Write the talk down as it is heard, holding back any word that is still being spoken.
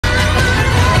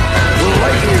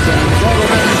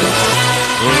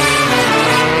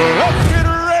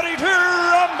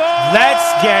Let's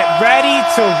get ready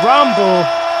to rumble.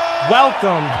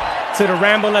 Welcome to the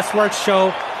Rambo Let's Work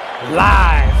Show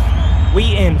live.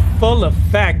 We in full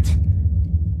effect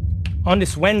on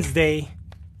this Wednesday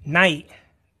night.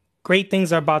 Great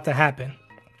things are about to happen.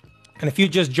 And if you're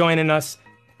just joining us,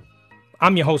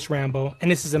 I'm your host Rambo,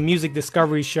 and this is a music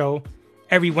discovery show.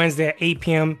 Every Wednesday at 8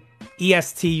 p.m.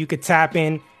 EST, you could tap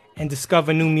in and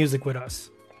discover new music with us.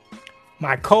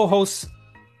 My co-hosts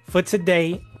for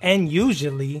today and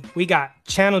usually, we got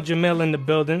Channel JAMIL in the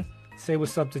building. Say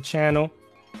what's up to Channel.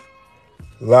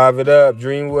 Live it up,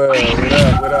 Dreamwell. What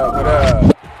up, what up, what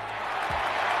up?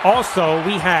 Also,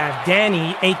 we have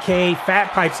DANIE, a.k.a.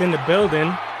 Fat Pipes, in the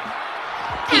building.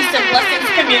 Peace and blessings,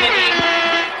 community.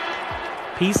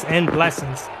 Peace and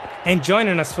blessings. And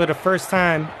joining us for the first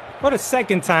time, or the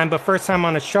second time, but first time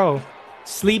on the show,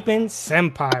 Sleeping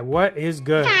Senpai. What is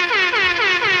good?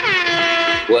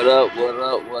 What up, what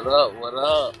up, what up, what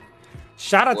up?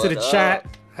 Shout out to the chat.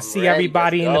 I see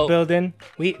everybody in the building.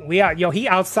 We out. Yo, he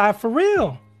outside for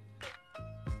real.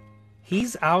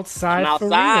 He's outside for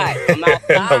real. I'm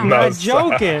outside. I'm not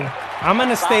joking. I'm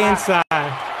gonna stay inside.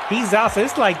 He's outside.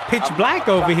 It's like pitch black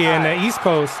over here in the East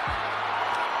Coast.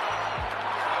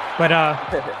 But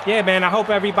yeah, man, I hope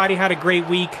everybody had a great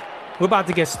week. We're about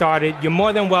to get started. You're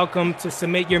more than welcome to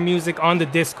submit your music on the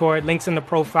Discord. Links in the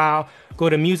profile. Go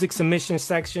to music submission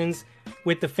sections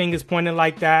with the fingers pointed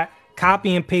like that.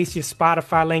 Copy and paste your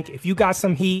Spotify link. If you got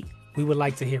some heat, we would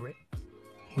like to hear it.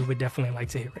 We would definitely like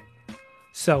to hear it.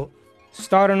 So,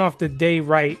 starting off the day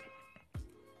right,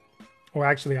 or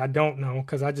actually I don't know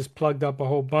because I just plugged up a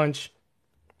whole bunch.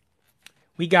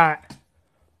 We got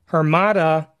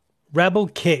Hermata Rebel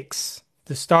Kicks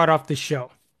to start off the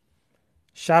show.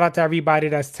 Shout out to everybody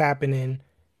that's tapping in.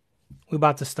 We're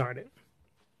about to start it.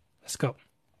 Let's go.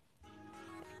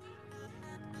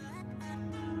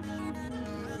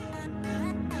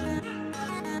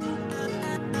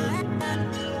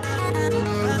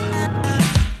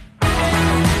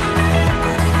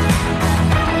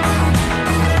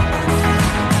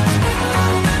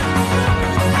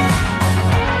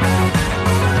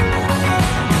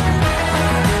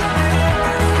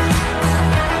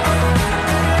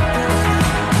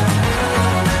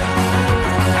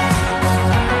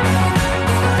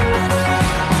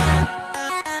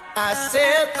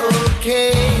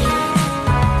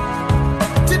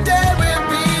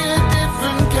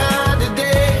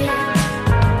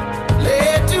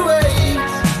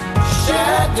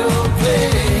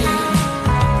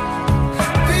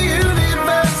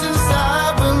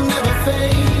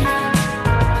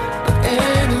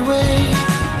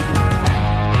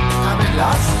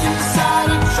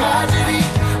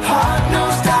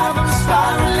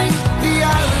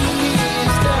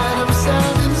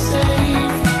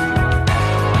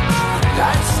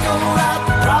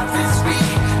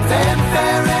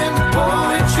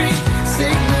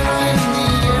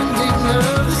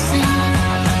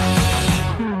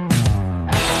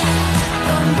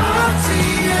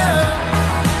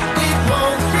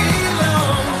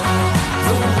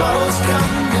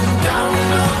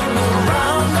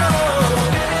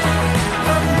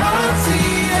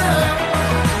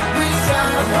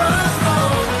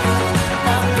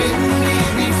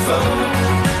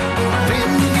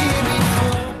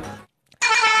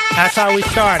 That's how we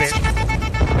started.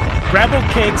 Rebel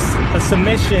Kicks, a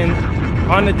submission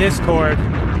on the Discord.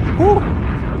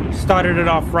 Whew. Started it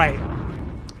off right.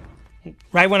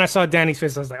 Right when I saw Danny's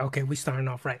face, I was like, okay, we starting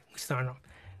off right. We starting off.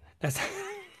 That's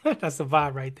that's the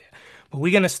vibe right there. But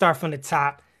we're gonna start from the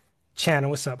top.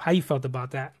 Channel, what's up? How you felt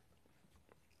about that?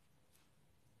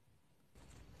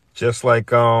 Just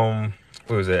like what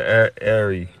was it?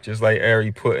 Ari. Just like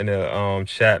Ari put in the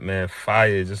chat, man.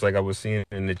 Fire. Just like I was seeing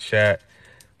in the chat.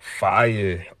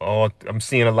 Fire. I'm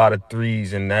seeing a lot of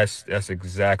threes, and that's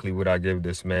exactly what I give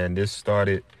this, man. This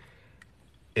started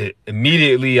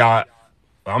immediately. I'm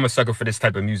a sucker for this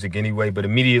type of music anyway, but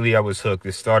immediately I was hooked.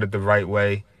 It started the right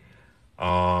way.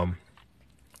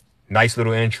 Nice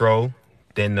little intro.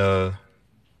 Then the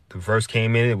verse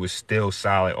came in. It was still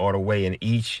solid all the way, and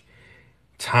each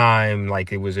time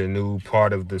like it was a new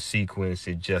part of the sequence,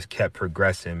 it just kept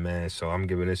progressing, man. So I'm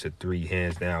giving this a 3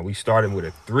 hands down. We started with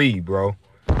a 3, bro.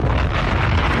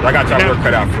 I got y'all work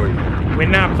cut out for you. We're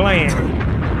not playing.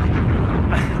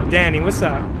 Danny, what's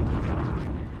up?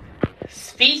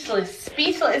 Speechless.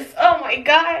 Oh my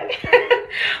god.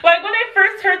 Like when I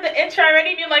first heard the intro, I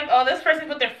already knew like, oh, this person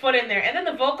put their foot in there. And then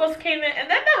the vocals came in, and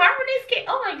then the harmonies came.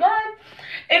 Oh my god.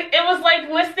 It was like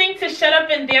listening to Shut Up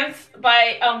and Dance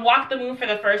by Walk the Moon for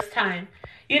the first time.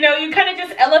 You know, you kind of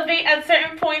just elevate at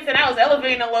certain points, and I was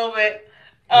elevating a little bit.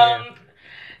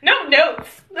 No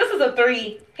notes. This is a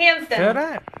 3, hands down. Feel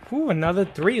that? Ooh, another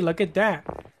 3. Look at that.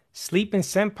 Sleeping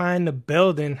Senpai in the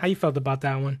building. How you felt about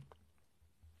that one?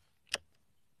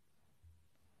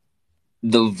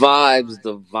 The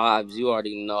vibes. You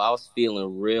already know. I was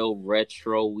feeling real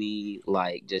retro-y,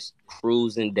 like just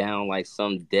cruising down like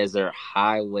some desert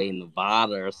highway in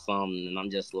Nevada or something. And I'm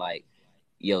just like,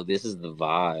 yo, this is the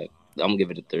vibe. I'm gonna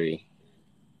give it a 3.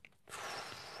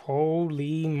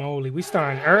 Holy moly. We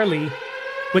starting early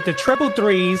with the triple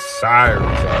 3s. Sirens.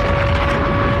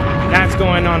 That's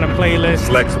going on the playlist.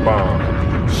 Flex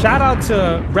bomb. Shout out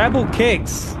to Rebel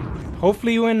Kicks.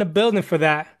 Hopefully you were in the building for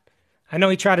that. I know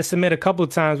he tried to submit a couple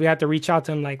of times. We had to reach out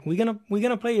to him like, we're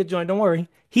gonna play your joint. Don't worry.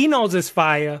 He knows it's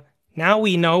fire. Now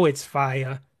we know it's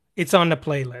fire. It's on the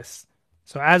playlist.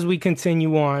 So as we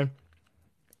continue on,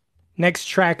 next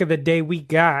track of the day we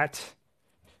got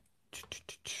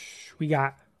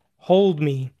Hold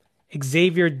Me,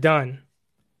 Xavier Dunn,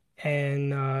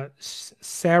 and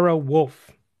Sarah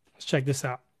Wolf. Let's check this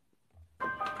out.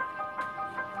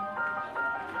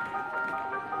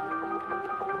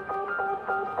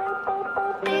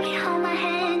 Baby, hold my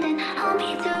hand and hold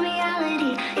me to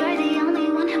reality. You're the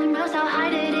only one who knows how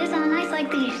hard it is on nights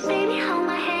like these. Baby, hold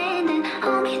my hand and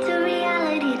hold me to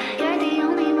reality. You're the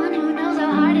only one who knows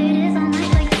how hard it is on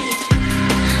nights like these.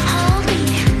 Hold me,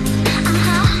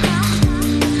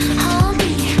 hold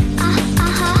me,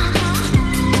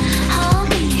 hold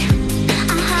me,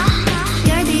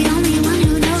 You're the only one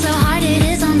who knows how hard it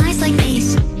is on nights like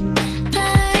these.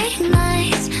 Blurring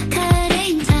lights,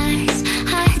 cutting ties.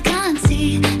 I can't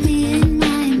see me in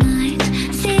my mind.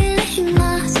 Feeling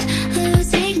lost,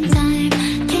 losing time.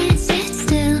 Can't sit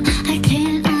still, I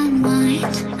can't unwind.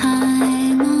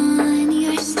 I'm on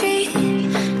your street,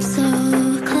 so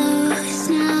close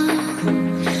now.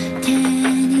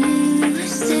 Can you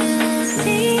still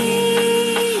see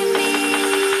me?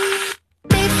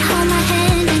 Baby, hold my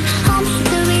hand and hold me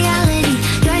to reality.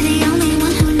 You're the only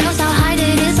one who knows how hard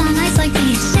it is on nights like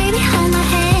these. Baby, hold my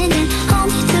hand and hold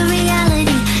me to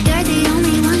reality. You're the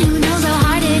only one who knows how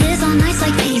hard it is on nights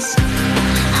like these.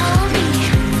 Hold me,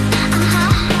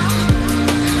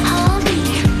 hold me,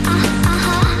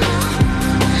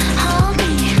 hold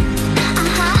me,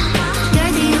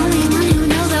 You're the only one who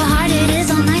knows how hard it is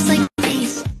on nights like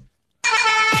these.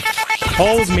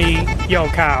 Hold Me. Yo,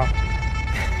 Kyle.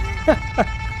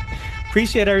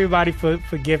 Appreciate everybody for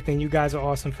gifting. You guys are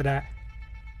awesome for that.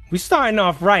 We starting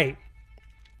off right.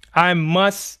 I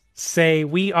must say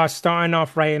we are starting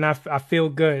off right, and I feel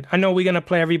good. I know we're going to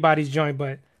play everybody's joint,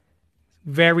 but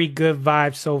very good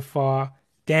vibes so far.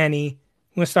 Danny,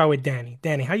 we're going to start with Danny.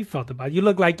 Danny, how you felt about it? You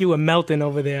look like you were melting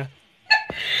over there.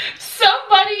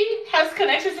 Somebody has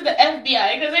connections to the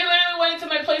FBI because they literally went into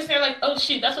my place and they're like, oh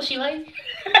shoot, that's what she like?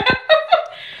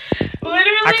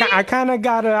 Literally? I kind of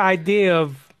got an idea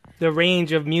of the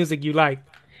range of music you like.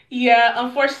 Yeah,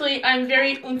 unfortunately, I'm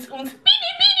very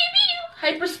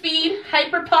hyper speed,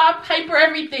 hyper pop, hyper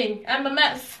everything. I'm a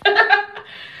mess.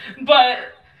 But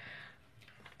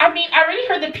I mean, I already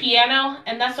heard the piano,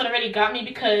 and that's what already got me,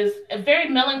 because a very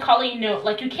melancholy note.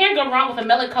 Like, you can't go wrong with a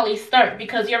melancholy start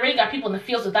because you already got people in the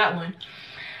fields with that one.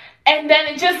 And then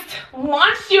it just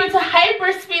launched you into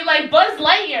hyper speed like Buzz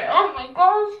Lightyear. Oh my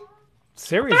gosh.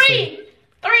 Seriously?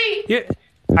 3. Yeah.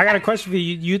 I got a question for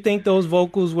you. You think those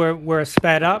vocals were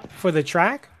sped up for the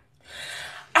track?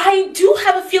 I do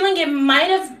have a feeling it might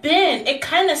have been. It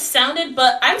kind of sounded,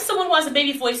 but I'm someone who has a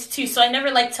baby voice too, so I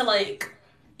never like to, like,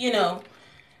 you know,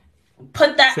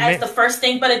 put that as the first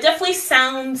thing, but it definitely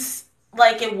sounds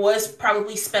like it was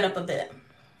probably sped up a bit.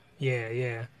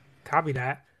 Yeah. Copy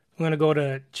that. We're going to go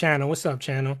to Channel. What's up,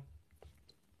 Channel?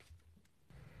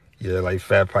 Yeah, like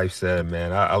Fat Pipe said,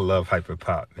 man, I love hyper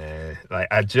pop, man. Like,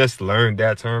 I just learned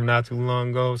that term not too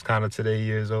long ago. It's kind of today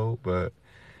years old, but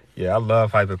yeah, I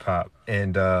love hyper pop.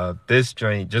 And this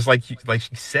joint, just like she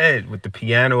said with the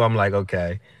piano, I'm like,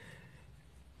 okay,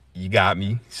 you got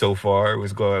me so far.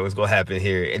 What's going to happen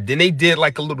here? And then they did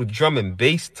like a little drum and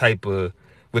bass type of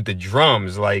with the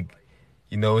drums, like,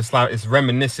 you know, it's like it's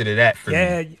reminiscent of that for me.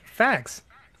 Yeah, facts.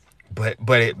 But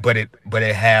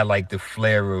it had like the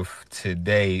flair of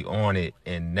today on it,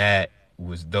 and that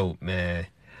was dope, man.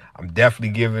 I'm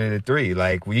definitely giving it a 3.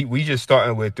 Like we just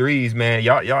starting with 3s, man.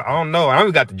 Y'all, I don't know. I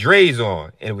only got the Dre's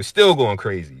on, and it was still going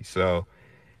crazy. So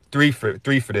 3 for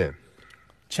them.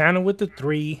 Channel with the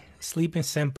 3. Sleeping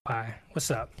Senpai. What's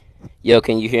up? Yo,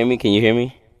 can you hear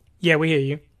me? Yeah, we hear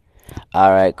you.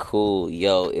 All right, cool.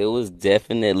 Yo, it was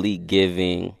definitely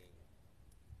giving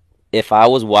if I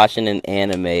was watching an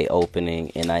anime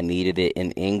opening and I needed it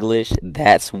in English,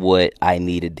 that's what I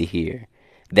needed to hear.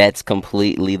 That's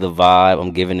completely the vibe.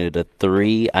 I'm giving it a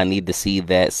 3. I need to see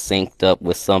that synced up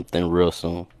with something real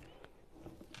soon.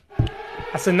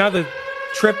 That's another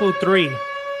triple 3.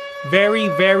 Very,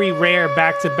 very rare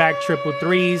back-to-back triple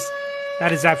 3s.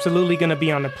 That is absolutely going to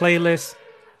be on the playlist.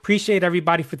 Appreciate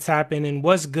everybody for tapping in.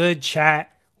 What's good,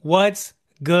 chat? What's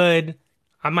good?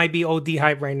 I might be OD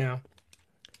hype right now.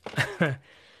 But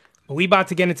we about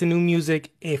to get into new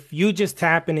music. If you just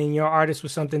tapping in your artist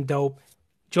with something dope,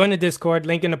 join the Discord,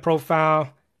 link in the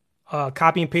profile.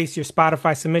 Copy and paste your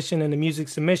Spotify submission in the music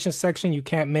submission section. You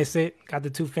can't miss it. Got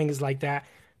the 2 fingers like that.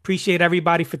 Appreciate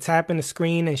everybody for tapping the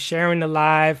screen and sharing the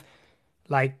live.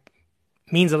 Like,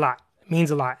 means a lot. Means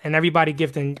a lot. And everybody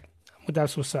gifting.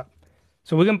 That's what's up.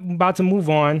 So we're about to move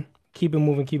on. Keep it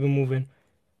moving. Keep it moving.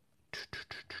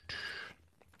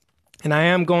 And I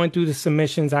am going through the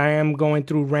submissions. I am going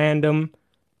through random.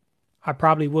 I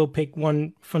probably will pick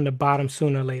one from the bottom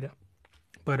sooner or later.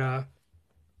 But,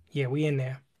 yeah, we in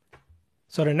there.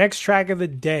 So the next track of the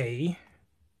day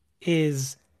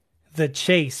is The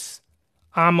Chase,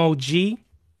 Amo G.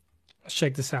 Let's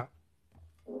check this out.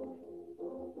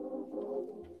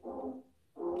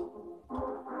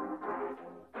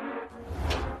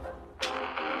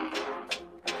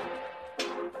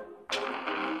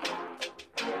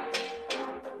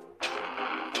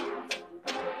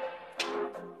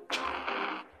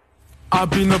 I've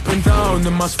been up and down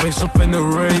in my space, up in the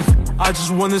rave. I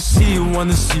just wanna see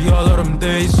all of them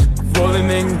days. Rolling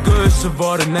ain't good, so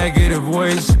all the negative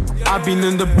ways. I've been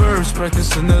in the burbs,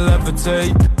 practicing the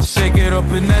levitate. Shake it up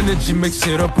in energy, mix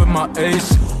it up with my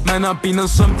ace. Man, I've been on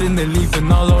something, they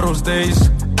leaving all of those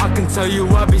days. I can tell you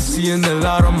I be seeing a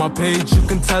lot on my page. You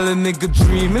can tell a nigga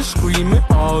dreaming, screaming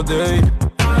all day.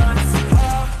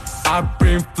 I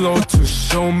bring flow to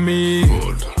show me.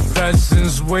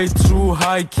 Presence way too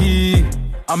high key.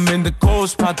 I'm in the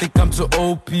coast, I think I'm too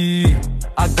OP.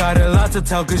 I got a lot to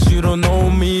tell cause you don't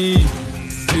know me.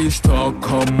 Please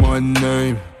talk on my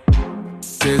name.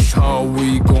 This how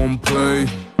we gon' play.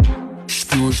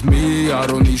 Excuse me, I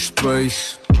don't need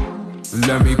space.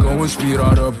 Let me go and speed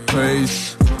out the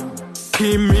pace.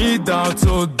 Keep me down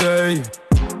today.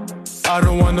 I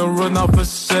don't wanna run out for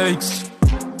sakes.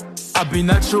 I've been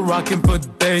at you rocking for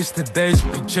days. Today's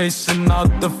be chasing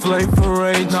out the flame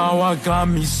parade. Now I got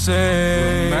me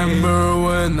saying, remember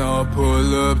when I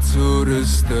pull up to the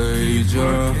stage,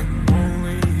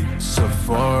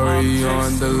 Safari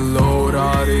on the load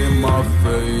out in my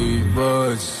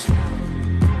favors.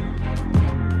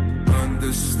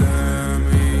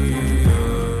 Understand me,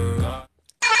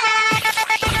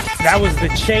 That was The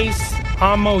Chase,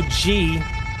 Amo G.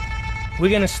 We're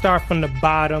going to start from the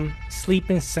bottom.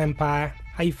 Sleeping Senpai.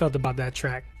 How you felt about that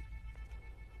track?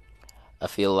 I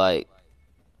feel like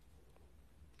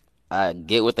I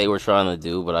get what they were trying to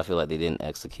do, but I feel like they didn't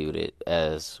execute it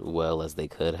as well as they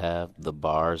could have. The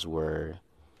bars were,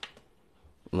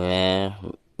 man,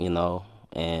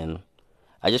 and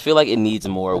I just feel like it needs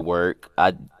more work.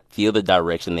 I feel the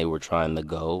direction they were trying to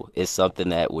go is something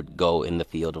that would go in the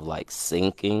field of like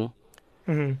syncing.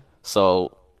 Mm-hmm.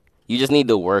 So you just need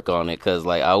to work on it, because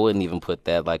like I wouldn't even put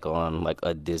that like on like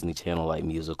a Disney Channel like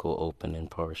musical opening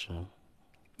portion.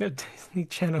 The Disney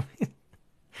Channel.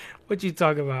 What you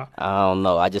talking about? I don't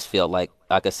know. I just feel like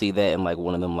I could see that in like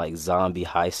one of them like zombie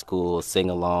high school sing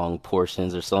along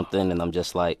portions or something, and I'm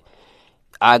just like,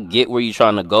 I get where you're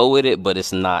trying to go with it, but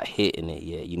it's not hitting it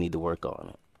yet. You need to work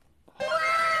on it.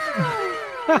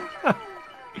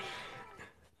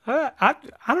 I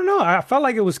don't know. I felt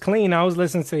like it was clean. I was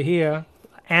listening to here.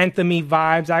 Anthem-y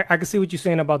vibes. I can see what you're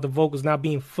saying about the vocals not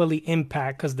being fully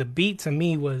impact, because the beat to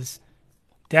me was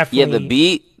definitely...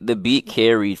 Yeah, the beat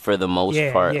carried for the most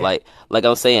part. Yeah. Like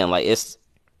I'm saying, like it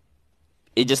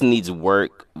just needs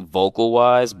work vocal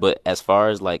wise, but as far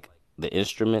as like the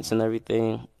instruments and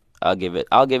everything, I'll give it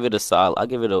a solid. I'll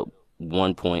give it a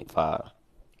 1.5.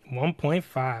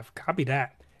 1.5. Copy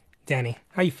that. Danny,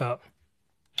 how you felt?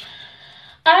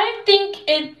 I think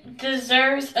it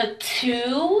deserves a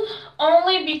 2,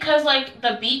 only because like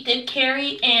the beat did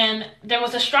carry and there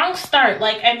was a strong start.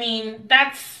 Like, I mean,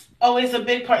 that's always a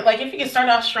big part. Like, if you can start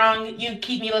off strong, you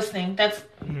keep me listening. That's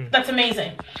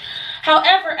amazing.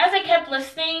 However, as I kept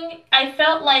listening, I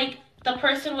felt like the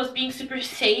person was being super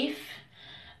safe.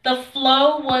 The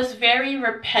flow was very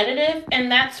repetitive,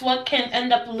 and that's what can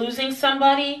end up losing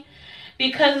somebody.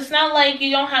 Because it's not like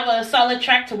you don't have a solid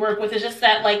track to work with. It's just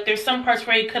that, like, there's some parts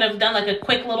where you could have done, like, a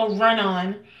quick little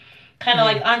run-on. Kind of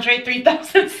like Andre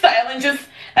 3000 style. And just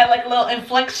add, like, a little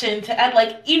inflection to add,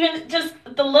 like, even just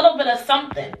the little bit of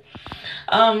something.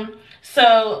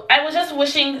 So I was just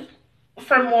wishing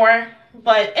for more,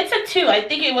 but it's a 2. I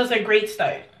think it was a great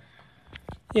start.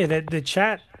 Yeah, the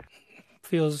chat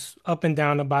feels up and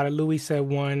down about it. Louis said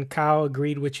 1. Kyle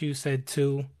agreed with you, said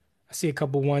 2. I see a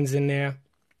couple 1s in there.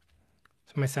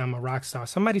 Somebody said I'm a rock star.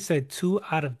 Somebody said 2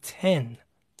 out of 10.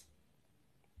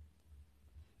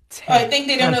 10. I think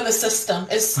they don't know the system.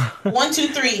 It's 1, 2,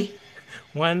 3.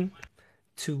 1,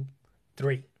 2,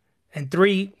 3. And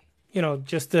 3,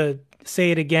 just to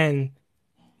say it again,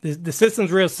 the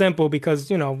system's real simple because,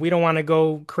 we don't want to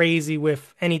go crazy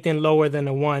with anything lower than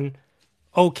a 1.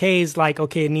 Okay is like,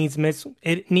 okay,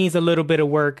 it needs a little bit of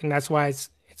work, and that's why it's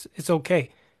okay.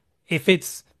 If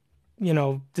it's,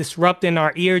 disrupting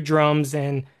our eardrums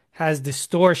and has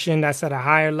distortion that's at a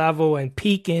higher level and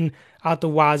peaking out the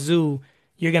wazoo,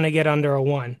 you're going to get under a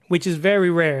 1, which is very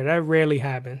rare. That rarely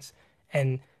happens.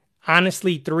 And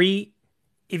honestly, 3,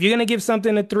 if you're going to give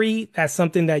something a 3, that's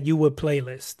something that you would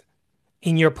playlist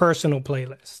in your personal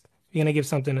playlist. You're going to give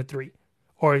something a 3.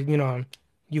 Or, you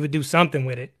would do something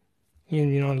with it.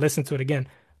 Listen to it again.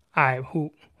 All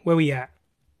right, where we at?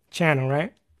 Channel,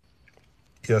 right?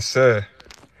 Yes, sir.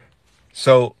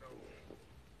 So,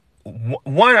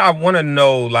 one, I want to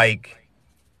know, like,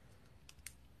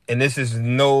 and this is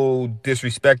no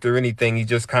disrespect or anything. He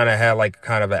just kind of had like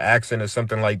kind of an accent or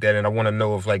something like that. And I want to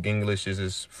know if like English is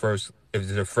his first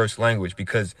language,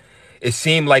 because it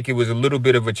seemed like it was a little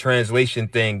bit of a translation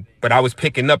thing, but I was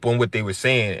picking up on what they were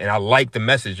saying and I liked the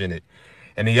message in it.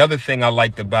 And the other thing I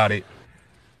liked about it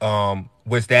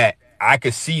was that I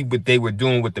could see what they were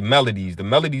doing with the melodies. The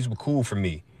melodies were cool for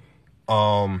me.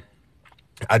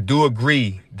 I do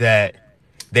agree that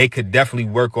they could definitely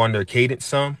work on their cadence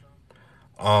some.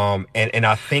 And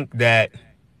I think that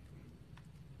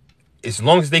as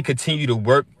long as they continue to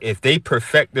work, if they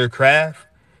perfect their craft,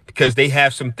 because they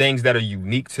have some things that are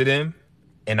unique to them,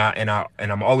 and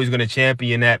I'm always going to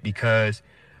champion that, because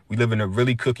we live in a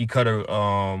really cookie cutter,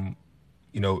 quote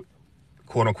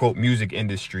unquote music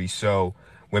industry. So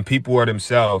when people are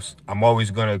themselves, I'm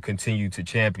always going to continue to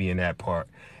champion that part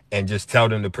and just tell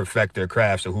them to perfect their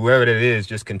craft. So whoever that is,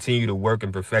 just continue to work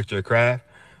and perfect your craft.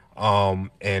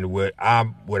 And what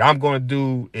I'm going to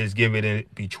do is give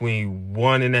it between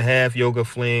 1.5 yoga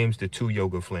flames to 2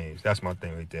 yoga flames. That's my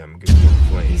thing right there. I'm gonna give it yoga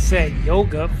flames. He said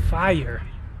yoga fire.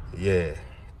 Yeah.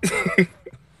 All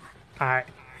right.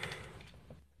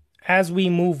 As we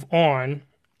move on, I'm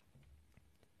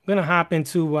gonna hop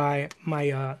into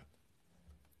my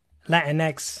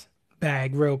Latinx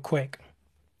bag real quick.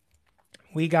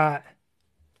 We got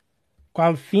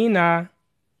Gualfina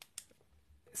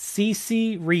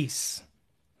CC Reese.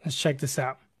 Let's check this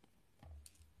out.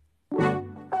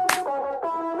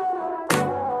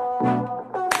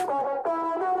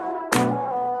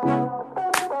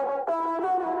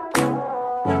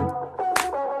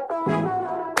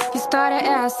 História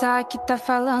é essa que tá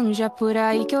falando já por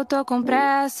aí que eu tô com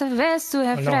pressa? Vê se tu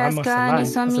refresca. Nem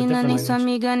sua mina, nem sua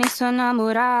amiga, nem sua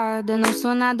namorada. Não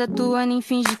sou nada tua, nem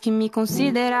finge que me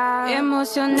considera.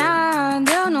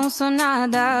 Emocionada, eu não sou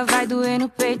nada. Vai doer no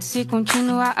peito se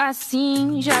continuar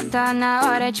assim. Já tá na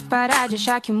hora de parar de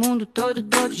achar que o mundo todo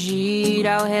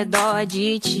gira ao redor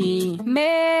de ti.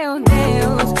 Meu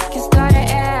Deus, que história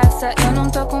é essa? Eu não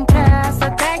tô com pressa,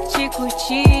 até que te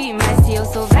curti. Mas se eu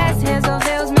soubesse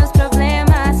resolver os meus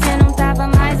problemas, cê não tava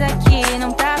mais aqui,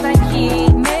 não tava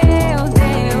aqui. Meu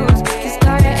Deus, que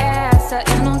história é essa?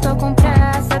 Eu não tô com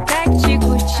pressa, até que te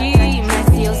curti. Mas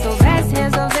se eu soubesse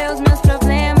resolver os meus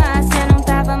problemas, cê não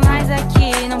tava mais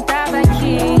aqui, não tava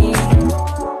aqui.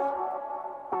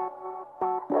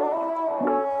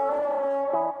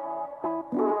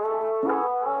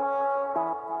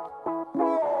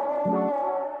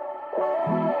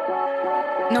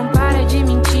 Não para de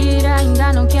mentir,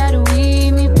 ainda não quero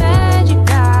ir. Me pede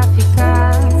pra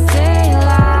ficar, sei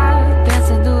lá.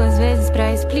 Pensa 2 vezes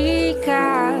pra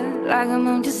explicar. Larga a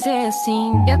mão de ser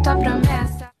assim, e a tua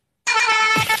promessa.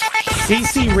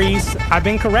 CC Reese, I've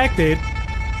been corrected.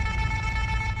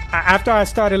 After I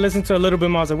started listening to a little bit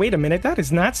more, I was like, wait a minute, that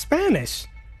is not Spanish.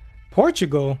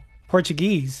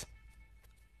 Portuguese.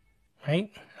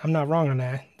 Right? I'm not wrong on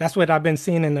that. That's what I've been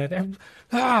seeing in the...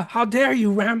 how dare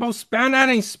you, Rambo? That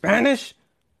ain't Spanish.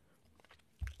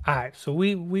 All right, so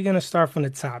we're going to start from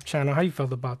the top. Channel, how you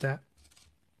felt about that?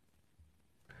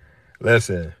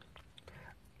 Listen,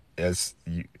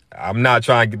 I'm not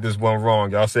trying to get this one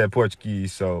wrong. Y'all said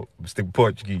Portuguese, so I'm stick with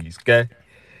Portuguese, okay?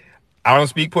 I don't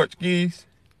speak Portuguese,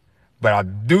 but I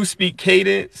do speak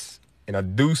cadence, and I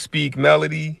do speak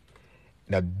melody,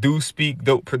 and I do speak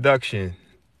dope production.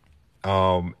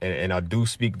 And I do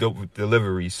speak dope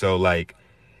delivery. So like,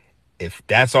 if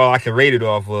that's all I can rate it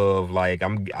off of, like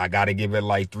I gotta give it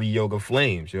like 3 yoga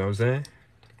flames. You know what I'm saying?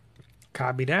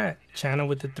 Copy that. Channel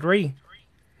with the 3.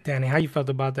 Danny, how you felt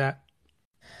about that?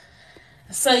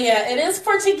 So yeah, it is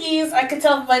Portuguese. I could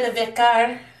tell by the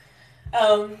Vicar.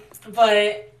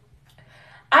 But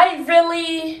I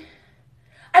really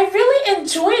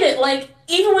enjoyed it. Like,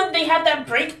 even when they had that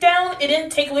breakdown, it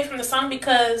didn't take away from the song,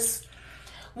 because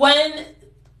when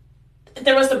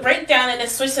there was the breakdown and it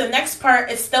switched to the next part,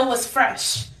 it still was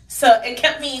fresh. So it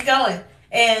kept me going.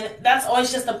 And that's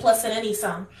always just a plus in any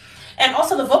song. And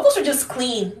also the vocals are just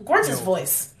clean. Gorgeous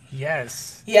voice.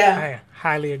 Yes. Yeah. I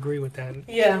highly agree with that.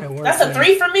 Yeah. That's a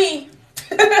 3 for me.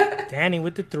 Danny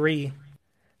with the 3.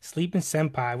 Sleeping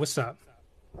Senpai, what's up?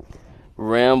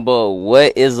 Rambo,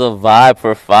 what is a vibe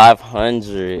for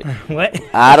 500? What?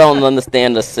 I don't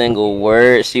understand a single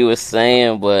word she was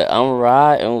saying, but I'm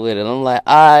riding with it. I'm like,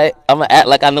 alright, I'm gonna act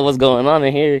like I know what's going on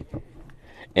in here.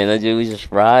 And then we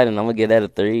just ride, and I'm gonna get that a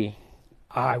 3.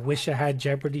 I wish I had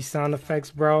Jeopardy sound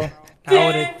effects, bro. That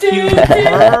would have cued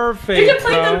perfect. You can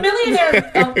play the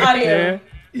millionaire audio.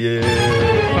 Yeah.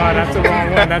 Oh, that's the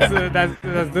wrong one.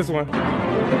 That's this one.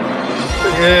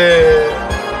 Yeah.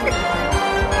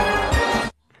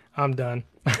 I'm done.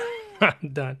 I'm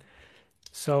done.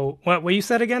 So what you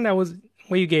said again? That was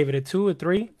what you gave it, a 2 or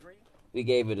 3? We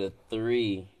gave it a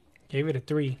 3. Gave it a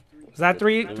 3. Was that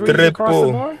 3 across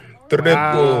the board? Triple.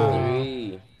 Wow.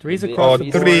 3. 3's across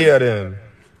the board. 3 of them.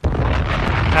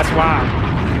 That's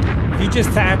wild. If you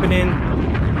just tapping in,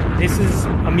 this is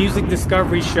a music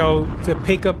discovery show to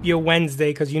pick up your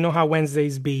Wednesday, because you know how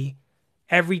Wednesdays be.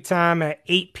 Every time at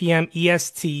 8 p.m.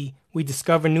 EST, we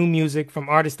discover new music from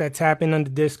artists that tap in on the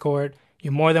Discord.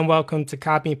 You're more than welcome to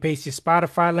copy and paste your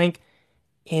Spotify link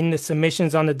in the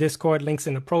submissions on the Discord, links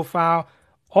in the profile.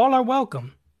 All are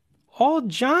welcome. All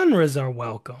genres are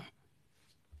welcome.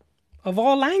 Of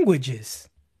all languages.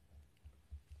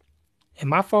 And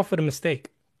my fault for the mistake.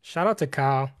 Shout out to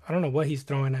Kyle. I don't know what he's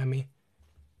throwing at me.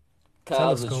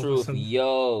 Kyle's the truth.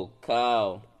 Yo,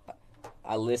 Kyle.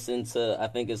 I listened to, I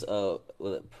think it's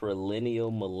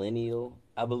Millennial,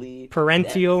 I believe.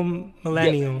 Parental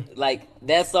Millennial. Yeah, like,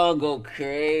 that song go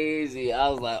crazy. I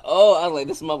was like,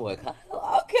 this is my boy Kyle.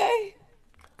 Okay.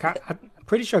 I'm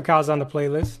pretty sure Kyle's on the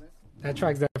playlist. That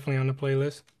track's definitely on the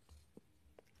playlist.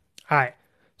 All right.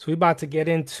 So we're about to get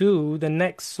into the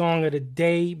next song of the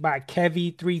day by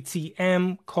Kevy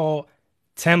 3TM called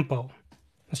Tempo.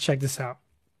 Let's check this out.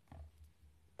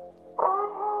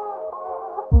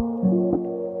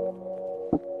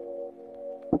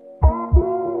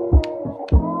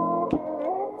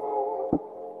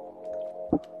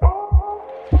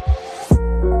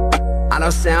 I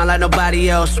don't sound like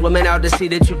nobody else. Swimming out to see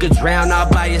that you could drown all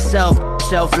by yourself.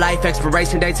 Shelf-life,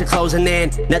 expiration dates are closing in.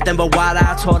 Nothing but water,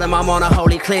 I told him I'm on a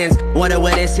holy cleanse. Wonder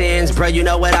where this ends, bro, you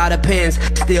know it all depends.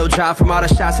 Still dry from all the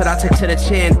shots that I took to the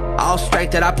chin. All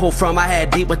strength that I pulled from, I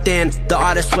had deep within. The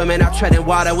art of swimming, I tread in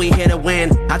water, we here to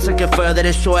win. I took it further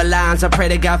than short lines. I pray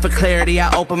to God for clarity,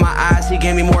 I opened my eyes, he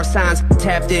gave me more signs.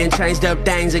 Tapped in, changed up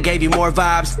things, it gave you more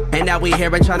vibes. And now we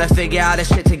here and trying to figure out this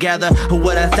shit together. Who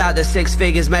would've thought that 6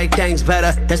 figures make things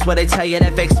better? That's what they tell you,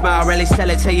 that fake smile really sell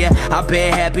it to you. I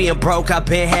been happy and broke, I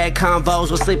been had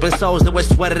convos with sleeping souls that wish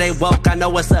whether they woke. I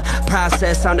know it's a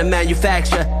process, I'm the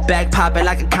manufacturer. Back popping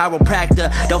like a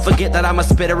chiropractor. Don't forget that I'm a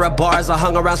spitter of bars. I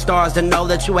hung around stars to know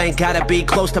that you ain't gotta be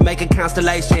close to make a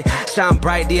constellation. Shine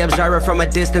bright, the observer from a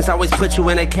distance. Always put you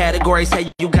in a category.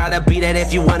 Say you gotta be that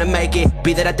if you wanna make it.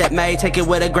 Be that at that may, take it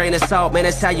with a grain of salt. Man,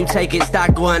 that's how you take it.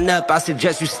 Stock going up, I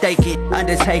suggest you stake it.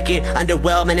 Undertake it,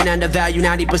 underwhelming and undervalue.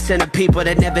 90% of people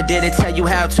that never did it tell you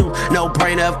how to. No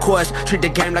brainer, of course. Treat the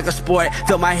game like a sport.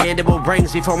 Fill my hand with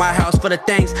rings before my house full of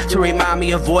things to remind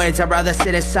me of voids. I'd rather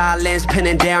sit in silence,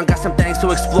 pinning down. Got some things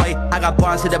to exploit. I got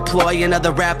bars to deploy.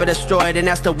 Another rapper destroyed, and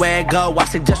that's the way it go. I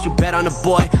suggest you bet on the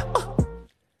boy.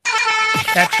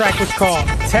 That track was called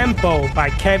Tempo by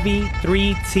Kevy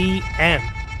 3TM.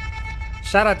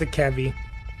 Shout out to Kevy.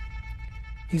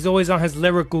 He's always on his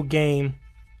lyrical game.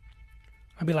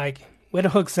 I'd be like, where the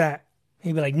hooks at?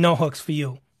 He'd be like, no hooks for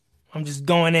you. I'm just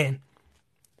going in.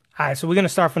 All right, so we're going to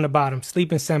start from the bottom.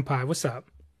 Sleeping Senpai, what's up?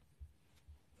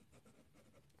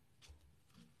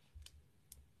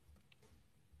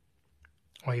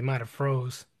 Oh, you might have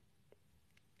froze.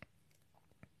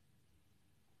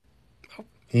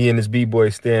 He in his b-boy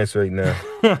stance right now.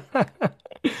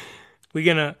 We're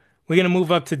gonna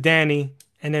move up to Danny,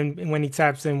 and then when he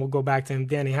taps in, we'll go back to him.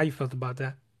 Danny, how you felt about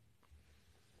that?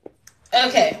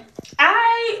 Okay,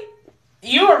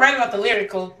 you were right about the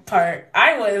lyrical part.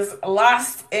 I was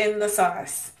lost in the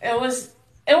sauce. It was.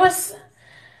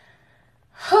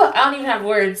 I don't even have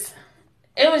words.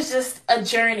 It was just a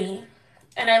journey.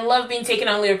 and I love being taken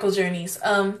on lyrical journeys.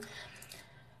 I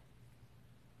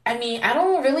mean, I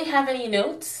don't really have any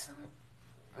notes.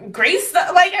 Great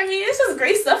stuff. Like, I mean, it's just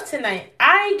great stuff tonight.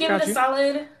 I give it a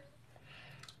solid.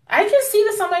 I can see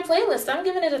this on my playlist. I'm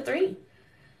giving it a 3.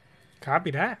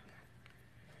 Copy that.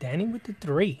 Danny with the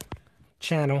 3.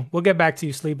 Channel. We'll get back to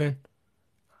you, Sleeping.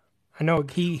 I know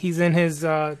he's in his.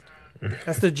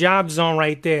 That's the job zone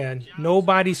right there.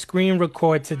 Nobody screen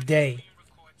record today.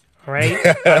 All right?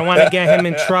 I don't want to get him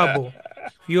in trouble.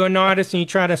 If you're an artist and you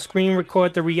try to screen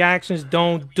record the reactions,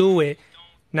 don't do it.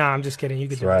 Nah, I'm just kidding. You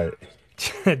could do it.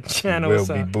 Channel, you will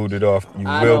be booted off. You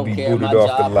will be booted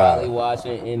off the live. Probably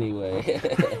watching anyway.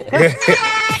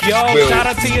 Yo, shout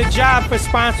out to your job for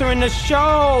sponsoring the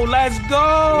show. Let's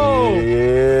go.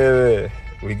 Yeah,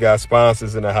 we got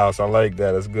sponsors in the house. I like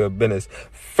that. That's good business.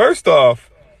 First off,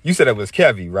 you said it was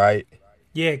Kevy, right?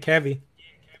 Yeah, Kevy.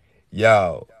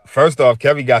 Yo, first off,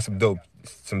 Kevy got some dope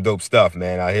stuff,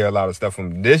 man. I hear a lot of stuff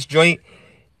from this joint.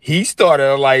 He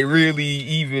started like really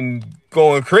even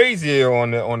going crazier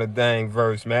on the dang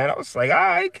verse, man. I was like, all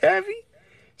right, Kevy.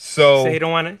 So he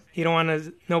don't want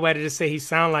nobody to say he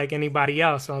sound like anybody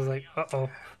else. So I was like, uh-oh.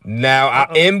 Now I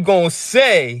am gonna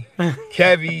say,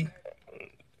 Kevy,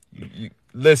 you,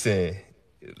 listen,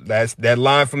 that's that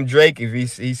line from Drake.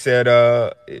 If he said,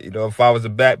 if I was a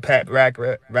backpack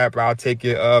rapper, I'll take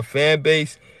your fan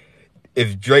base.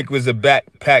 If Drake was a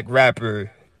backpack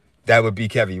rapper, that would be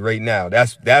Kevy right now.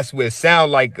 That's what it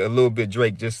sound like a little bit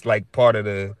Drake, just like part of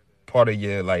your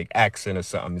like accent or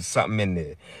something. There's something in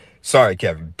there. Sorry,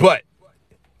 Kevy, but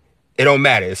it don't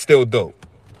matter. It's still dope.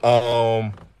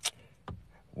 What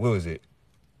was it?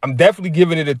 I'm definitely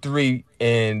giving it a 3,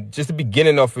 and just the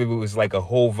beginning of it was like a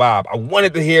whole vibe. I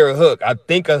wanted to hear a hook. I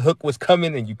think a hook was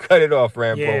coming, and you cut it off,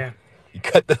 Rambo. Yeah. You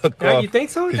cut the hook off. You think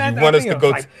so? You want us to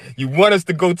go. You want us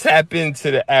to go tap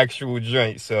into the actual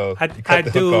joint. So I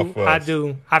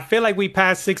do. I feel like we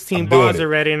passed 16 bars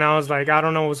already, and I was like, I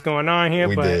don't know what's going on here.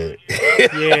 We did.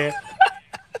 Yeah.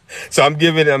 So I'm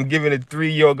giving it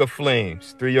 3 yoga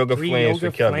flames. 3 yoga flames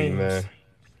for Kevin, man.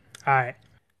 All right.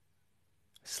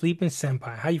 Sleeping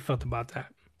Senpai, how you felt about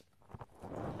that?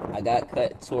 I got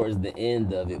cut towards the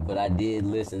end of it, but I did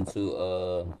listen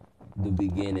to the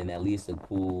beginning, at least a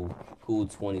cool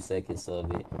 20 seconds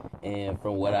of it. And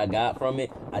from what I got from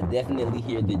it, I definitely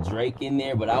hear the Drake in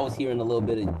there, but I was hearing a little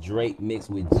bit of Drake mixed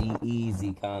with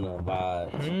G-Eazy kind of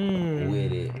vibes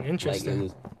with it. Interesting. Like it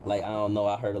was like, I don't know,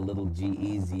 I heard a little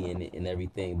G-Eazy in it and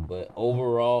everything, but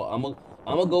overall, I'm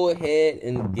gonna go ahead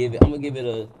and give it a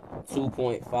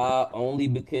 2.5 only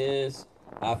because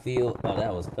I feel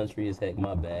that was country as heck,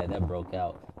 my bad, that broke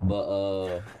out,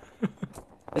 but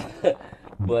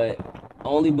but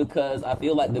only because I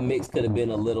feel like the mix could have been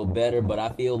a little better, but I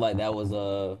feel like that was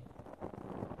I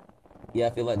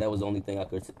feel like that was the only thing I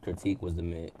could critique was the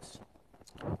mix.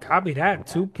 Copy that.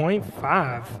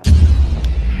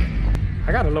 2.5.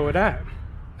 I gotta lower that.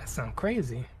 That sounds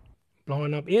crazy.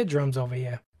 Blowing up eardrums over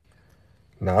here.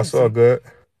 Nah, it's all good.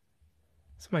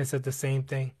 Somebody said the same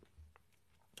thing.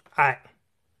 All right.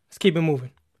 Let's keep it moving.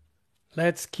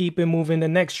 The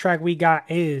next track we got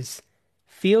is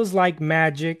Feels Like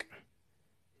Magic,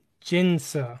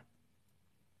 Jinsa,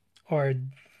 or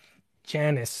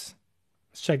Janice.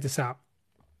 Let's check this out.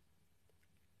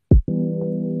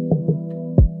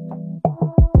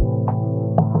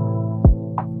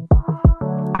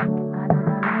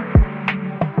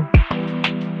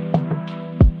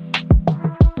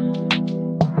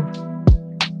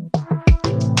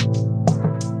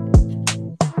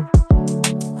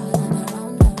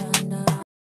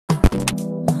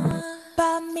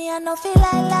 I no feel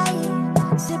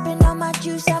like sipping on my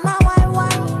juice and my white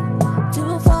wine.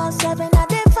 247, I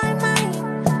define mine.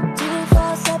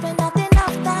 247, not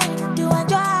enough time to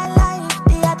enjoy life.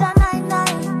 The other night,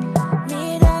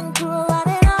 me and crew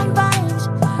running on vibes.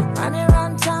 Running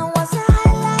around town was a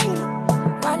highlight.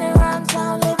 Running around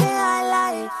town living high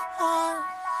life.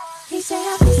 He say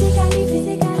I'm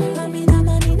physically. Mommy, no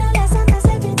money, no less than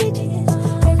 7 digits.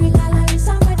 Every color is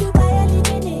somewhere to buy a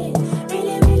living in.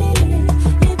 Really.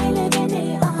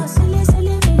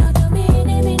 Silly, not to me.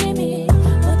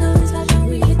 But the ways that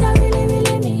we hit that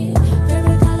really me.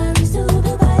 Favorite color is to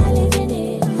Dubai, I live in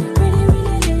it.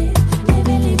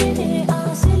 Really, living it.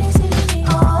 Oh, silly me.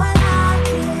 Oh, I like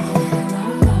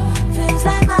it. Feels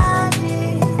like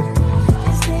magic.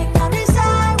 This thing on the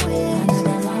sideways.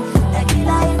 That you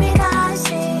like me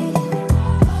nicely.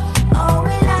 Oh,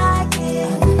 we like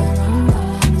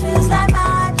it. Feels like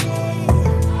magic.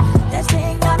 This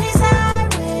thing on the sideways.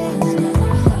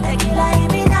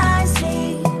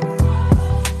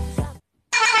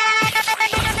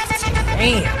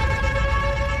 Damn.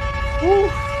 Woo.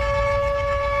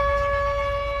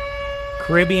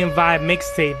 Caribbean Vibe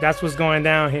mixtape. That's what's going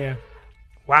down here.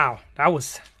 Wow, that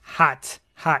was hot.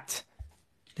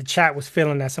 The chat was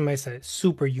feeling that. Somebody said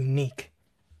super unique.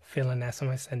 Feeling that.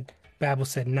 Somebody said, Babel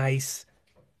said nice.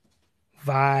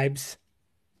 Vibes.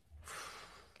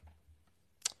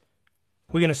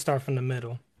 We're going to start from the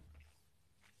middle.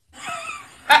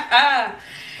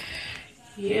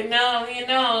 You know.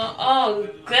 Oh,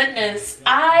 goodness.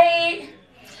 I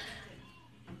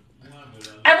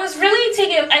was really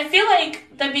taking... I feel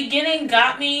like the beginning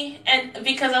got me, and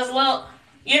because I was a little...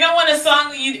 You know when a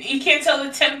song, you can't tell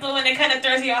the tempo and it kind of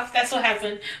throws you off? That's what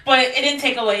happened. But it didn't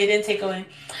take away.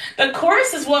 The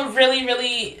chorus is what really,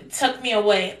 really took me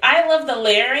away. I love the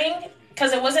layering,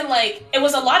 because it wasn't like... It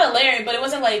was a lot of layering, but it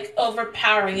wasn't like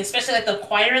overpowering, especially like the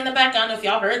choir in the back. I don't know if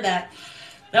y'all heard that.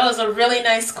 That was a really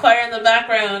nice choir in the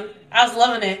background. I was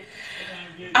loving it.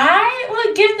 I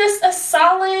would give this a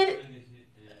solid...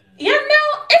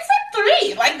 it's a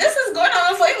 3. Like, this is going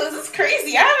on the playlist. It's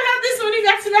crazy. I haven't had this many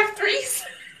back-to-back 3s.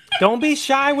 Don't be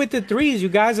shy with the 3s. You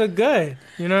guys are good.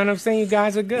 You know what I'm saying? You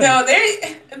guys are good. No,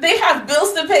 they have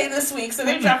bills to pay this week, so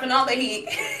they're dropping all the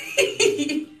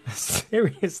heat.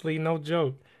 Seriously, no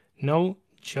joke. No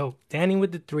joke. Danny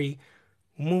with the 3.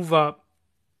 Move up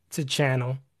to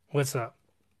channel. What's up?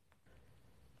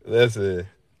 Listen,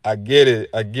 I get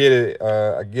it,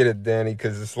 Danny,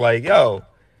 because it's like, yo,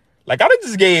 like, I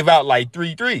just gave out like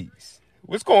 3 3s.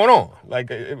 What's going on? Like,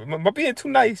 am I being too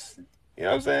nice? You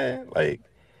know what I'm saying? Like,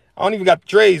 I don't even got the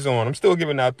trays on. I'm still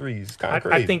giving out 3s. It's kind of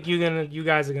crazy. I think you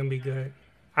guys are gonna be good.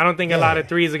 I don't think a lot of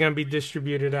 3s are gonna be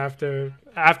distributed after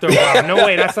a while. No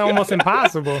way, that's almost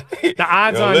impossible. The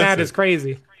odds on that is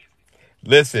crazy.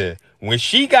 Listen, when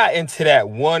she got into that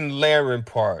one layering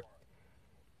part,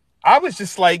 I was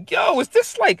just like, yo, is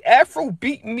this like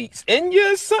Afrobeat meets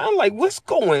Enya or something? Like, what's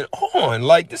going on?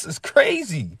 Like, this is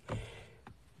crazy.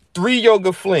 3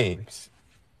 Yoga Flames.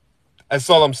 That's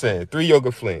all I'm saying. 3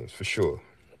 Yoga Flames, for sure.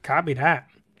 Copy that.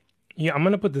 Yeah, I'm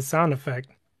going to put the sound effect.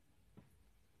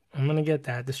 I'm going to get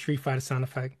that. The Street Fighter sound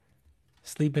effect.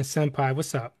 Sleeping Senpai,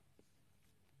 what's up?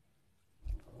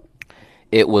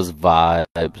 It was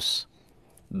vibes.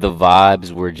 The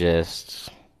vibes were just...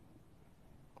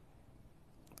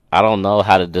 I don't know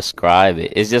how to describe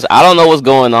it. It's just, I don't know what's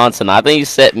going on tonight. I think you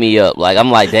set me up. Like, I'm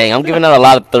like, dang, I'm giving out a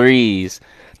lot of 3s.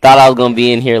 Thought I was going to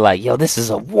be in here like, yo, this is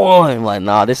a 1. I'm like,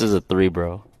 nah, this is a 3,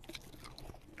 bro.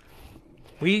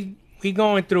 We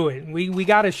going through it. We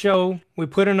got a show. We're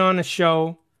putting on a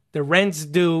show. The rent's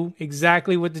due.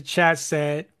 Exactly what the chat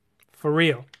said. For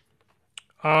real.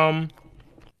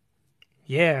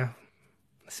 Yeah.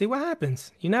 See what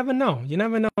happens. You never know. You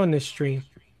never know in this stream.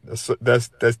 That's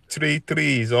 3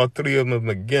 3s, all 3 of them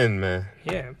again, man.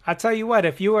 Yeah, I tell you what,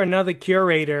 if you were another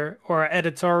curator or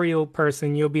editorial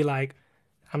person, you'll be like,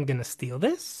 I'm gonna steal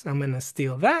this, I'm gonna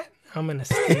steal that, I'm gonna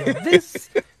steal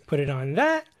this, put it on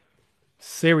that.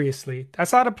 Seriously, that's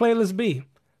how the playlist be.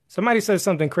 Somebody said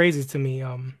something crazy to me.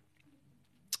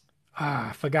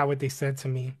 I forgot what they said to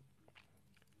me.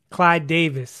 Clyde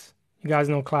Davis, you guys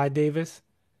know Clyde Davis?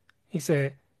 He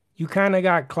said, you kind of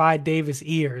got Clyde Davis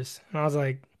ears, and I was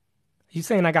like, you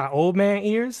saying I got old man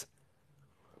ears?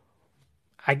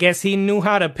 I guess he knew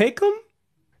how to pick them.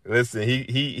 Listen,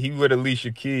 he with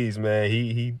Alicia Keys, man.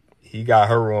 He got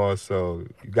her on, so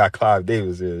you got Clive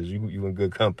Davis ears. You in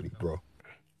good company, bro.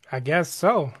 I guess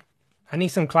so. I need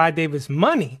some Clyde Davis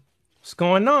money. What's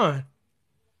going on?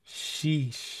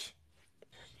 Sheesh.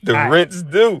 The rent's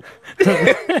due.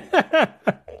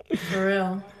 For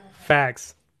real.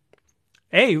 Facts.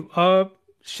 Hey,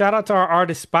 shout out to our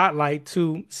artist spotlight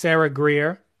to Sarah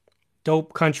Greer.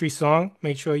 Dope country song.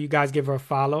 Make sure you guys give her a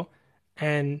follow.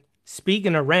 And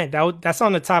speaking of rent, that's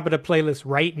on the top of the playlist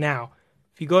right now.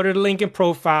 If you go to the link in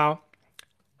profile,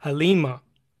 Halima,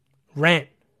 Rent,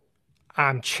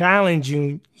 I'm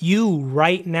challenging you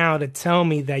right now to tell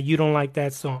me that you don't like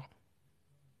that song.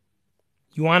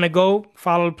 You want to go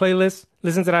follow the playlist,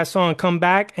 listen to that song, come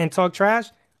back and talk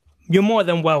trash? You're more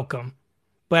than welcome.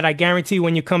 But I guarantee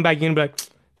when you come back, you're going to be like,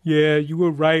 yeah, you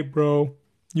were right, bro.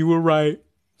 You were right.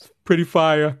 It's pretty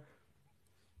fire.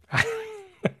 All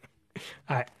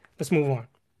right, let's move on.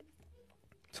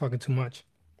 Talking too much.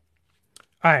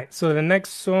 All right, so the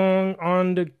next song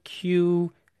on the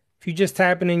queue, if you just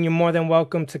tapping in, you're more than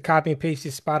welcome to copy and paste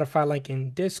your Spotify link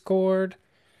in Discord.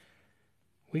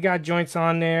 We got joints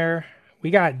on there. We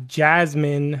got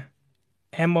Jasmine,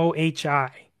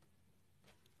 MOHI.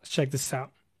 Let's check this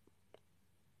out.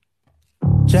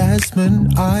 Jasmine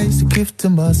eyes, a gift to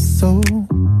my soul.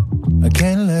 I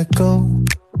can't let go.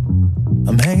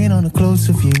 I'm hanging on a close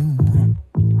of you.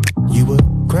 You were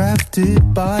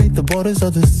crafted by the waters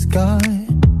of the sky,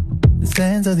 the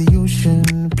sands of the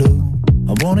ocean blue.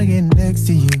 I wanna get next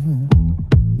to you.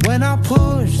 When I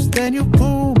push, then you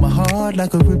pull my heart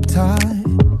like a riptide.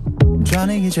 I'm trying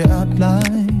to get your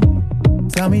outline.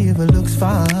 Tell me if it looks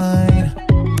fine.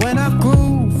 When I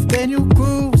groove, then you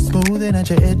groove, smoothing at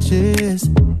your edges.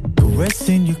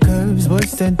 Caressing your curves,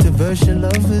 worse than diverse. Your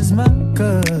love is my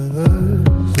curve.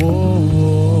 Whoa,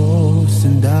 whoa,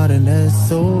 send out an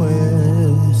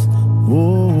SOS.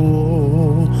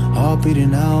 Whoa, heart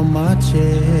beating out my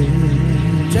chest.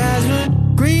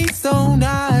 Jasmine, greenstone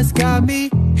eyes got me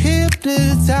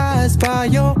hypnotized by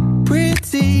your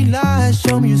pretty lies.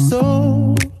 Show me your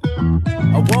soul.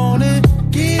 I wanna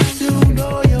get to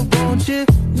know you, won't you?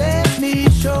 Let me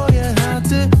show you how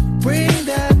to bring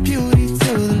that beauty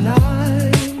to the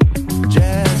light.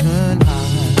 Jasmine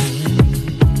eyes.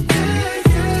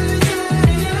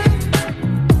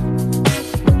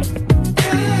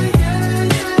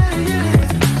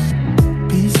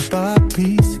 Piece by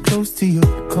piece, close to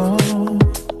your core.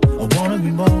 I wanna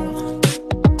be more.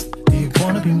 Do you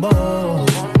wanna be more?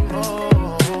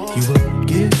 You were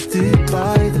gifted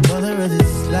by the mother of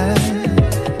this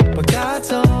land, but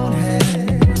God's own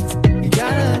hands, you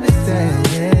gotta understand,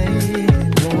 yeah.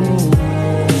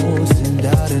 Whoa, send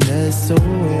out an SOS.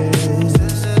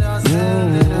 Whoa,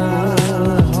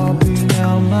 heart beating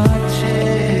out my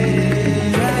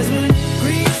chest. Jasmine,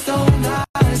 greenstone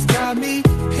eyes got me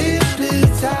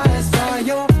hypnotized by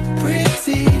your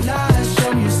pretty lies.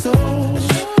 Show me your soul.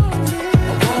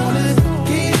 I wanna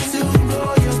get to know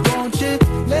you, won't you?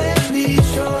 Let me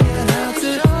show you how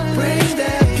to bring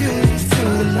that beauty to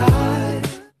life.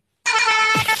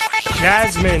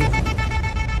 Jasmine,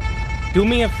 do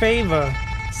me a favor.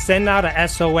 Send out a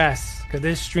SOS, because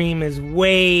this stream is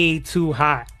way too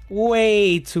hot.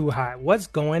 Way too hot. What's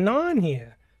going on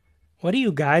here? What are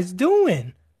you guys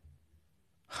doing?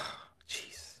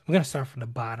 Jeez. We're going to start from the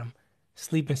bottom.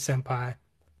 Sleeping Senpai,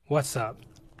 what's up?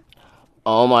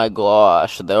 Oh my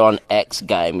gosh, they're on X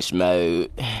Games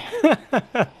mode.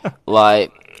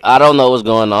 Like, I don't know what's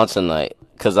going on tonight.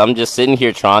 Because I'm just sitting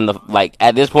here trying to, like,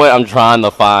 at this point, I'm trying to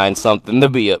find something to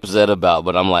be upset about.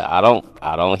 But I'm like, I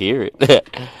don't hear it.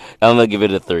 I'm going to give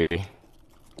it a 3.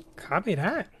 Copy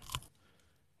that.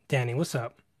 Danny, what's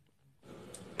up?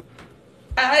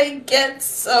 I get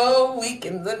so weak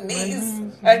in the knees.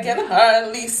 I can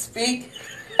hardly speak.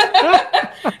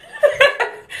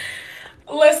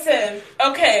 Listen,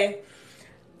 okay.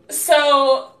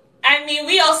 So, I mean,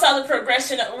 we all saw the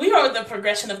progression. We heard the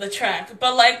progression of the track.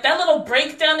 But, like, that little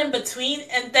breakdown in between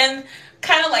and then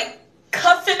kind of, like,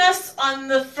 cuffing us on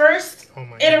the first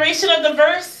iteration of the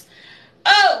verse.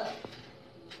 Oh!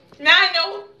 Now I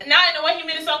know why he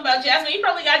made a song about Jasmine. He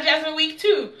probably got Jasmine weak,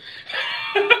 too.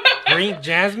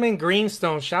 Jasmine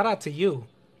Greenstone, shout out to you.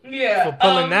 Yeah. For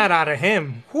pulling that out of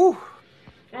him. Whew.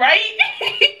 Right?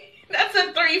 That's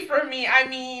a 3 for me. I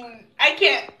mean, I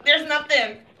can't. There's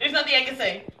nothing I can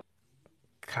say.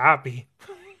 Copy.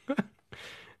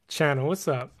 Channel, what's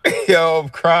up? Yo, I'm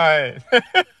crying.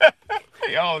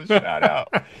 Yo, shout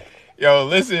out. Yo,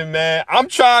 listen, man. I'm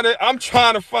trying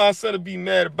to find something to be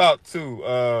mad about too.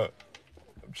 I'm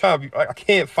trying to be. I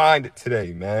can't find it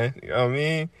today, man. You know what I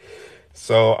mean?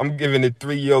 So I'm giving it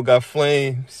 3 Yo Got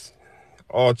Flames.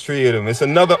 All 3 of them. It's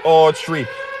another all 3.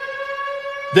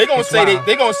 They gonna say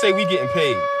we getting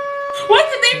paid. What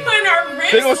did they put in our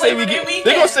ribs? They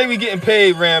gonna say we getting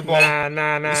paid, Rambo.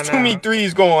 Nah. There's too many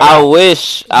 3s going on. I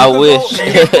wish.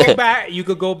 You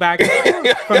could go back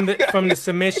from the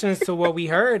submissions to what we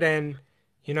heard, and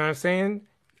you know what I'm saying?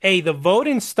 Hey, the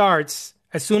voting starts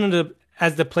as soon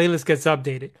as the playlist gets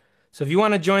updated. So if you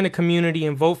want to join the community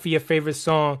and vote for your favorite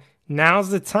song,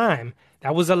 now's the time.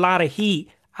 That was a lot of heat.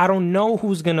 I don't know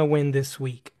who's gonna win this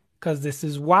week because this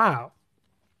is wild.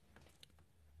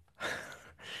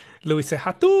 Louis said,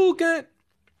 Hadouken.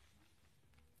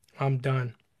 I'm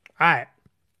done. All right.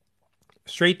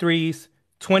 Straight 3s.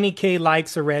 20K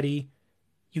likes already.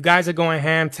 You guys are going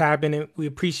ham tapping it. We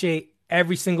appreciate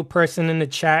every single person in the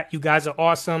chat. You guys are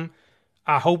awesome.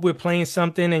 I hope we're playing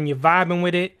something and you're vibing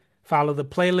with it. Follow the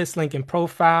playlist link in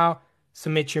profile.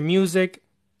 Submit your music.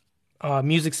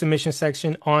 Music submission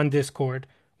section on Discord.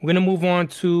 We're going to move on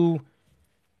to...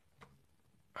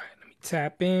 All right, let me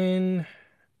tap in...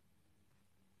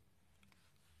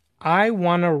 I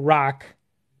Wanna Rock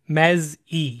Mez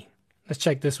E. Let's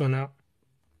check this one out.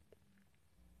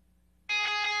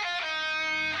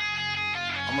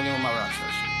 I'm gonna give him my rock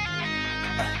version.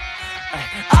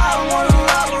 I wanna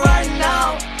rock right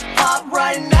now, pop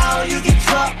right now, you can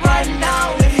drop right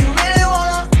now. If you really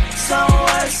wanna,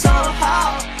 somewhere,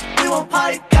 somehow, we won't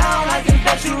pipe down. I can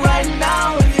bet you right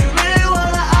now. If you really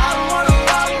wanna, I wanna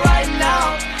rock right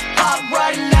now, pop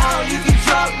right now, you can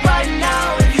drop right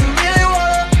now. If you really wanna.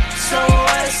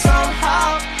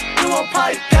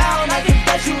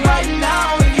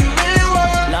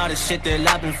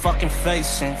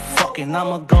 facing. Fucking,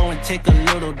 I'ma go and take a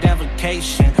little damn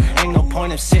vacation. Ain't no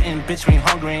point of sitting, bitch, we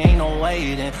hungry, ain't no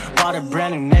waiting. Bought a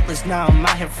brand new necklace, now I'm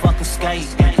out here fucking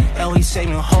skating. Hell, he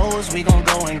saving hoes, we gon'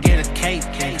 go and get a cake.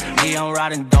 Yeah, I'm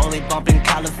riding Dolly, bumping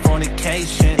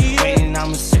Californication. Waiting,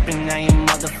 I'm sipping, I ain't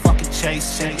motherfucking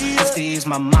chasing. Just to ease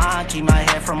my mind, keep my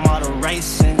head from all the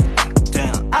racing.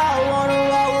 Damn. I wanna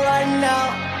roll right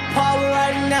now, pop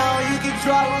right now. You can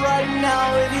drop right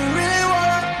now if you really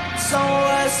wanna.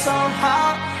 Somewhere,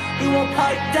 somehow, you won't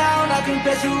pipe down. I can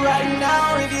bet you right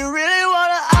now if you really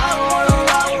wanna. I wanna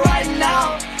roll right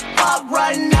now, pop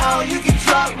right now. You can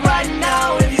drop right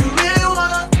now if you really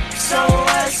wanna.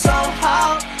 Somewhere,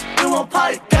 somehow, you won't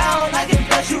pipe down. I can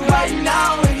bet you right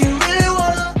now if you really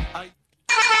wanna.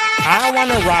 I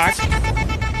Wanna Rock,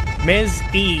 Ms.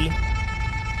 E,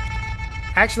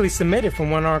 actually submitted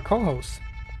from one of our co-hosts.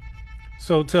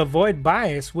 So to avoid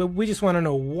bias, we just want to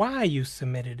know why you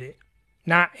submitted it,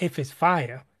 not if it's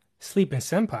fire. Sleeping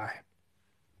Senpai.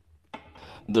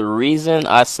 The reason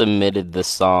I submitted the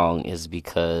song is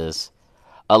because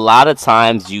a lot of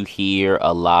times you hear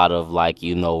a lot of, like,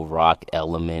 you know, rock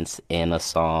elements in a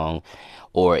song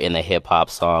or in a hip hop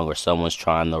song, or someone's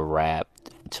trying to rap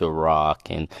to rock.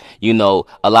 And, you know,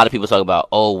 a lot of people talk about,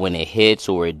 oh, when it hits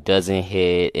or it doesn't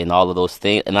hit and all of those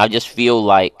things. And I just feel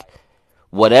like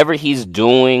whatever he's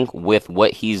doing with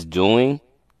what he's doing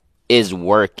is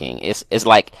working. It's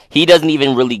like he doesn't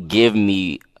even really give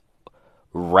me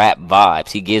rap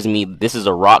vibes. He gives me, this is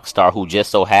a rock star who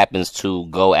just so happens to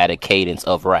go at a cadence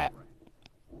of rap.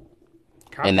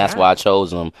 And that's why I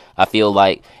chose him. I feel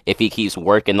like if he keeps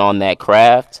working on that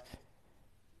craft,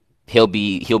 he'll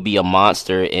be a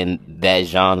monster in that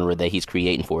genre that he's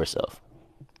creating for himself.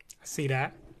 I see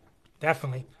that.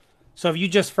 Definitely. So if you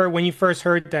just when you first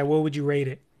heard that, what would you rate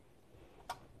it?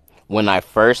 When I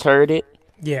first heard it?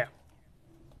 Yeah.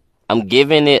 I'm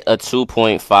giving it a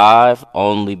 2.5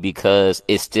 only because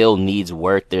it still needs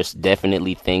work. There's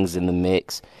definitely things in the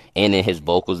mix and in his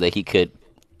vocals that he could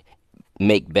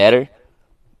make better.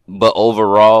 But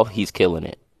overall, he's killing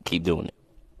it. Keep doing it.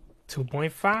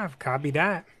 2.5. Copy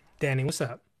that. Danny, what's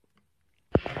up?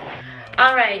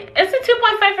 All right. It's a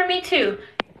 2.5 for me, too.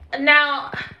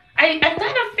 Now, I'm not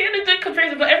a fan of good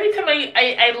comparison, but every time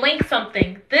I link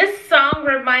something, this song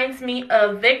reminds me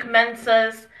of Vic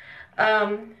Mensa's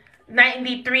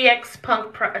 93X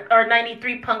Punk or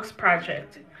 93 Punks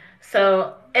project.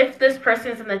 So if this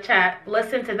person's in the chat,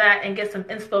 listen to that and get some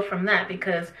inspo from that,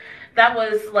 because that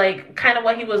was like kind of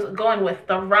what he was going with,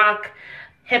 the rock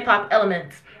hip hop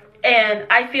elements. And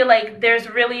I feel like there's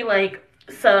really like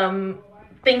some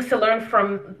things to learn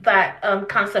from that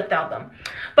concept album.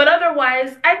 But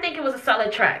otherwise, I think it was a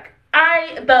solid track.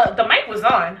 The mic was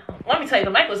on. Let me tell you,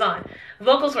 the mic was on.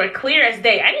 Vocals were clear as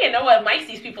day. I need to know what mics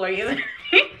these people are using.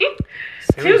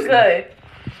 Too good.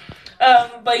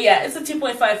 But yeah, it's a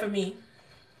 2.5 for me.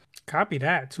 Copy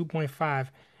that. 2.5.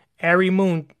 Ari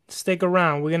Moon, stick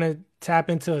around. We're going to tap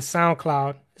into a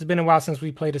SoundCloud. It's been a while since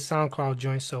we played a SoundCloud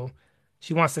joint, so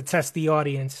she wants to test the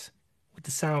audience with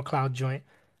the SoundCloud joint.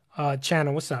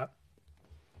 Channel, what's up?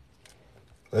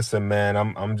 Listen, man,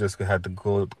 I'm just gonna have to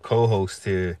go co-host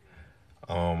here.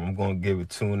 I'm gonna give it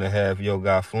 2.5 Yo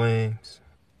Got Flames.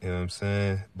 You know what I'm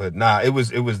saying? But nah, it was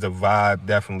the vibe,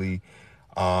 definitely.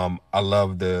 I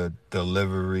love the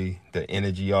delivery, the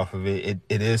energy off of it.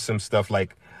 It is some stuff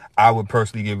like I would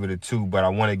personally give it a 2, but I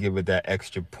want to give it that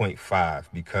extra 0.5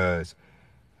 because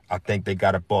I think they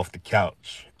got up off the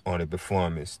couch on the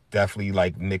performance. Definitely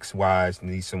like mix wise,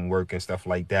 needs some work and stuff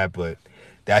like that, but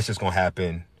that's just gonna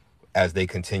happen as they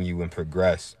continue and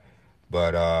progress.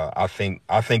 But I think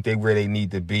they're where they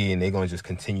need to be, and they're gonna just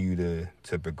continue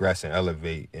to progress and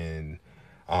elevate. And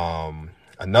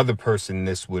another person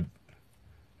this would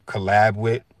collab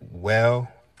with,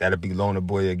 well, that'd be Loner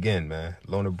Boy again, man.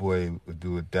 Loner Boy would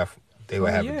do a they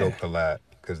would have a dope collab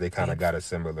because they kind of got a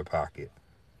similar pocket.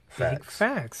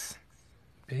 Facts.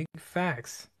 Big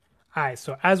facts. All right,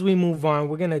 so as we move on,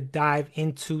 we're going to dive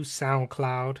into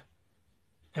SoundCloud,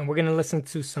 and we're going to listen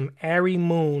to some Ari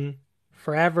Moon,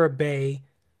 Forever Bay,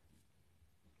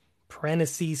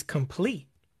 parentheses complete.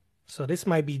 So this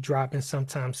might be dropping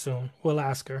sometime soon. We'll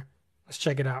ask her. Let's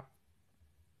check it out.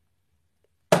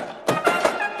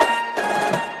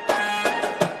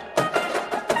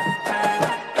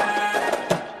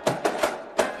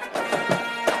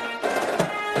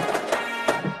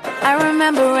 I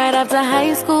remember right after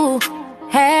high school,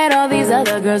 had all these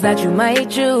other girls that you might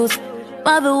choose.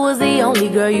 Mother was the only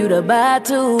girl you'd abide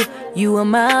to. You were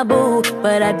my boo,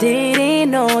 but I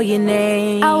didn't know your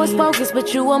name. I was focused,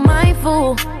 but you were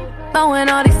mindful. Throwing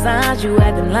all these signs, you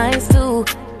had them lines too.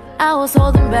 I was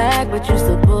holding back, but you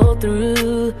still pulled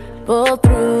through. pull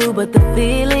through, but the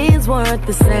feelings weren't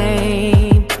the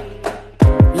same.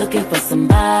 Looking for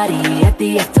somebody at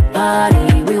the after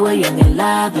party. We were young and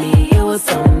lively. It was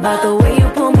something about the way you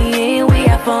pull me in. We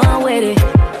had fun with it.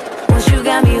 Once you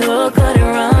got me hooked, couldn't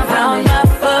run from it. My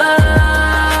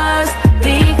first,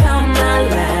 become my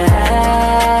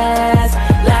last.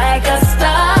 Like a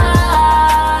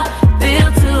star,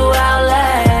 built to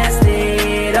outlast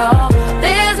it all.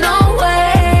 There's no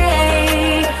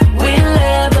way we'll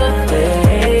ever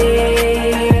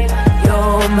fade.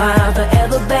 You're my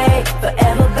forever babe,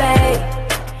 forever babe,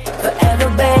 forever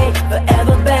babe,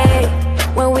 forever babe.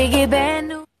 When we get bad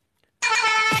news.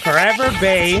 Forever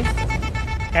Bay,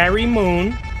 Harry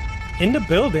Moon, in the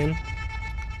building.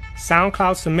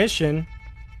 SoundCloud submission.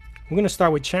 We're gonna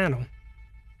start with Channel.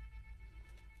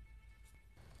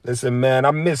 Listen, man,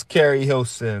 I miss Carrie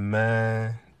Hilson,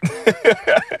 man.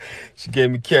 She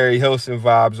gave me Carrie Hilson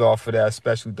vibes off of that,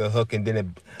 especially the hook. And then it,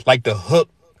 like, the hook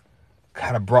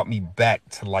kind of brought me back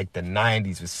to like the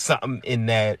 90s. There's something in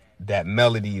that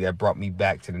melody that brought me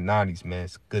back to the 90s, man.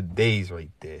 It's good days right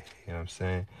there. You know what I'm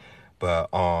saying? But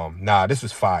nah, this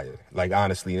was fire. Like,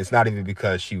 honestly, it's not even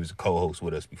because she was a co-host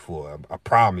with us before. I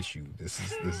promise you, this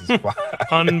is fire.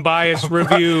 Unbiased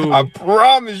review. I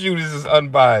promise you, this is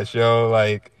unbiased, yo.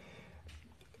 Like,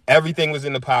 everything was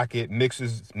in the pocket. Mix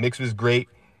was great.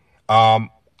 I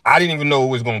didn't even know it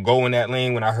was gonna go in that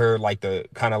lane when I heard like the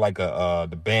kind of like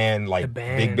the band, like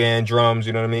big band drums.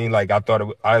 You know what I mean? Like, I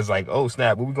was like, oh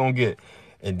snap, what we gonna get?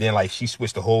 And then like she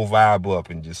switched the whole vibe up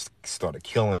and just started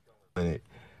killing it.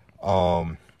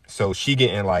 So she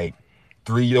getting like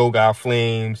 3 yoga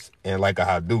flames and like a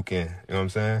Hadouken. You know what I'm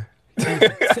saying?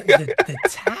 The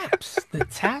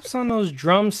taps on those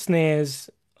drum snares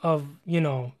of, you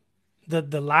know,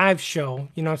 the live show.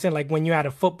 You know what I'm saying? Like when you're at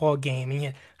a football game and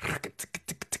you,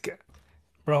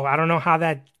 bro, I don't know how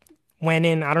that went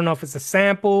in. I don't know if it's a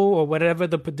sample or whatever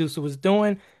the producer was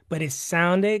doing, but it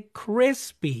sounded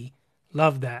crispy.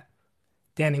 Love that.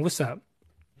 Danny, what's up?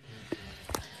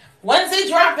 When's it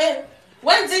dropping?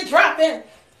 When's it dropping?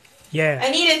 Yeah.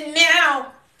 I need it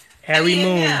now. Harry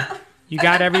Moon, you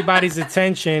got everybody's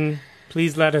attention.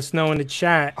 Please let us know in the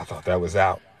chat. I thought that was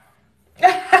out.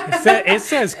 It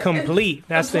says complete.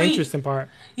 That's complete. The interesting part.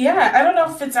 Yeah, I don't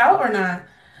know if it's out or not.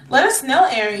 Let us know,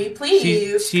 Ari,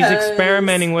 please. She's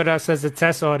experimenting with us as a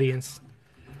test audience.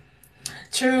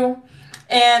 True.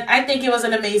 And I think it was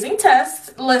an amazing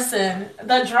test. Listen,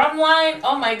 the drum line,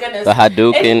 oh my goodness. The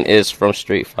Hadouken is from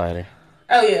Street Fighter.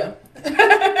 Oh, yeah.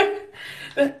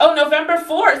 Oh, November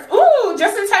 4th. Ooh,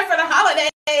 just in time for the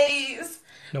holidays.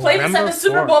 Play this at the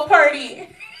Super Bowl party.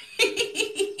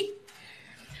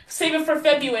 Save it for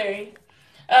February.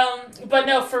 But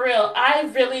no, for real, I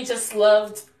really just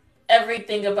loved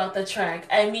everything about the track.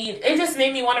 I mean, it just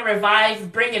made me want to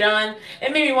revive Bring It On.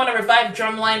 It made me want to revive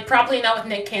Drumline. Probably not with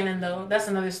Nick Cannon, though. That's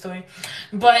another story.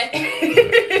 But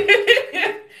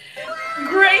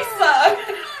great song.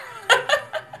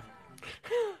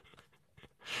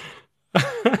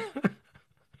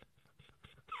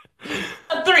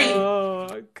 3.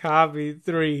 Oh, copy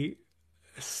 3.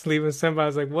 Sleeping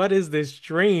Somebody's like, what is this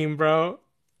dream, bro?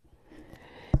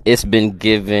 It's been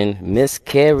given Miss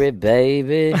Carrie,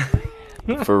 baby.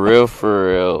 For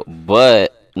real.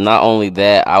 But not only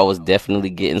that, I was definitely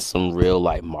getting some real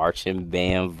like marching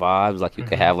band vibes. Like you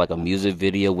could have like a music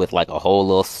video with like a whole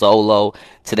little solo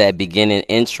to that beginning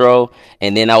intro.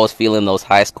 And then I was feeling those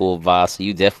high school vibes. So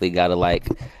you definitely got to like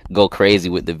go crazy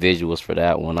with the visuals for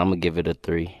that one. I'm going to give it a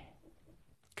 3.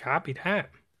 Copy that.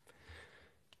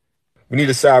 We need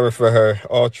a siren for her.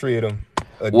 All 3 of them.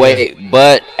 Again. Wait,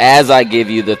 but as I give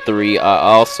you the 3, I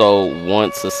also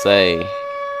want to say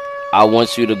I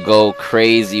want you to go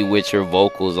crazy with your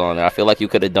vocals on it. I feel like you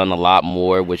could have done a lot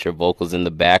more with your vocals in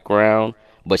the background,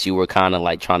 but you were kind of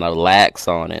like trying to lax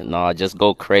on it. No, just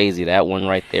go crazy. That one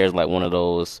right there is like one of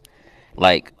those,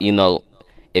 like, you know,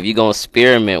 if you're going to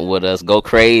experiment with us, go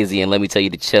crazy and let me tell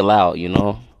you to chill out, you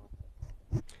know?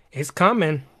 It's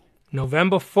coming.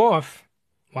 November 4th.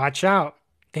 Watch out.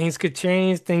 Things could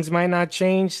change. Things might not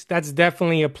change. That's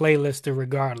definitely a playlister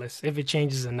regardless, if it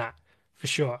changes or not, for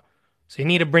sure. So you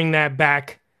need to bring that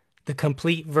back, the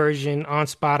complete version on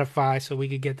Spotify, so we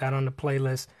could get that on the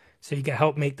playlist, so you can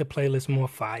help make the playlist more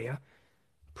fire.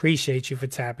 Appreciate you for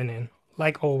tapping in.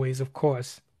 Like always, of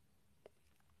course.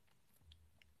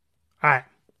 All right.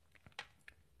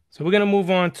 So we're going to move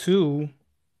on to,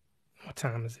 what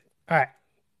time is it? All right.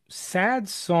 Sad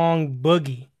Song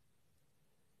Boogie.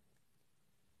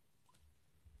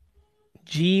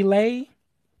 G-Lay.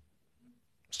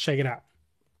 Let's check it out.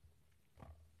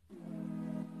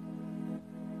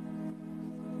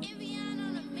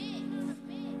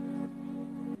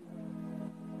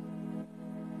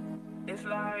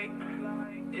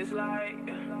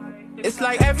 It's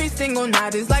like every single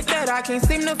night is like that. I can't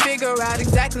seem to figure out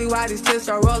exactly why these tears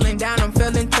start rolling down. I'm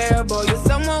feeling terrible. You're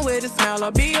someone with a smell.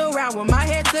 I'll be around with my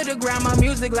head to the ground. My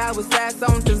music loud with sad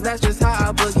songs, cause that's just how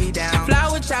I boogie down. Fly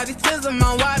with child, these tears are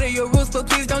my water. Your roots, but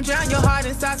please don't drown. Your heart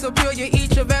inside so pure. You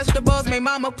eat your vegetables. Make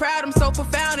mama proud. I'm so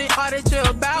profound in all that you're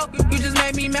about. You just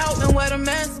made me melt, and what a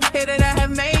mess here that I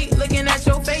have made. Looking at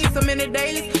your face, I'm in the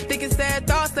daze. Thinking sad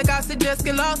thoughts like I suggest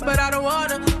get lost, but I don't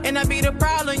wanna. And that be the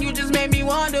problem. You just made me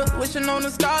wonder. Wishing on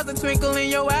the stars, a twinkle in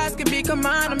your eyes could become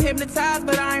mine. I'm hypnotized,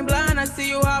 but I ain't blind. I see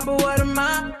you all, but what am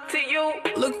I to you?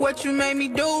 Look what you made me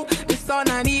do. It's all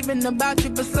not even about you,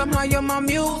 but somehow you're my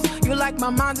muse. You like my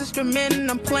mind's instrument and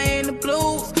I'm playing the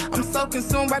blues. I'm so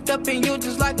consumed, wrapped up in you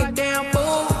just like a damn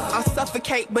fool. I'll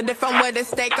suffocate, but if I'm with at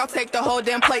stake, I'll take the whole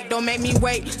damn plate. Don't make me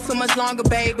wait too much longer,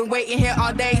 babe. Been waiting here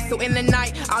all day, so in the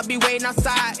night, I'll be waiting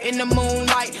outside in the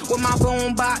moonlight with my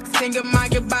boom box, singing my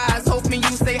goodbyes. Hoping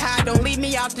you say hi, don't leave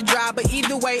me out to dry. But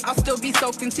either way, I'll still be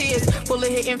soaked in tears, full of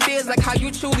hidden fears, like how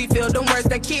you truly feel. Them words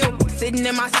that kill, sitting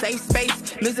in my safe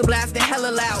space, music blasting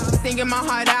hella loud, singing my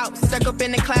heart out, stuck up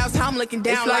in the clouds, how I'm looking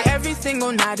down. It's like every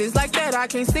single night is like that. I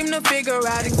can't seem to figure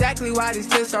out exactly why these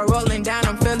tears start rolling down.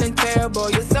 I'm feeling terrible.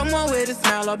 You're someone with a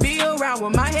smile. I'll be around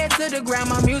with my head to the ground.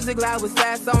 My music loud with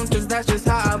sad songs, cause that's just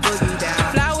how I boogie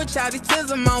down. Fly with child, these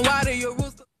tears are my water. Your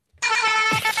roots.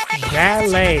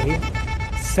 Ballet,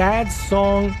 sad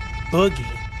song, boogie.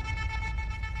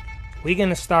 We're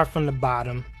gonna start from the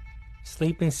bottom.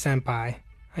 Sleeping Senpai.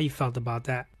 How you felt about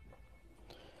that?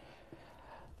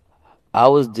 I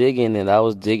was digging it.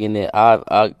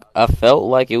 I felt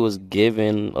like it was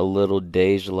giving a little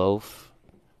Dej Loaf,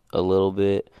 a little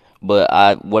bit.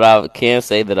 But what I can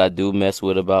say that I do mess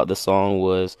with about the song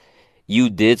was you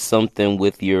did something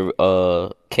with your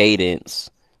cadence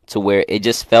to where it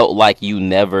just felt like you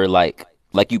never like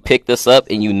you picked us up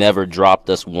and you never dropped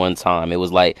us one time. It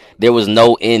was like there was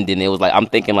no ending. It was like I'm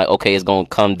thinking like, okay, it's gonna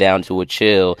come down to a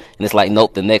chill, and it's like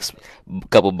nope. The next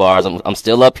couple bars, I'm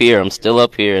still up here. And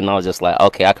I was just like,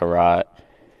 okay, I can ride.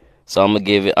 So I'm gonna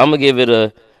give it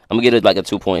like a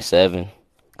 2.7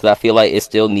 because I feel like it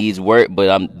still needs work, but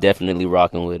I'm definitely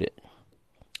rocking with it.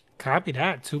 Copy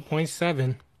that.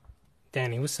 2.7.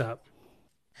 Danny, what's up?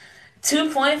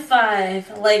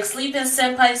 2.5. Like Sleeping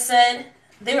Senpai said,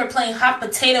 they were playing hot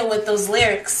potato with those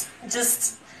lyrics.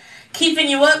 Just keeping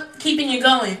you up, keeping you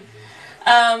going.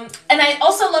 And I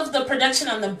also love the production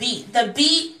on the beat. The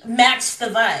beat matched the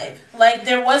vibe. Like,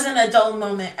 there wasn't a dull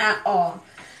moment at all.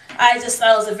 I just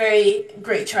thought it was a very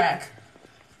great track.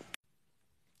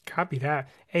 Copy that.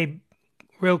 Hey,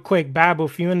 real quick, Babel,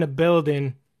 if you're in the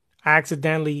building, I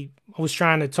was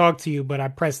trying to talk to you, but I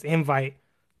pressed invite.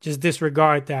 Just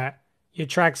disregard that. Your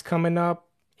track's coming up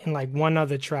in like one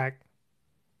other track.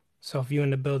 So if you're in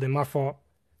the building, my fault.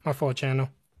 My fault, channel.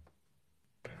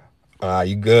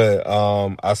 You good.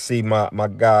 I see my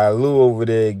guy Lou over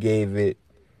there gave it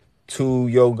 2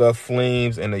 yoga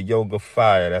flames and a yoga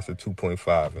fire. That's a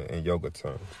 2.5 in yoga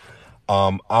terms.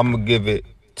 I'm gonna give it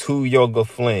 2 yoga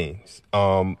flames.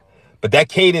 But that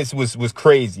cadence was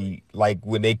crazy. Like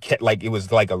when they kept, like it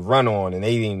was like a run on and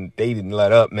they didn't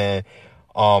let up, man.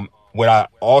 What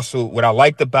I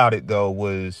liked about it though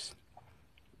was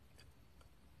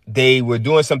they were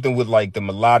doing something with like the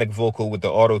melodic vocal with the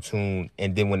auto tune,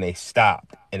 and then when they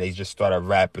stopped and they just started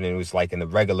rapping, it was like in the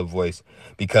regular voice,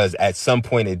 because at some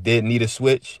point it did need a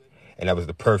switch, and that was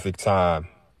the perfect time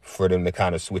for them to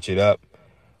kind of switch it up.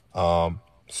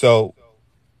 So,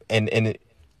 and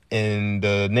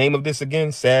the name of this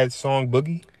again, Sad Song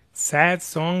Boogie. Sad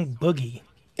Song Boogie.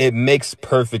 It makes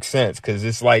perfect sense because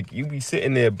it's like you be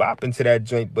sitting there bopping to that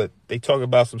joint, but they talk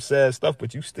about some sad stuff,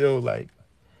 but you still like.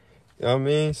 You know what I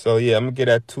mean? So, yeah, I'm going to get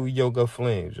that 2 yoga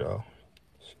flames, y'all.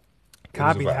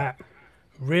 Copy that.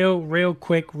 Real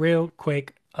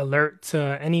quick alert to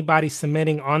anybody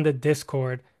submitting on the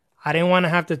Discord. I didn't want to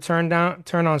have to turn on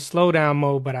slowdown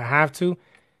mode, but I have to.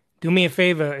 Do me a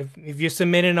favor. If you're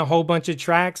submitting a whole bunch of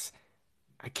tracks,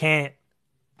 I can't.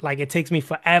 Like, it takes me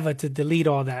forever to delete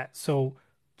all that. So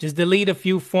just delete a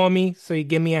few for me so you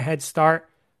give me a head start.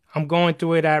 I'm going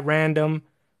through it at random.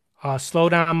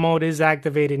 Slowdown mode is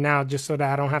activated now just so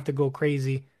that I don't have to go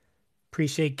crazy.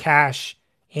 Appreciate Cash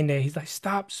in there. He's like,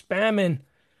 stop spamming.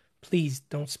 Please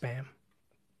don't spam.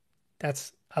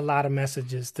 That's a lot of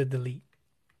messages to delete.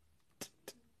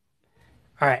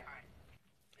 All right.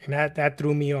 And that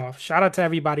threw me off. Shout out to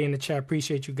everybody in the chat.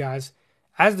 Appreciate you guys.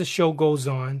 As the show goes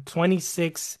on,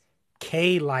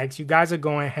 26K likes. You guys are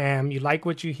going ham. You like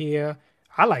what you hear.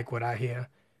 I like what I hear.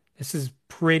 This is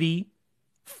pretty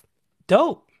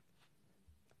dope.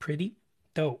 Pretty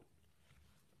dope.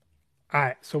 All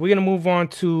right, so we're gonna move on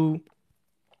to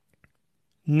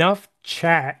Nuff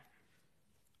Chat.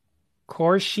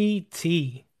 Corshi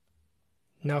T.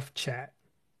 Nuff Chat.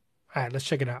 All right, let's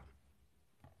check it out.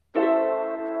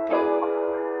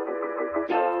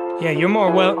 Yeah, you're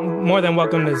more than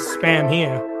welcome to spam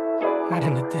here, not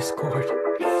in the Discord.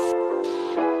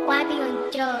 Why be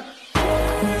on job?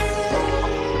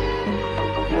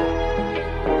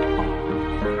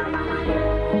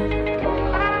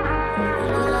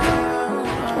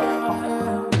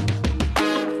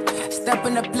 Step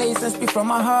in the place and speak from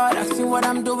my heart. I see what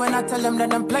I'm doing, I tell them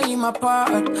that I'm playing my part.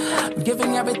 I'm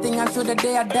giving everything until the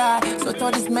day I die. So to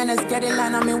all these men is getting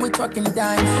line, I mean we talking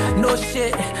dime. No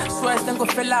shit, swears them go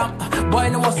fill out. Boy,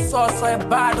 no more sauce or a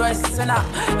bad or a sinner.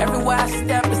 Everywhere I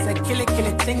step, it's a kill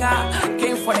it thing out.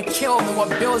 Came for the kill, me what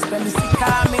bills, baby, see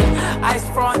coming. Ice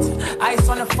front, ice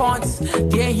on the fonts.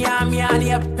 Yeah, hear me, I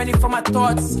need a penny for my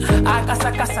thoughts. I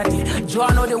casa di, do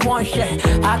I know the one shit?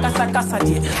 I casa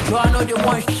di, do I know the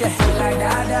one shit? Like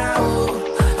that,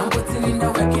 oh, I'm putting in the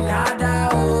work in Ada,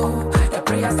 oh. The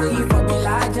prayers say you for me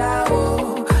larger,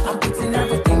 oh. I'm putting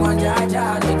everything on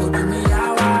Jaja, they go do me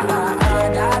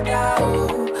Dada,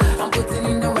 oh. I'm putting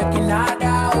in the work in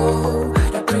Ada, oh.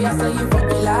 The prayers say you for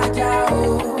me larger,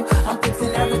 oh. I'm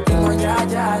putting everything on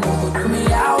Jaja, they go do me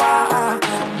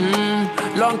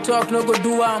Long talk, no go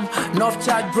do enough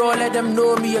chat, bro, let them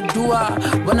know me a doer.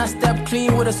 When I step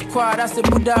clean with a squad, I say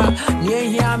Buddha. Near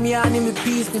here, me, I need me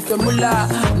peace, me famula.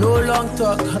 No long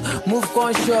talk, move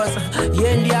conscious.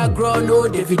 Yeah, in the grow, no,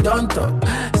 David don't talk.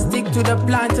 Stick to the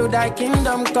plan till thy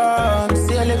kingdom come.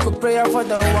 Say a little prayer for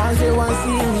the ones they want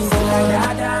see me. Say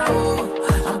like Ada,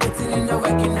 oh, I'm putting in the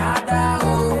work in Ada,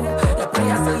 oh. The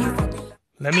prayer say you for me.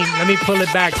 Let me pull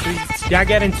it back. Y'all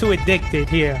getting too addicted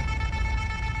here.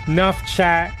 Nuff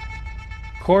Chat,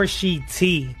 Corshi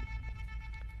T.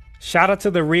 Shout out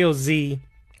to the real Z.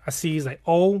 I see he's like,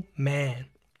 oh man.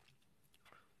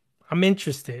 I'm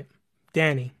interested.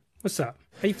 Danny, what's up?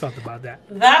 How you felt about that?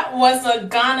 That was a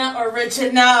Ghana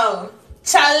original.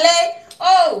 Chale.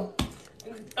 Oh,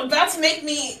 about to make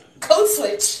me code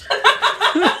switch.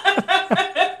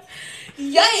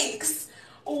 Yikes.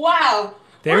 Wow.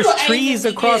 There's trees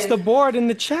across the board in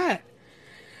the chat.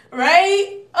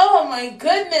 Right? Oh my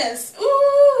goodness.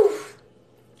 Ooh.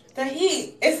 The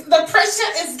heat. The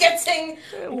pressure is getting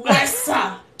worse.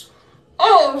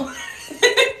 Oh.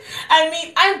 I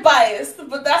mean, I'm biased,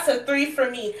 but that's a 3 for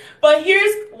me. But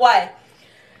here's why.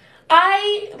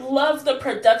 I love the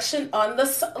production on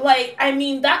this. Like, I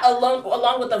mean, that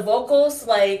along with the vocals,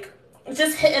 like,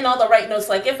 just hitting all the right notes.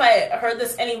 Like, if I heard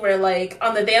this anywhere, like,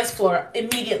 on the dance floor,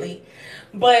 immediately.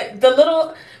 But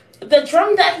the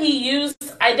drum that he used,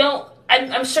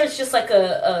 I'm sure it's just like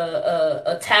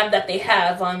a tab that they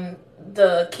have on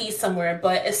the keys somewhere,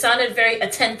 but it sounded very a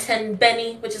 10-10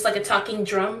 Benny, which is like a talking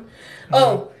drum. Mm-hmm.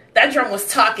 Oh, that drum was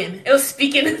talking. It was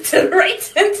speaking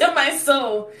right into my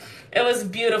soul. It was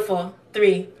beautiful.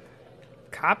 3.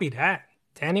 Copy that.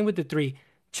 Danny with the 3.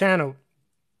 Channel.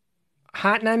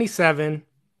 Hot 97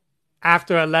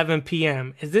 after 11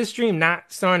 p.m. Is this stream not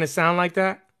starting to sound like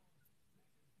that?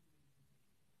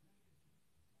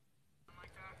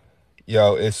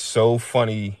 Yo, it's so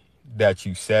funny that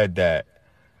you said that.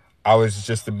 I was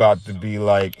just about to be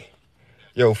like,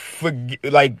 yo,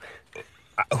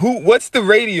 what's the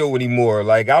radio anymore?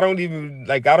 Like, I don't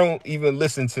even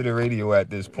listen to the radio at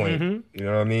this point. Mm-hmm. You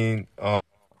know what I mean?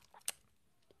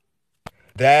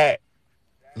 That,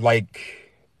 like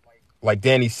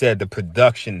Danny said, the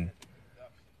production,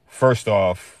 first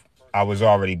off, I was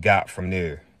already got from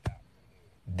there.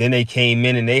 Then they came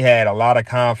in and they had a lot of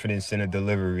confidence in the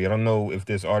delivery. I don't know if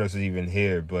this artist is even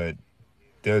here, but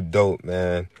they're dope,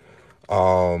 man.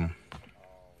 I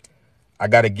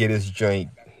got to get this joint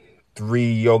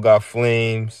 3 Yoga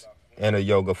Flames and a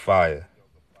Yoga Fire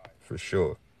for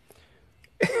sure.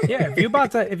 Yeah, if you're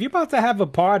about to have a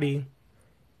party,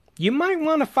 you might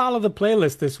want to follow the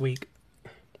playlist this week.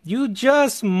 You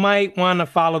just might want to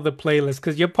follow the playlist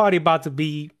because your party about to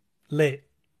be lit.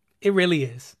 It really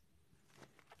is.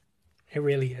 It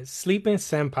really is. Sleeping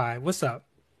Senpai, what's up?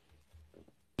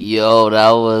 Yo,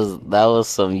 that was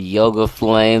some Yoga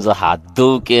Flames, a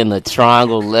Hadouken, a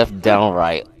triangle, left, down,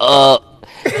 right, up.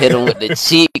 Hit him with the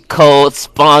cheat code,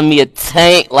 spawn me a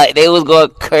tank. Like, they was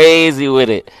going crazy with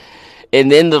it. And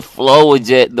then the flow was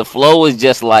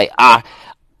just like,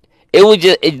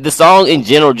 the song in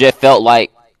general just felt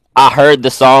like I heard the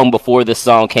song before the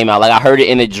song came out. Like, I heard it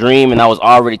in a dream and I was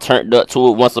already turned up to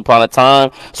it once upon a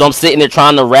time. So I'm sitting there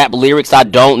trying to rap lyrics I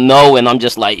don't know, and I'm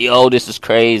just like, yo, this is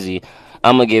crazy.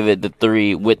 I'm going to give it the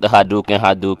 3 with the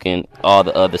Hadouken, all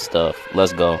the other stuff.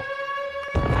 Let's go.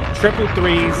 Triple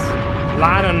 3s.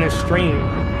 lot on this stream.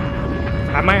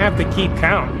 I might have to keep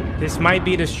count. This might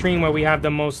be the stream where we have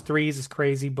the most threes. It's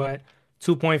crazy, but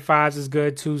 2.5s is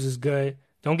good. 2s is good.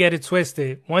 Don't get it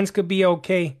twisted. Ones could be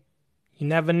okay. You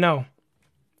never know.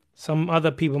 Some other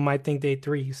people might think they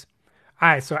threes. All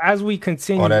right, so as we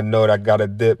continue. On that note, I got a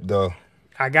dip, though.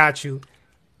 I got you.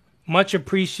 Much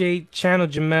appreciate Channel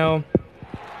JAMIL.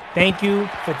 Thank you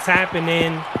for tapping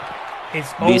in.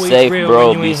 It's always be safe, real bro.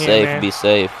 when you Be in safe. here, man. Be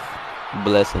safe.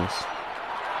 Blessings.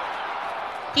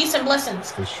 Peace and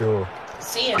blessings. For sure.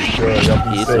 See ya. For sure.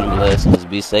 Y'all be Peace safe. and blessings.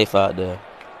 Be safe out there.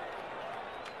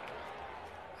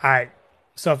 All right.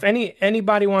 So if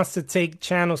anybody wants to take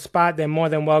Channel spot, they're more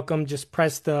than welcome. Just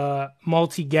press the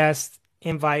multi-guest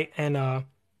invite and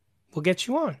we'll get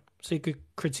you on so you could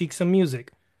critique some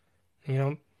music. You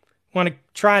know, want to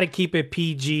try to keep it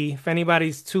PG. If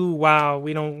anybody's too wild,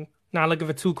 not looking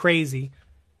for too crazy.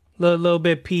 Little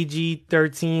bit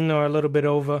PG-13 or a little bit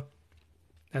over.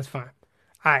 That's fine.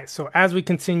 All right, so as we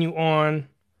continue on,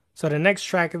 so the next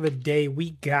track of the day,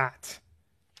 we got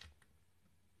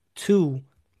 2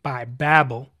 by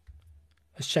Babel.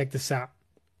 Let's check this out.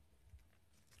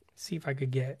 See if I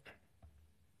could get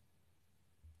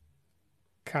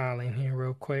Kyle in here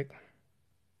real quick.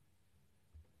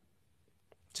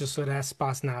 Just so that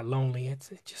spot's not lonely.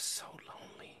 It's just so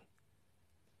lonely.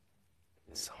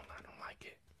 So I don't like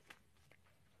it.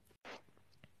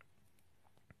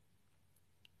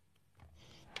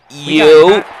 We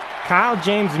got Kyle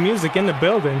James Music in the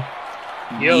building.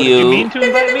 Yo, did you mean to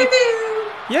invite me?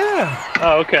 Yeah.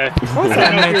 Oh, okay. Of course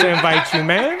I meant to invite you,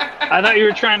 man. I thought you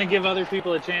were trying to give other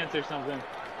people a chance or something.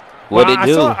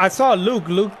 I saw Luke.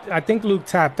 I think Luke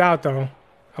tapped out, though.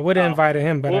 I would have invited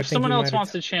him, but well, I if think someone else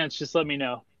wants a chance, just let me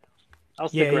know. I'll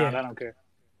stick around. I don't care.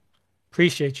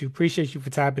 Appreciate you for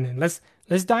tapping in. Let's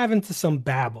dive into some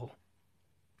Babel.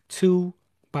 2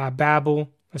 by Babel.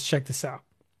 Let's check this out.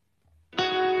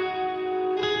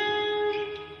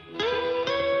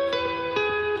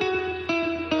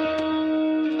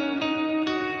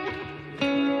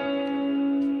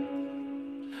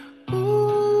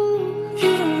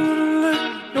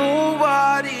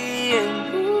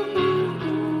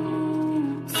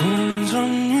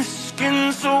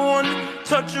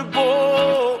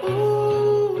 Untouchable.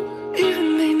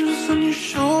 Even angels on your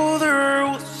shoulder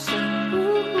will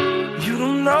sing. You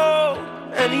don't know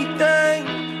anything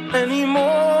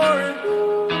anymore.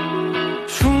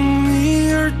 Show me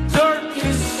your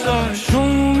darkest side. Show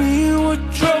me what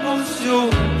troubles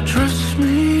you. Trust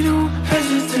me, don't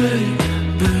hesitate.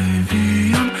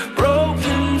 Baby, I'm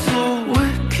broken, so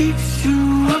what keeps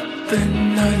you up at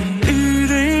night?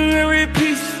 Eating every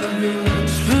piece of you.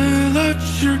 Spill out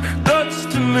your guts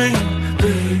to me.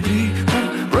 Baby,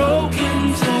 I'm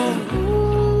broken, so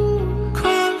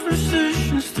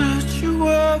conversations that you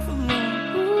have alone.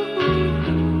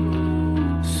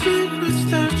 Secrets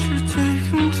that you're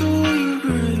taking to your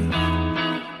grave.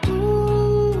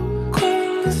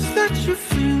 Coldness that you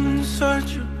feel inside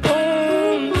your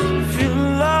bones. Feel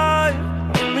alive,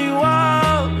 only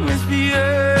wild,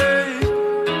 misbehave.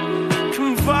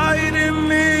 Confide in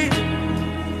me,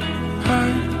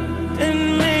 hide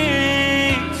in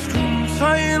me. Scream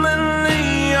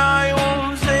silently, I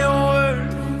won't say a word.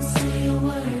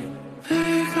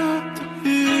 Pick up the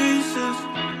pieces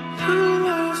you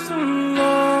lost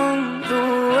along the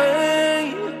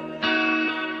way.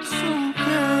 It's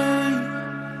okay.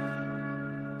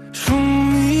 Show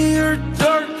me your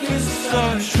darkest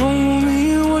side. Show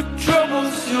me what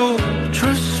troubles you.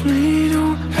 Trust me,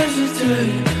 don't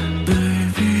hesitate.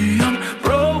 Baby, I'm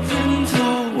broken, so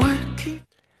what keep.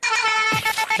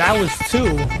 That was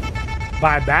 2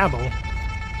 by Babel.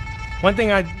 One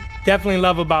thing I definitely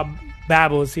love about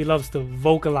Babel is he loves to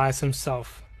vocalize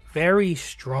himself. Very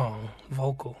strong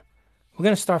vocal. We're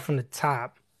going to start from the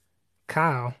top.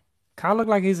 Kyle looked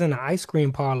like he's in an ice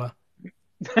cream parlor.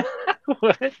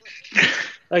 What?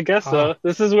 I guess so.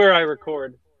 This is where I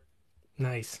record.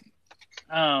 Nice.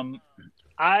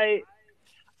 I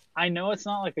know it's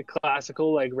not like a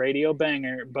classical like radio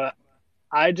banger, but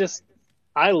I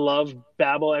love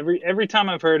Babel. Every time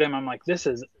I've heard him, I'm like, this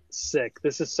is sick.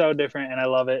 This is so different, and I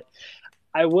love it.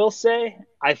 I will say,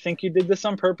 I think you did this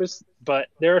on purpose, but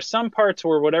there are some parts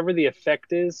where whatever the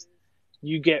effect is,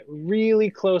 you get really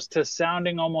close to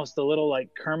sounding almost a little like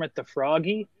Kermit the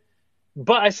Froggy,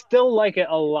 but I still like it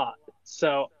a lot.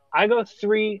 So I go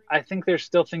 3. I think there's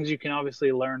still things you can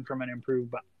obviously learn from and improve,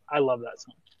 but I love that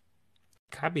song.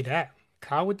 Copy that.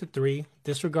 Kyle with the 3.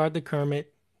 Disregard the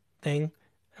Kermit thing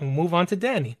and move on to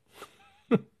DANIE.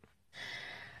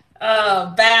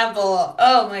 Oh, Babel.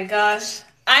 Oh my gosh.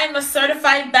 I am a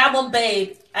certified Babel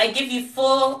babe. I give you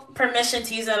full permission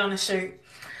to use that on a shirt.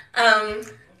 Um,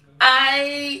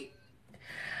 I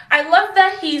I love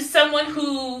that he's someone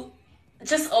who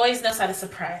just always knows how to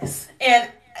surprise. And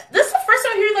this is the first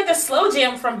time I hear like a slow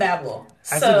jam from Babel.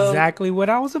 That's exactly what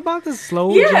I was about to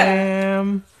slow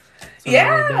jam.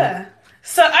 Yeah.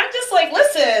 So I'm just like,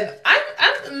 listen,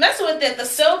 I'm messing with it. The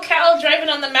SoCal driving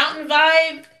on the mountain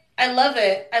vibe. I love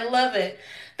it. I love it.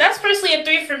 That's personally a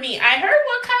 3 for me. I heard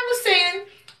what Kyle was saying.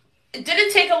 It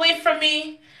didn't take away from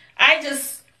me. I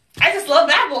just love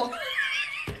Babel.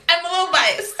 I'm a little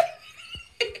biased.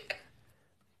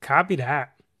 Copy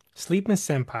that. Sleeping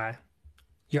Senpai.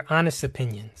 Your honest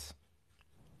opinions.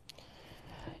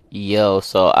 Yo,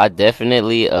 so I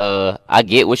definitely I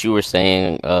get what you were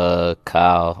saying,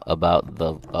 Kyle, about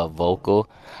the vocal.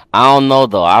 I don't know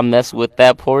though. I mess with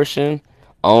that portion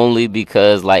only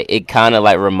because like it kind of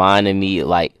like reminded me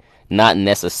like not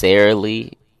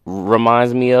necessarily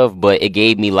reminds me of, but it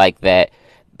gave me like that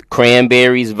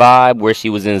Cranberries vibe where she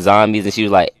was in Zombies and she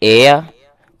was like, yeah,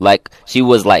 like she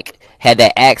was like had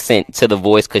that accent to the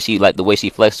voice because she like the way she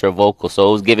flexed her vocal, so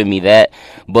it was giving me that.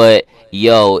 But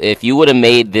yo, if you would have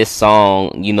made this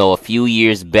song, you know, a few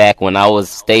years back when I was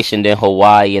stationed in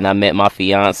Hawaii and I met my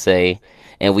fiance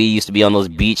and we used to be on those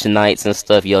beach nights and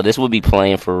stuff, yo, this would be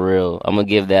playing for real. I'm gonna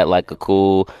give that like a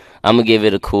cool. I'm gonna give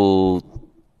it a cool.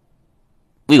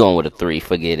 We going with a 3.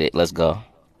 Forget it. Let's go.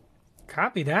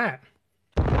 Copy that.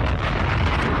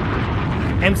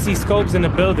 MC Scopes in the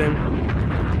building.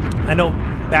 I know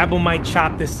Babel might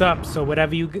chop this up, so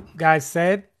whatever you guys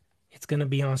said, it's gonna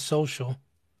be on social.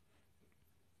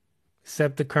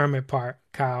 Except the Kermit part,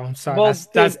 Kyle. I'm sorry. Well,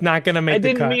 that's not gonna make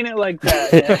the cut. I didn't mean it like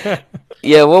that.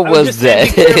 Yeah, what was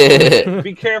that?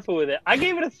 Be careful with it. I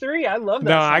gave it a 3. I love that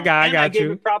song. I got I gave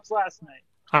you. it props last night.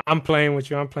 I'm playing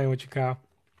with you. I'm playing with you, Kyle.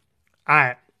 All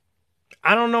right.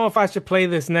 I don't know if I should play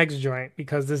this next joint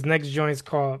because this next joint is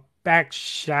called Back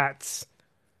Shots.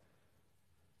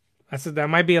 I said that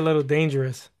might be a little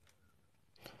dangerous.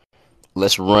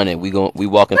 Let's run it. We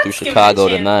walking through Chicago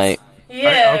tonight.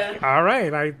 Yeah. All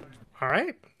right. All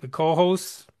right. The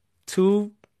co-host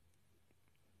 2.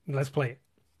 Let's play it.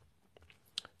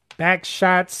 Back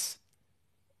Shots.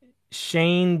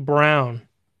 Shane Brown.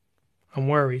 I'm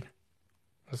worried.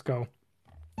 Let's go.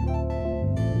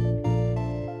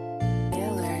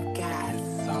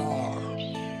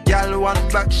 Girl, one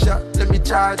back shot, let me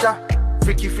charge her.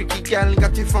 Freaky, freaky girl,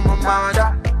 got it from my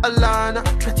mother. Alana,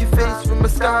 pretty face with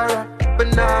mascara.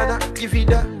 Banana, give it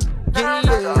that.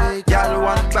 Yeah. Girl,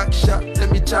 one back shot,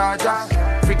 let me charge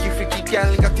her. Freaky, freaky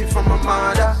girl, got it from my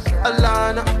mother.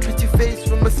 Alana, pretty face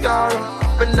with mascara.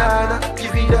 Banana,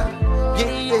 give it that.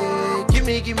 Yeah.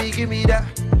 Give me that.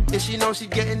 Yeah, she know she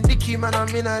getting dicky, man,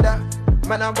 I'm in her that.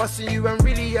 Man, I'm busting you and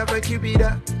really have a cubie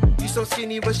that. You so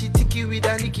skinny, but she ticky with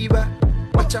that Nicky back.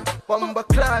 Watch out, one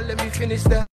claw, let me finish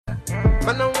that.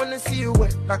 Man, I wanna see you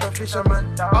wet like a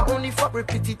fisherman. I only fuck with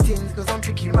pretty things cause I'm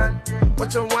picky, man.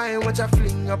 Watch a wine, watch a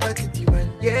fling up a titty,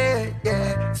 man.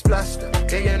 Yeah, splash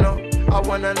that, yeah, you know. I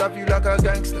wanna love you like a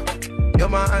gangster. You're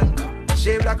my anchor,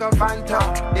 shaped like a Fanta.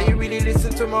 Yeah, you really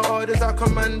listen to my orders, I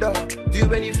commander.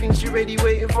 Do anything, she ready,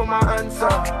 waiting for my answer.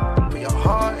 Put your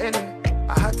heart in it.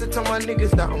 I had to tell my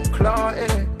niggas that I'm claw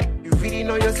in it. You really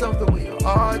know yourself the way you're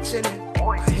arching it.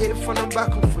 I hit from the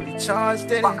back, I'm fully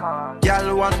charged in it.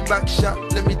 Girl, one back shot,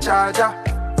 let me charge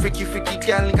her. Freaky, freaky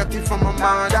girl, got it from my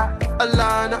mother.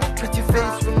 Alana, pretty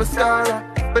face with mascara.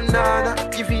 Banana,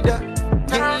 give it that.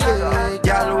 Yeah.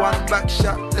 Girl, one back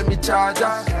shot, let me charge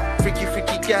her. Freaky,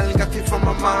 freaky girl, got it from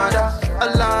my mother.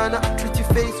 Alana, pretty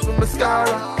face with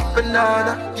mascara.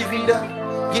 Banana, give it that.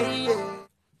 Yeah.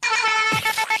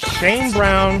 Shane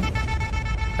Brown,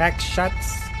 Back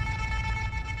Shots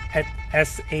at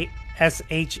SHAT.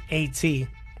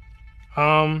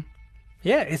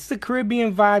 Yeah, it's the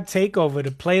Caribbean Vibe Takeover. The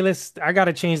playlist, I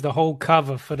gotta change the whole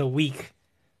cover for the week.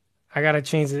 I gotta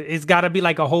change it. It's gotta be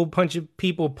like a whole bunch of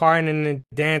people partying and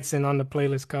dancing on the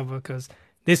playlist cover because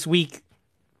this week,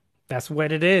 that's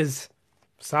what it is.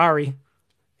 Sorry.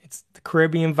 It's the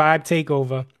Caribbean Vibe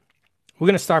Takeover. We're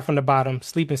gonna start from the bottom.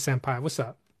 Sleeping Senpai, what's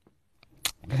up?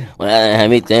 When I had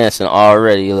me dancing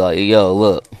already, like, yo,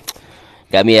 look.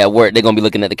 Got me at work. They're going to be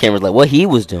looking at the cameras like, what he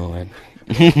was doing.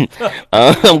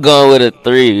 I'm going with a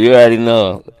 3. You already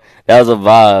know. That was a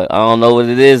vibe. I don't know what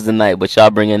it is tonight, but y'all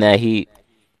bringing that heat.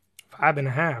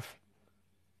 5.5.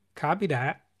 Copy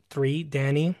that. 3,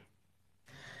 Danny.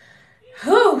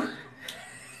 Whew.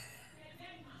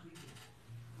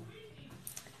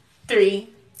 3.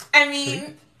 I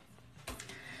mean,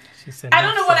 I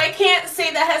don't know what I can't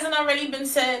say that hasn't already been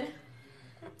said.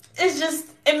 It's just,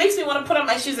 it makes me want to put on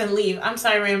my shoes and leave. I'm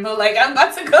sorry, Rambo. Like, I'm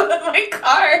about to go in my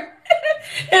car,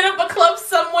 hit up a club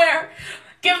somewhere,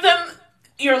 give them,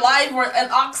 your live or an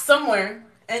aux somewhere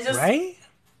and just right?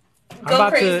 go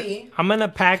crazy. I'm gonna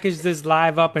package this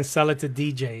live up and sell it to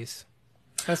DJs.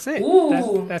 That's it.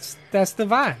 Ooh. That's the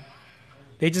vibe.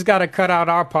 They just gotta cut out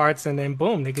our parts and then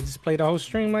boom, they could just play the whole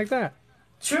stream like that.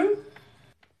 True.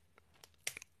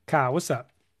 Kyle, what's up?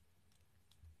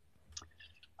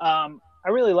 I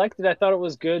really liked it. I thought it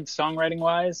was good songwriting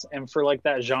wise, and for like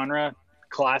that genre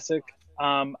classic.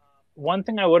 One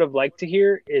thing I would have liked to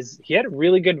hear is he had a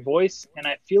really good voice, and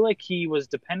I feel like he was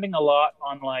depending a lot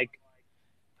on like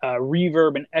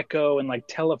reverb and echo and like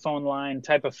telephone line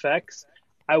type effects.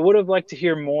 I would have liked to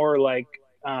hear more like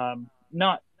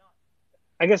not,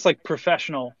 I guess, like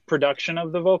professional production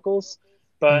of the vocals,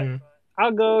 but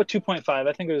I'll go 2.5.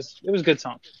 I think it was a good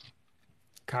song.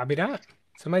 Copy that.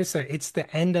 Somebody said it's the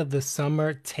end of the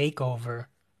summer takeover.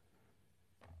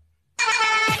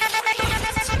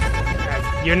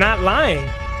 You're not lying.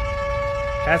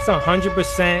 That's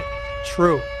 100%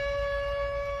 true.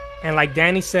 And like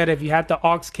Danny said, if you had the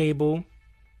aux cable,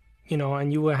 you know,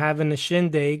 and you were having a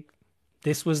shindig,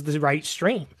 this was the right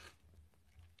stream.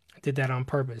 I did that on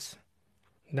purpose.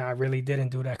 No, I really didn't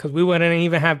do that because we wouldn't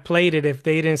even have played it if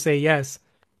they didn't say yes.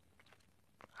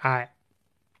 All right.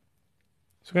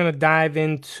 So we're going to dive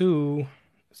into,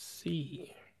 let's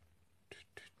see.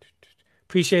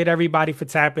 Appreciate everybody for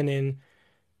tapping in.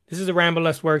 This is a Rambo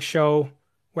Let's Work show.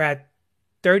 We're at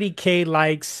 30K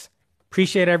likes.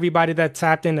 Appreciate everybody that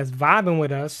tapped in, that's vibing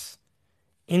with us.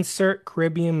 Insert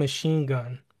Caribbean machine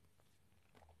gun.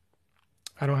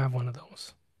 I don't have one of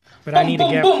those, but I need to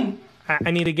get.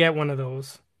 I need to get one of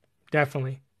those.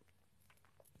 Definitely.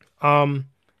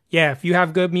 Yeah. If you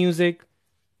have good music,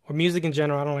 or music in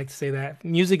general, I don't like to say that.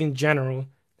 Music in general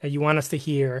that you want us to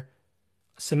hear,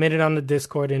 submit it on the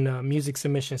Discord in the music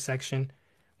submission section.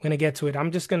 I'm gonna get to it.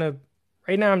 I'm just gonna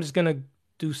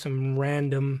do some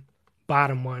random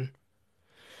bottom one.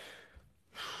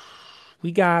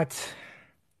 We got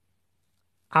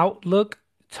Outlook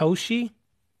Toshi.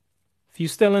 If you're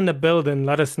still in the building,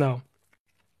 let us know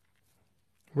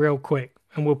real quick,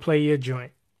 and we'll play your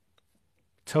joint.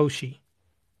 Toshi.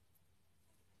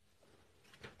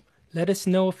 Let us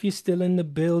know if you're still in the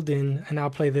building, and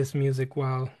I'll play this music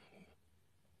while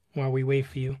we wait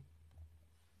for you.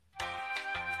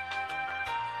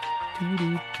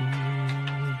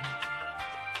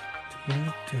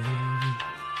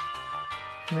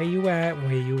 Where you at?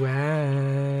 Where you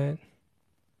at?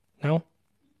 No?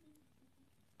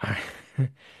 All right.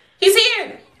 He's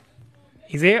here!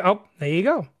 He's here? Oh, there you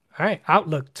go. All right.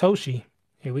 Outlook, Toshi.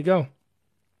 Here we go.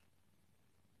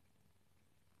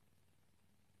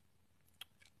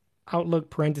 Outlook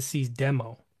parentheses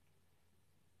demo.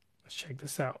 Let's check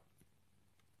this out.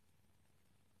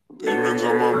 Demons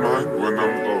on my mind when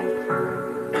I'm low,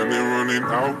 and they're running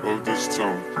out of this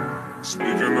tone. Speak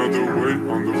another way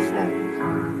on the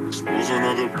phone. Expose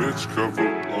another bitch cover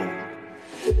blown.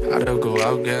 Had to go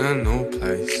out, get a new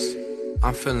place.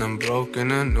 I'm feeling broke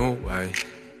in a new way.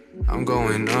 I'm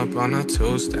going up on a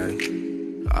Tuesday.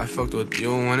 I fucked with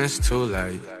you when it's too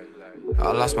late.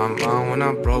 I lost my mind when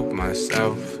I broke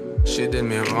myself. She did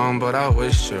me wrong, but I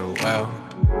wish her well.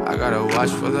 I gotta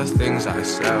watch for the things I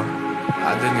sell.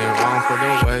 I did me wrong for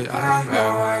the way I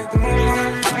felt.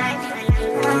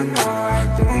 I know I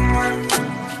do.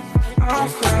 I'm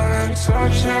feeling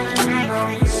tortured, you know,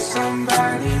 with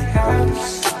somebody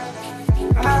else.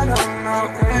 I don't know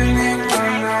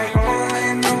anyone, I only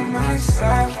know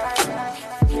myself.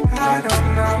 I don't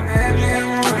know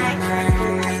anyone, I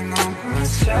only know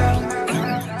myself.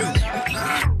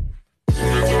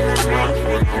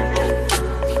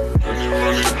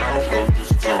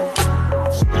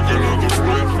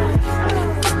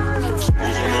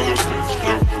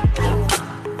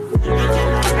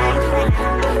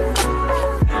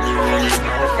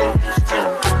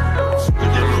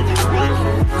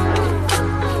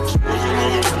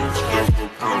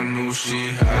 I knew she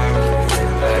had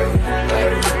me.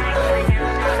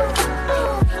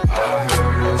 I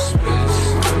heard her speak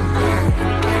something.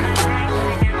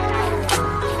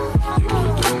 You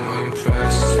were doing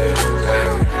impressive.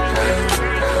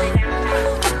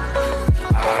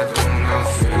 I do not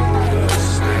feel the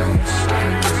same.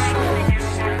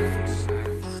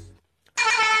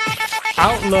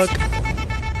 Outlook.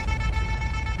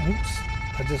 Oops,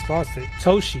 I just lost it.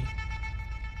 Toshi.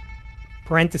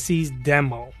 Parentheses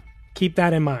demo. Keep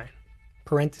that in mind.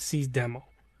 Parentheses demo.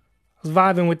 I was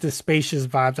vibing with the spacious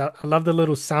vibes. I love the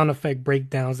little sound effect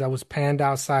breakdowns that was panned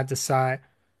out side to side.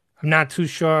 I'm not too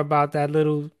sure about that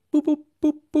little boop, boop,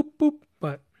 boop, boop, boop.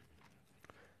 But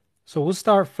so we'll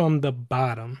start from the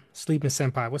bottom. Sleeping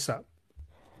Senpai, what's up?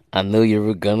 I knew you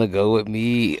were gonna go with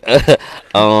me.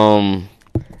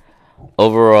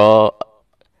 overall,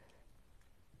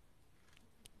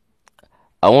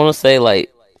 I want to say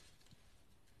like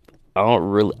I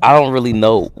don't really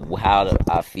know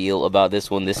I feel about this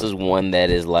one. This is one that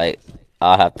is like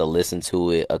I'll have to listen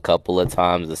to it a couple of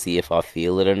times to see if I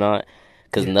feel it or not,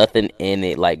 because nothing in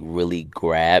it like really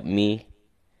grabbed me.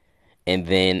 And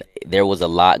then there was a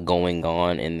lot going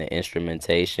on in the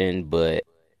instrumentation, but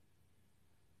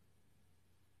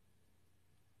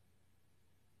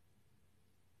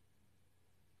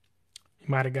you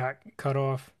might have got cut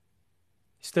off.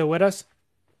 Still with us?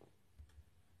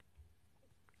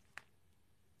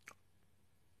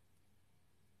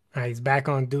 All right, he's back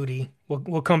on duty.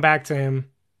 We'll come back to him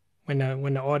when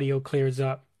the audio clears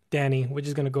up. Danny, we're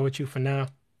just gonna go with you for now.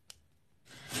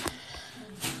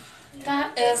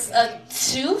 That is a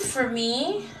 2 for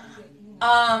me.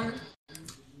 The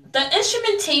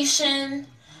instrumentation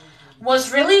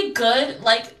was really good.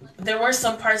 Like, there were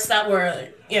some parts that were,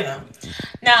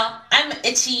 Now, I'm an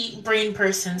itchy brain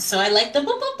person, so I like the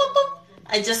boop, boop, boop, boop.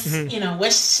 I just,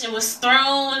 wish it was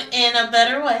thrown in a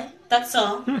better way. That's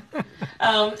all.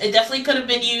 It definitely could have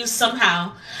been used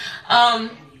somehow.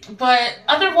 But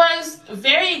otherwise,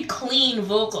 very clean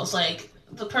vocals. Like,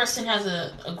 the person has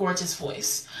a gorgeous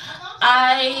voice.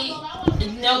 I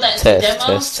know that it's a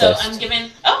demo, so I'm giving...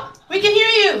 Oh, we can hear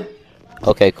you!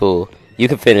 Okay, cool. You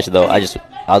can finish, though.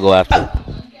 I'll go after.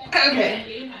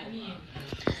 Okay.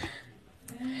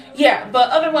 Yeah,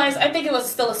 but otherwise, I think it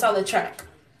was still a solid track.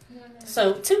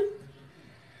 So, 2.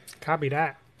 Copy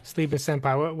that. Sleeping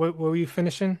Senpai, what were you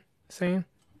saying?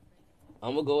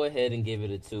 I'm gonna go ahead and give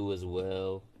it a 2 as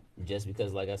well, just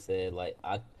because, like I said, like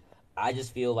I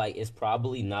just feel like it's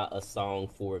probably not a song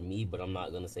for me, but I'm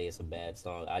not gonna say it's a bad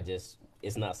song.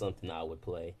 It's not something I would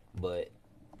play, but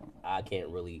I can't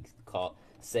really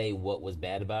say what was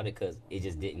bad about it because it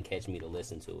just didn't catch me to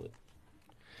listen to it.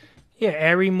 Yeah,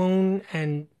 Airy Moon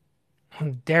and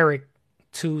Derek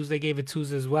 2s, they gave it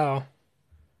 2s as well.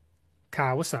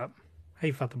 Kyle, what's up? How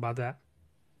you felt about that?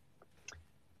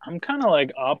 I'm kind of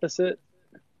like opposite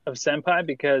of Senpai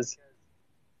because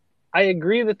I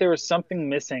agree that there was something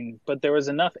missing, but there was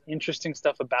enough interesting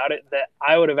stuff about it that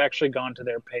I would have actually gone to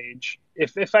their page.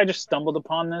 If I just stumbled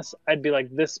upon this, I'd be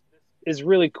like, this is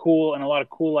really cool and a lot of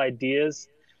cool ideas.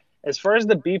 As far as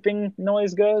the beeping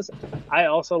noise goes, I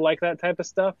also like that type of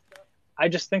stuff. I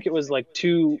just think it was like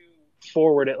too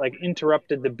forward. It like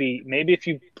interrupted the beat. Maybe if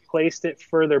you placed it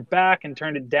further back and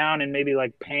turned it down and maybe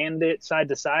like panned it side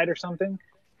to side or something,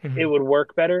 it would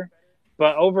work better.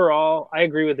 But overall, I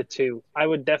agree with the 2. I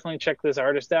would definitely check this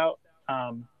artist out.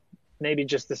 Maybe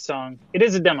just this song. It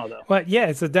is a demo, though. Well, yeah,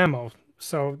 it's a demo.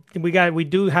 So we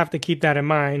do have to keep that in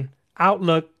mind.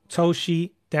 Outlook,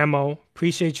 Toshi, demo.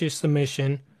 Appreciate your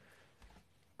submission.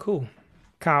 Cool.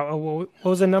 Kyle, what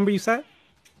was the number you said?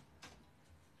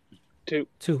 2.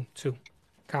 2.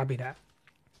 Copy that.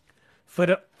 For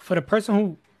the person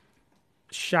who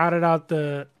shouted out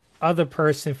the other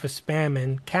person for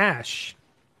spamming, Cash.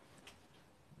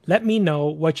 Let me know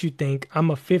what you think. I'm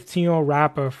a 15-year-old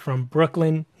rapper from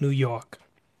Brooklyn, New York.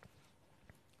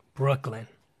 Brooklyn.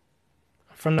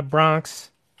 I'm from the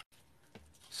Bronx.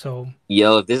 So...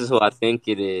 Yo, if this is who I think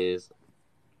it is...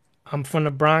 I'm from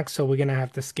the Bronx, so we're going to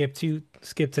have to skip to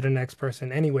the next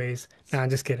person. Anyways, nah, I'm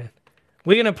just kidding.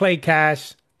 We're going to play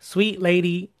Cash. Sweet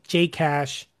Lady, J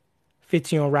Cash,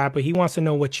 15-year-old rapper. He wants to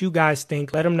know what you guys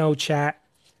think. Let him know, chat.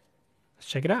 Let's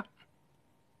check it out.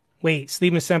 Wait,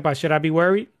 Sleeping Senpai, should I be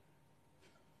worried?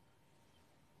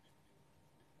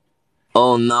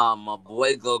 Oh, nah, my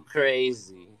boy go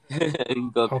crazy. He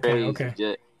go crazy. Okay.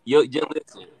 Just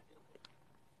listen.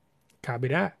 Copy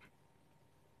that.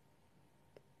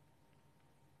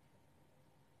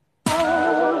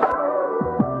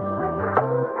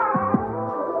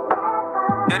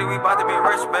 Daddy, we about to be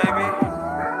rich, baby.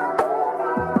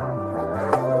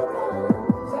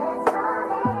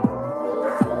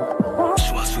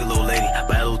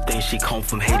 She come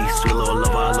from Haiti, sweet little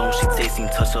lover alone. She tasting,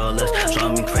 touch her lips,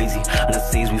 drive me crazy. On the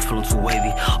scenes we feeling too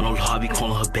wavy. On the hobby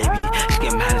calling her baby. She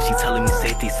get mad and she telling me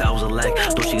safety. Said I was a leg,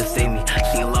 thought she could save me.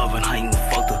 She in love and I ain't even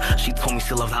fucked her. She told me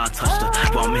she loved how I touched her.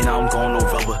 But I'm in, I'm going no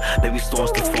rubber. Baby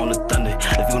storms the phone the thunder.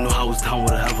 If you know how I was down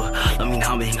with her ever, let me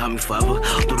know me, hang on me forever.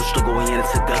 Through the struggle we in it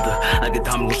together. I get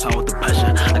down and go shine with the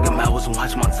pressure. I get mad wasn't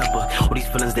watch my temper. All these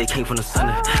feelings they came from the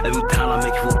center. Every time I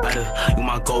make you feel better. You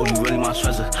my goal, you really my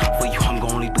treasure. For you I'm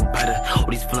gonna only do better. All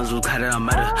these feelings was glad that I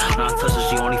met her. When I touch her,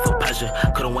 she only feel better.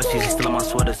 pleasure. Couldn't wait, she's still in my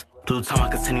sweaters. Through the time I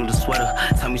continue to sweater.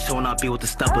 Tell me shit when I be with the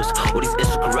steppers. All these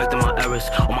issues correcting my errors.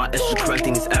 All my issues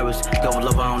correcting these errors. Go with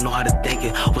love, I don't know how to think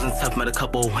it. Wasn't tough, met a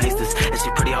couple of wasters. And she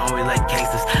pretty, I don't really like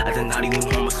gangsters. I did not even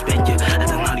know I'ma spank it. I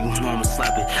did not even know I'ma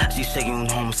slap it. She shaking, you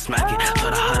know I'ma smack it.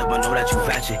 Try to hide it, but know that you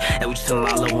ratchet. And we chillin'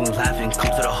 out low when we laughing.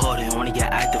 Come to the hood and wanna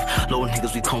get active. Low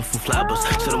niggas, we come from flappers.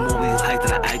 To the movie, like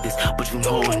that I act this. But you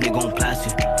know, a nigga gon' blast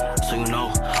you. So you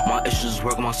know, my issues is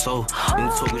working my soul. When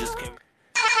you talk, we just came.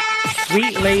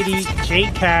 Sweet Lady,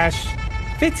 J Cash,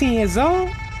 15 years old?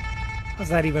 How's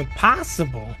that even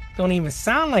possible? Don't even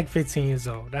sound like 15 years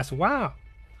old. That's wild.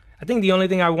 I think the only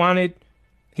thing I wanted,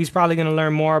 he's probably going to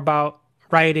learn more about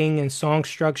writing and song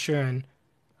structure, and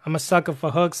I'm a sucker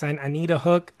for hooks. I need a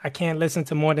hook. I can't listen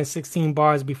to more than 16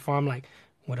 bars before I'm like,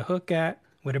 where the hook at?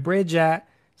 Where the bridge at?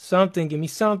 Something, give me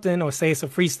something, or say it's a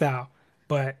freestyle.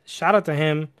 But shout out to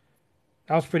him.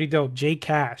 That was pretty dope. J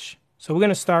Cash. So we're going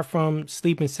to start from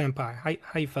Sleeping Senpai.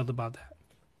 How you felt about that?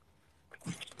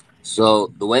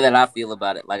 So the way that I feel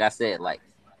about it, like I said, like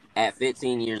at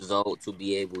 15 years old to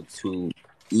be able to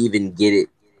even get it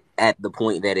at the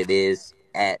point that it is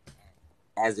at,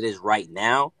 as it is right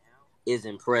now, is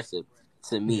impressive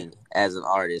to me as an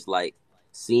artist. Like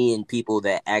seeing people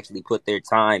that actually put their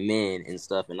time in and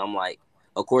stuff. And I'm like,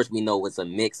 of course we know it's a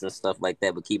mix and stuff like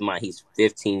that, but keep in mind he's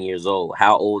 15 years old.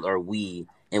 How old are we?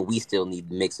 And we still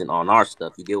need mixing on our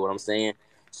stuff. You get what I'm saying?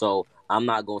 So I'm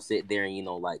not gonna sit there and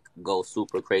like go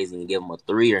super crazy and give him a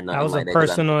 3 or nothing. That was like a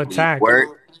personal attack.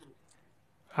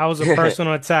 That was a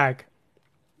personal attack.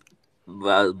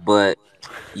 But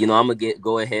I'm gonna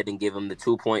go ahead and give him the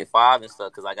 2.5 and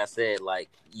stuff, because like I said, like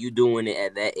you doing it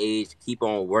at that age, keep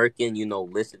on working.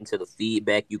 Listen to the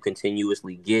feedback you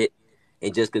continuously get,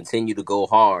 and just continue to go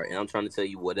hard. And I'm trying to tell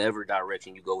you, whatever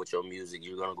direction you go with your music,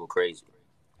 you're gonna go crazy.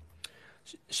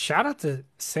 Shout out to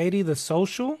Sadie the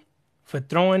Social for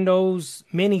throwing those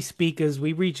mini speakers.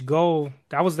 We reached goal.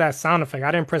 That was that sound effect.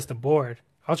 I didn't press the board.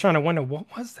 I was trying to wonder, what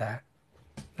was that?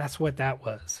 That's what that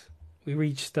was. We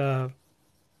reached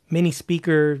mini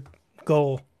speaker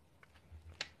goal.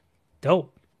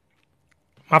 Dope.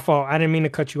 My fault. I didn't mean to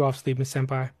cut you off, Sleeping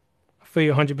Senpai. I feel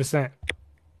you 100%.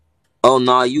 Oh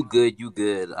no, you good.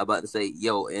 I'm about to say,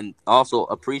 yo, and also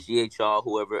appreciate y'all,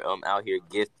 whoever out here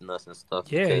gifting us and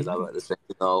stuff. Yeah, because I'm about to say,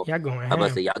 y'all going I'm about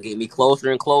to say, y'all get me closer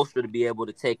and closer to be able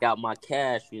to take out my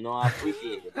cash. I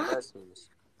appreciate it. Blessings.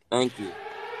 Thank you.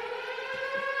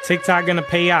 TikTok gonna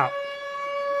pay out.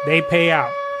 They pay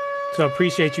out. So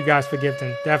appreciate you guys for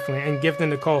gifting, definitely, and gifting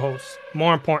the co-hosts.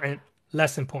 More important,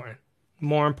 less important.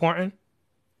 More important,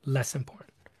 less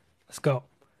important. Let's go.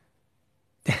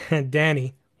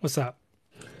 Danny, what's up?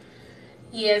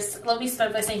 Yes, let me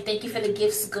start by saying thank you for the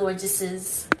gifts,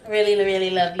 gorgeouses. Really, really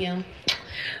love you.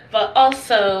 But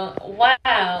also,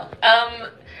 wow,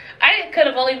 I could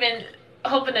have only been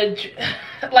hoping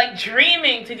to,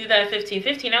 dreaming to do that at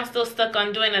 15. I'm still stuck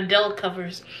on doing Adele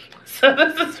covers. So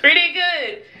this is pretty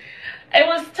good. It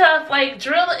was tough.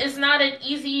 Drill is not an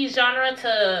easy genre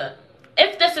to,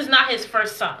 if this is not his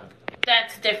first song,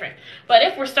 that's different. But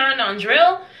if we're starting on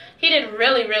drill, he did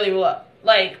really, really well.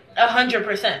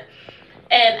 100%.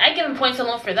 And I give him points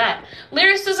alone for that.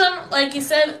 Lyricism, like you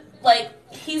said,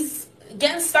 he's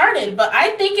getting started. But I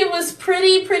think it was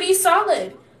pretty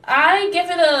solid. I give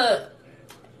it a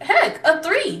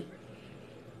 3.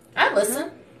 I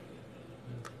listen.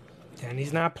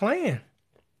 Danny's not playing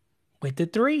with the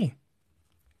 3.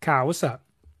 Kyle, what's up?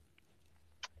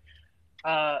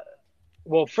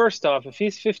 Well, first off, if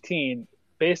he's 15,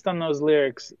 based on those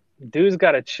lyrics, dude's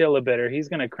got to chill a bit, or he's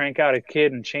gonna crank out a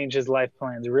kid and change his life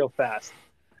plans real fast.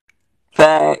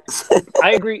 Facts.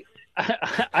 I agree.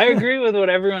 I agree with what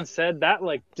everyone said. That,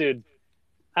 dude,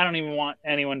 I don't even want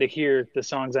anyone to hear the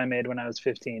songs I made when I was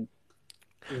 15.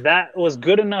 That was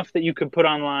good enough that you could put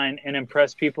online and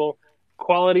impress people.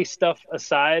 Quality stuff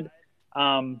aside,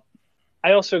 I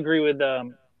also agree with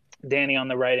Danny on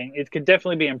the writing. It could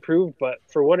definitely be improved, but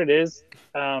for what it is,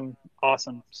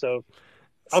 awesome. So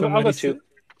I'll go 2.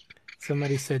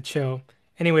 Somebody said chill.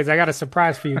 Anyways, I got a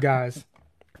surprise for you guys.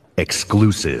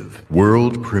 Exclusive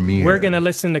world premiere. We're going to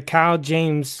listen to Kyle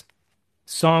James'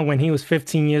 song when he was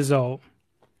 15 years old.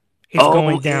 It's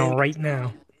going down right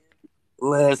now.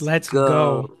 Let's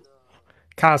go.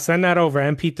 Kyle, send that over,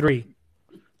 MP3.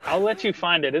 I'll let you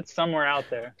find it. It's somewhere out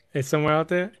there. It's somewhere out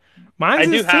there? I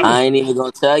ain't even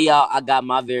going to tell y'all, I got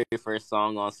my very first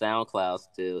song on SoundCloud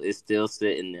still. It's still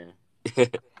sitting there.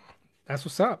 That's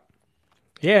what's up.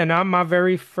 Yeah, now my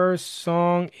very first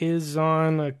song is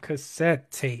on a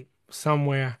cassette tape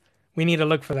somewhere. We need to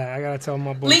look for that. I gotta tell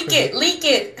my boy. Leak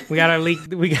it. We gotta leak.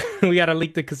 We gotta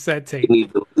leak the cassette tape.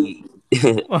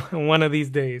 One of these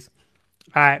days.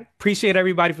 All right. Appreciate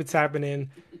everybody for tapping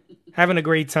in. Having a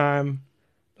great time.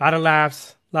 A lot of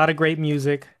laughs. A lot of great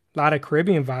music. A lot of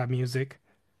Caribbean vibe music.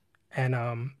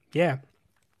 And yeah.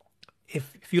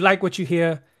 If you like what you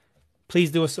hear,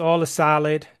 please do us all a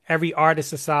solid. Every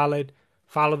artist a solid.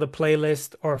 Follow the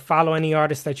playlist or follow any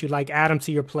artist that you like. Add them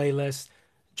to your playlist.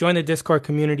 Join the Discord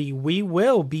community. We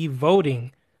will be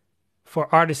voting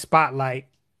for Artist Spotlight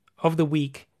of the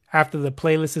week after the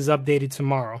playlist is updated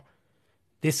tomorrow.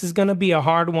 This is going to be a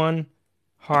hard one.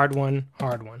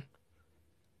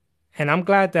 And I'm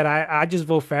glad that I just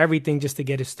vote for everything just to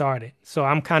get it started. So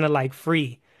I'm kind of like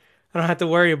free. I don't have to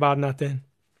worry about nothing.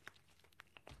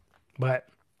 But,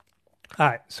 all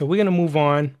right. So we're going to move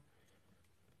on.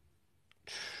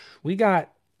 We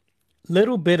got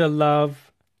Little Bit of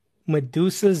Love,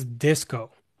 Medusa's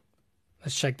Disco.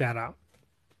 Let's check that out.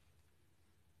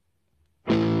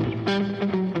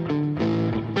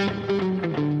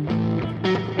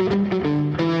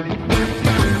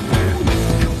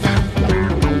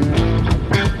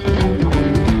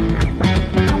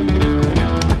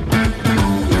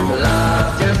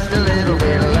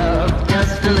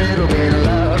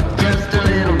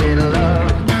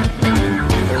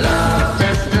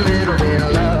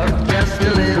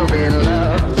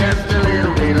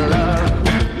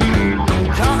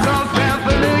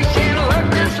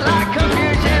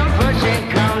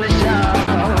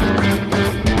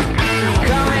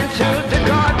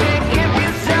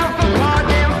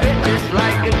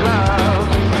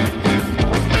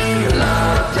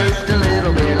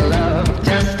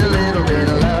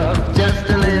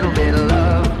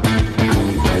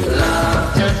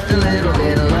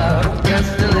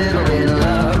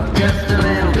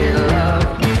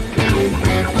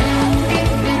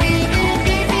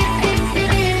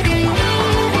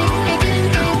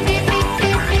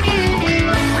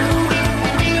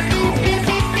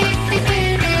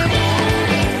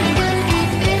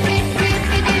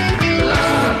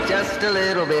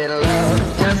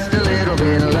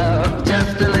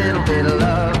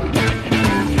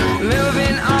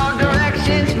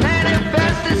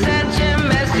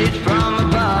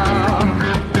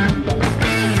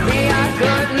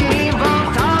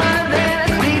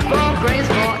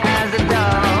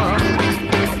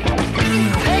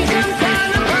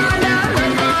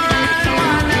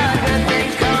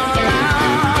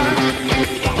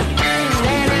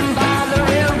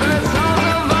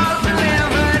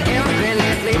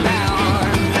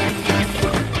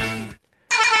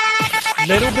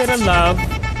 Little Bit of Love,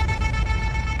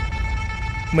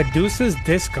 Medusa's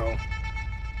Disco.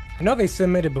 I know they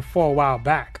submitted before a while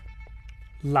back.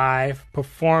 Live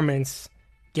performance,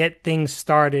 get things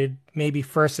started, maybe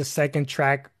first or second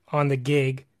track on the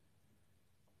gig.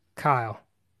 Kyle,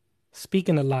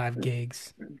 speaking of live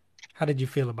gigs, how did you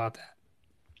feel about that?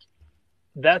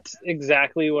 That's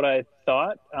exactly what I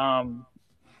thought.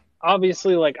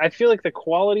 Obviously, like, I feel like the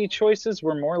quality choices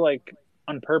were more like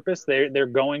on purpose. They're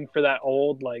going for that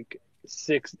old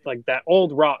that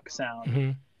old rock sound.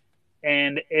 Mm-hmm.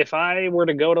 And if I were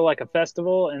to go to like a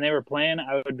festival and they were playing,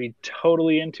 I would be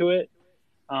totally into it.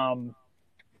 I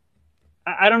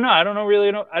don't know. I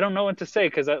don't know what to say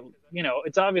because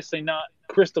it's obviously not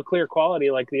crystal clear quality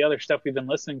like the other stuff we've been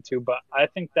listening to, but I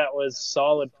think that was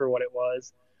solid for what it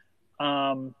was.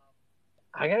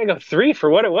 I gotta go 3 for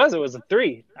what it was. It was a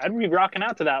 3. I'd be rocking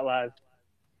out to that live.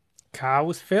 Kyle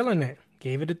was feeling it.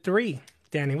 Gave it a 3.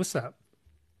 Danny, what's up?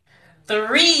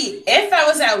 3. If I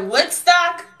was at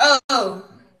Woodstock,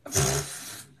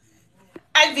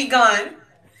 I'd be gone.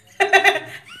 I'd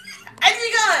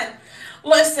be gone.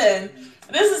 Listen,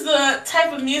 this is the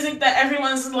type of music that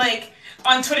everyone's like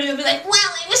on Twitter. They'll be like, wow,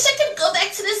 I wish I could go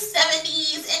back to the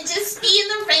 70s and just be in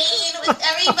the rain with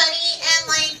everybody and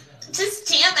like just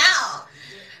jam out.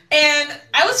 And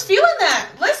I was feeling that.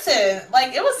 Listen,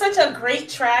 like it was such a great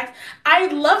track. I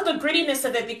love the grittiness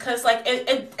of it because like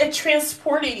it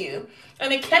transported you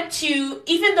and it kept you,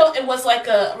 even though it was like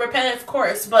a repetitive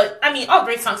chorus. But I mean, all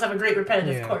great songs have a great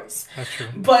repetitive chorus. That's true.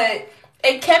 But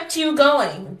it kept you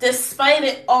going despite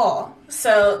it all.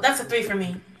 So that's a 3 for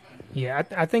me. Yeah,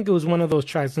 I think it was one of those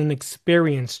tracks, an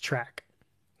experience track,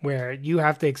 where you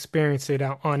have to experience it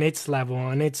on its level,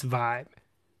 on its vibe,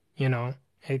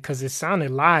 because it sounded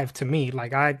live to me.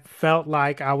 Like I felt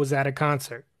like I was at a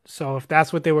concert. So if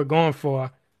that's what they were going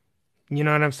for, you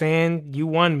know what I'm saying? You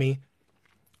won me.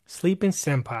 Sleeping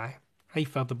Senpai. How you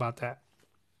felt about that?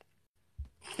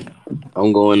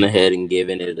 I'm going ahead and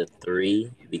giving it a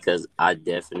 3 because I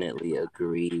definitely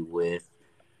agree with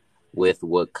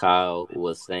what Kyle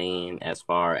was saying as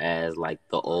far as like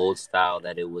the old style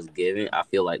that it was given. I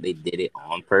feel like they did it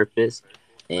on purpose.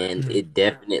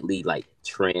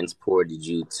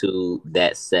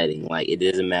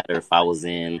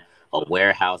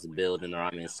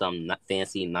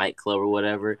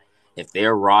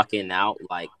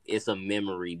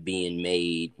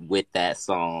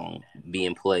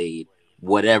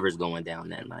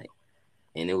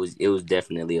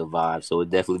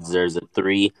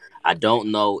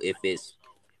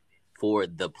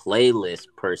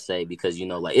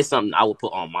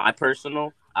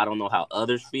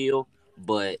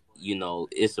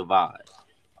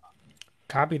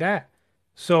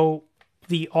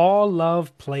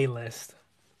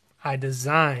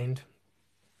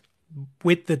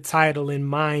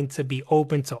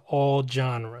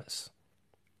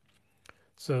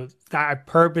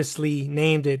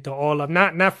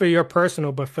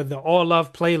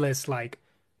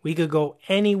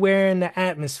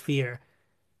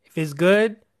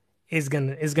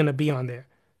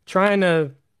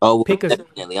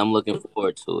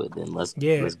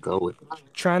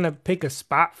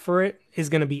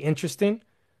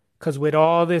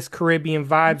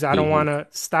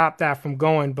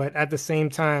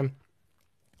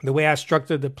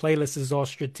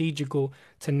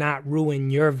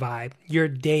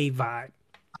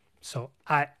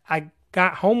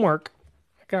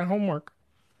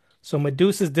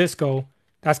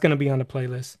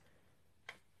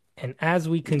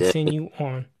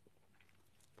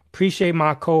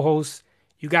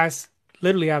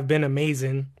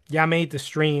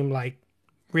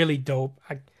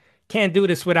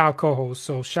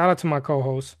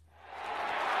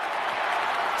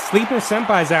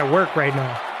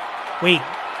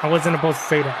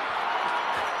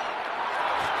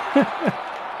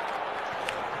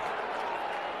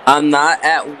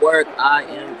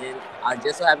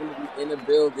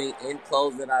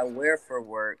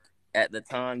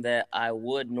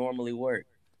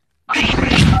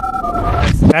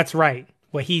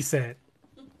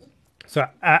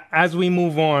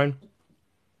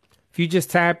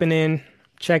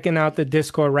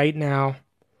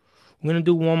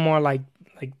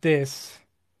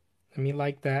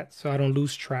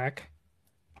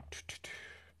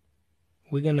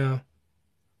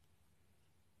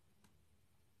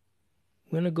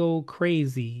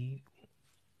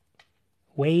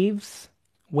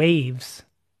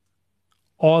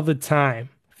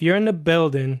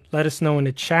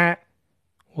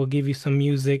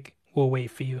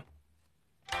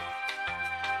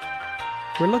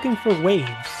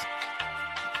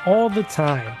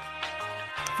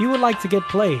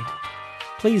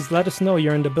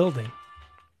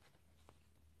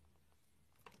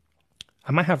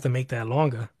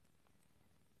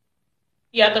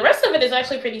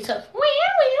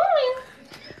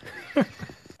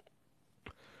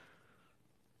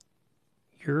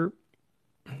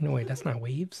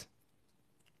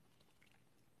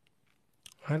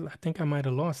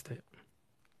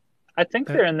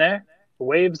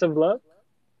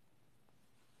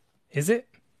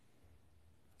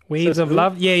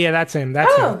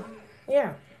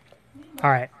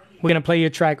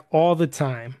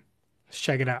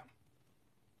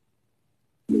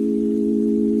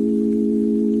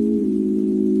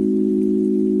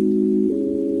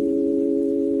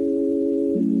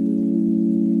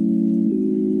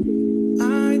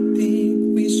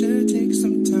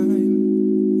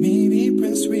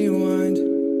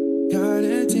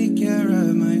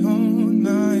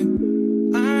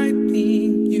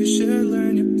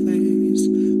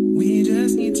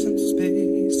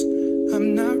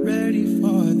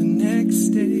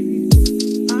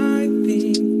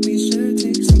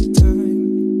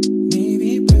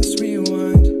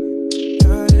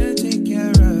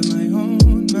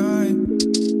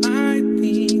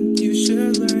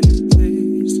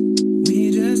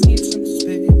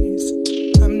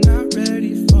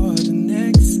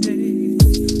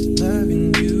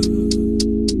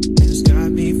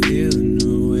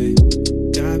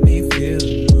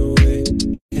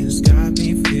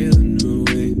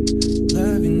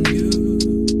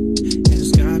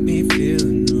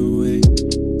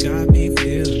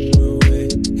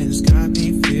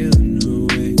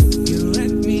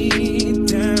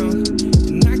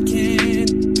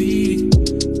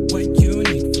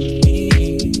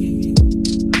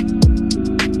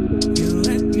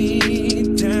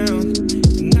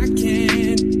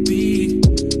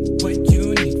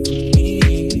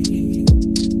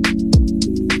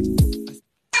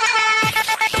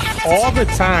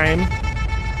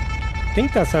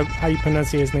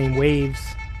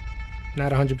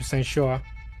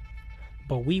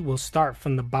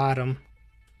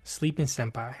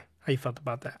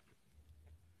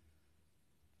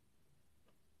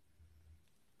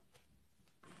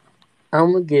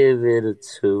 I'm gonna give it a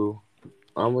 2.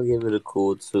 I'm gonna give it a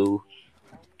cool 2.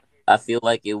 I feel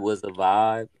like it was a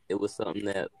vibe. It was something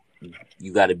that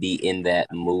you got to be in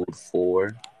that mood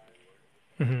for.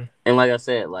 Mm-hmm. And like I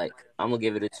said, like I'm gonna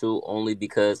give it a 2 only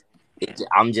because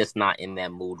I'm just not in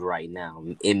that mood right now.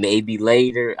 It may be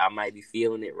later. I might be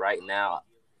feeling it right now.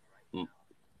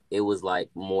 It was like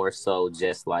more so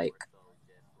just like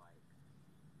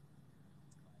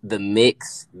the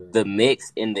mix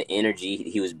and the energy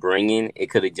he was bringing. It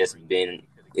could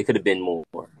have been more.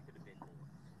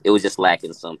 It was just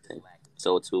lacking something.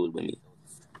 So a 2 with me.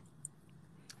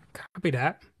 Copy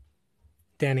that.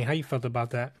 Danny, how you felt about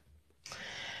that?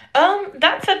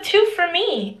 That's a 2 for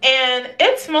me, and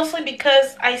it's mostly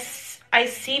because I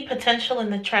see potential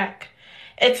in the track.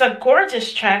 It's a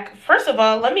gorgeous track. First of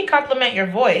all, let me compliment your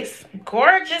voice.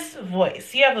 Gorgeous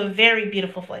voice. You have a very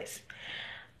beautiful voice.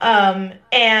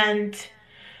 And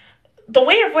the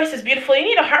way your voice is beautiful, you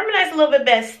need to harmonize a little bit,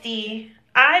 bestie.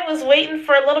 I was waiting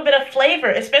for a little bit of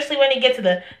flavor, especially when you get to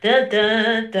the dun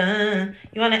dun dun.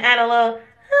 You want to add a little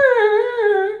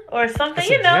or something, That's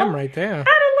you a know. gem right there. Add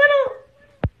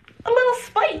a little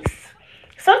spice.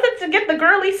 Something to get the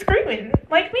girlies screaming,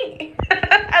 like me.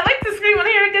 I like to scream when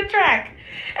I hear a good track.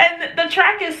 And the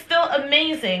track is still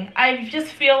amazing. I just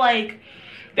feel like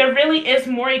there really is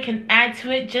more you can add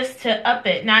to it just to up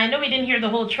it. Now, I know we didn't hear the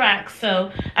whole track,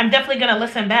 so I'm definitely going to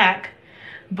listen back.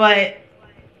 But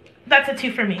that's a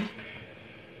 2 for me.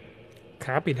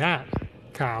 Copy that.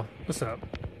 Kyle, what's up?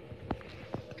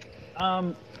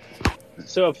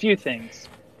 So a few things.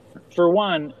 For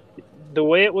one, the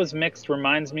way it was mixed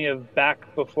reminds me of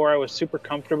back before I was super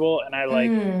comfortable and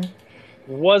I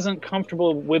wasn't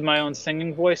comfortable with my own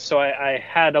singing voice, so I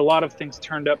had a lot of things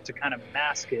turned up to kind of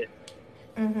mask it.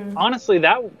 Mm-hmm. Honestly,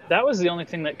 that was the only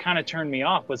thing that kind of turned me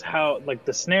off, was how like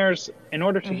the snares, in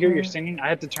order to hear your singing, I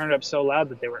had to turn it up so loud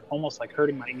that they were almost like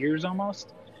hurting my ears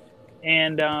almost.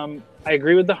 And I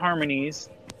agree with the harmonies.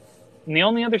 And the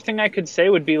only other thing I could say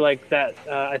would be like that,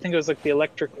 I think it was like the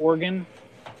electric organ.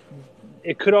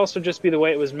 It could also just be the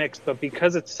way it was mixed, but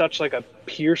because it's such like a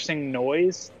piercing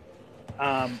noise,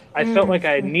 I felt like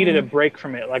I needed a break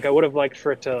from it. Like I would have liked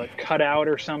for it to like cut out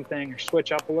or something or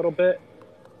switch up a little bit.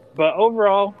 But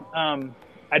overall,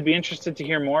 I'd be interested to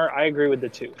hear more. I agree with the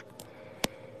 2.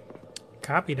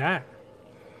 Copy that.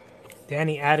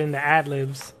 Danny adding the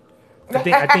ad-libs. I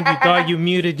think you thought you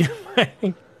muted your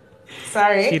mic.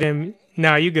 Sorry. She didn't.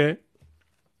 No, you good.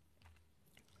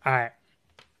 All right.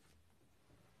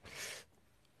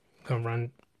 Gonna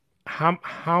run.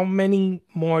 How many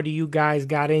more do you guys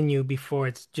got in you before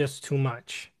it's just too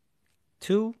much?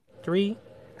 2, 3?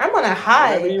 I'm on a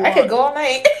high. I could go all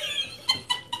night.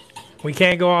 We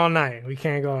can't go all night. We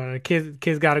can't go all night.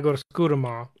 Kids got to go to school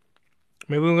tomorrow.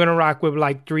 Maybe we're gonna rock with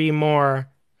like 3 more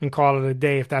and call it a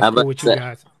day if that's cool with you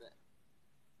guys.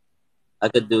 I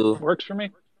could do. Works for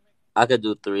me. I could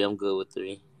do 3. I'm good with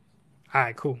 3. All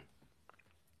right, cool.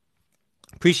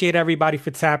 Appreciate everybody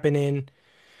for tapping in.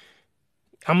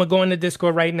 I'm gonna go in the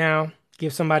Discord right now.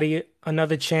 Give somebody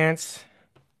another chance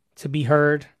to be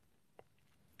heard.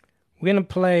 We're gonna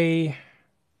play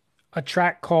a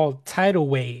track called Tidal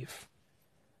Wave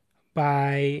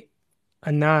by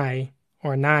Anaya.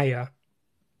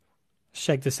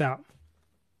 Check this out.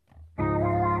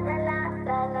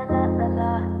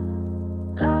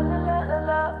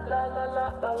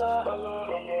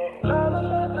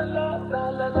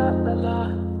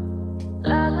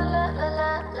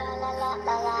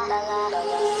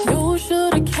 You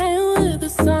should've came with a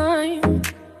sign,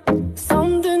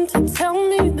 something to tell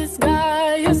me this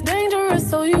guy is dangerous,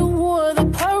 so you wore the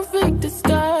perfect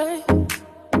disguise.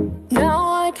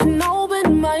 Now I can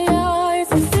open my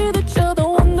eyes and see that you're the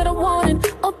one that I wanted,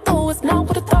 although it's not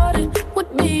what I thought it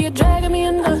would be. You're dragging me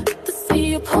in the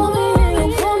sea, you pull me in,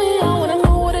 you pull me out, when I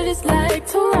know what it is like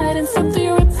to ride and slip through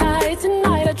your riptide.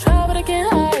 Tonight I try but I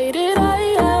can't hide it.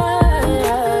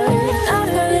 I've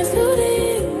got in too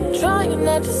deep, trying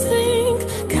not to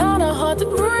sink, kinda hard to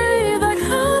breathe. I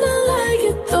kinda like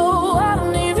it though, I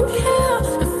don't even care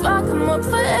if I come up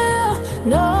for air.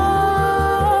 No.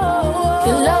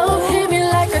 Your love hit me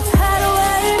like a tidal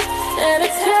wave, and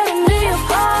it's tearing me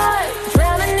apart.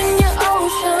 Drowning in your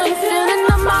ocean, filling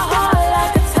up my heart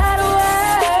like a tidal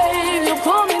wave. You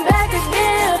pull me back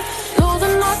again,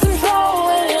 losing all control,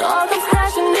 and it all comes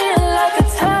crashing in like a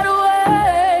tidal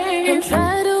wave. I'm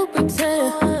trying to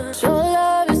pretend your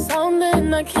love is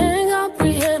something I can't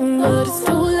comprehend, but it's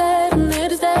too late. I'm here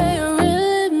to stay, you're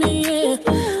reeling me in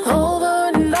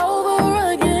over and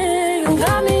over again. You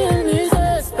got me in this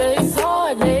headspace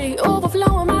all day,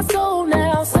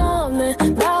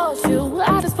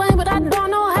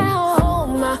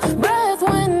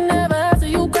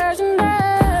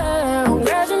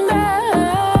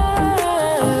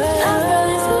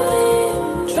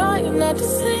 hard to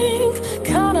sing,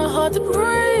 kinda hard to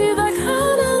breathe. I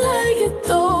kinda like it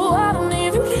though. I don't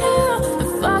even care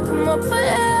if I come up for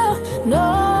air.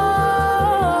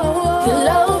 No, your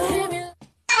love hit me.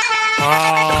 Oh,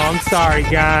 I'm sorry,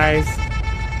 guys.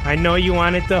 I know you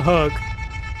wanted the hook.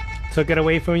 Took it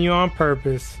away from you on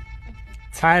purpose.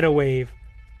 Tidal Wave.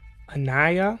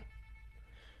 Anaya.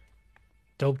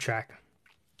 Dope track.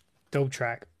 Dope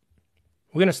track.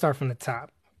 We're gonna start from the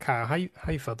top. Kyle, how you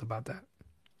felt about that?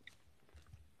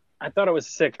 I thought it was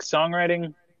sick.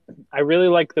 Songwriting, I really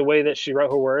like the way that she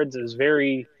wrote her words. It was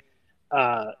very,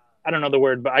 I don't know the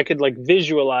word, but I could like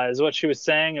visualize what she was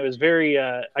saying. It was very,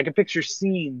 I could picture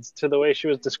scenes to the way she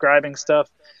was describing stuff.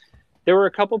 There were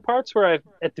a couple parts where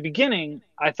at the beginning,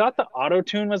 I thought the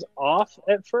auto-tune was off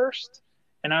at first.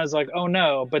 And I was like, oh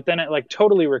no. But then it like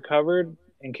totally recovered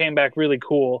and came back really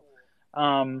cool.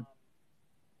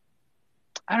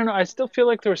 I don't know. I still feel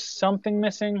like there was something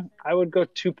missing. I would go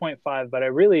 2.5, but I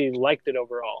really liked it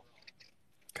overall.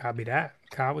 Copy that.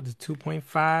 Kyle with the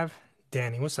 2.5.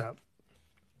 Danny, what's up?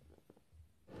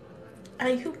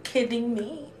 Are you kidding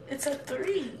me? It's a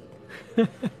 3.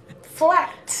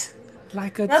 Flat.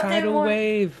 Like a Nothing tidal more.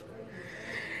 wave.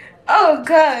 Oh,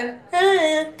 God.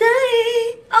 I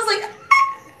was like...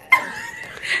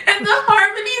 And the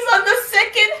harmonies on the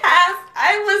second half,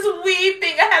 I was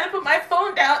weeping. I had to put my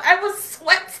phone down. I was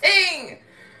sweating.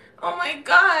 Oh my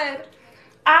God.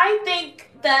 I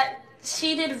think that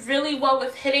she did really well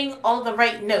with hitting all the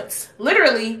right notes.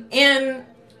 Literally in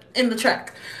the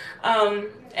track.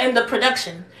 And the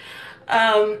production.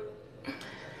 I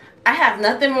have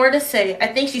nothing more to say. I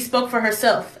think she spoke for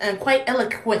herself and quite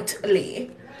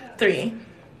eloquently. 3.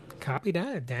 Copy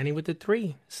that. Danny with the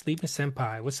 3. Sleeping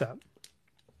Senpai, what's up?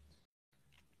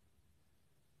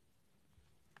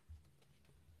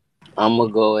 I'm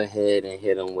gonna go ahead and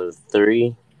hit them with a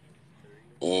 3,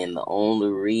 and the only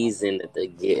reason that they're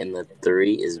getting the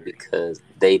 3 is because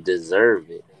they deserve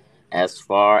it. As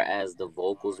far as the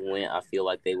vocals went, I feel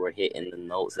like they were hitting the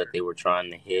notes that they were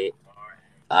trying to hit.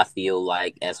 I feel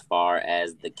like as far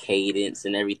as the cadence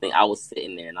and everything, I was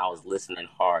sitting there and I was listening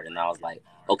hard, and I was like,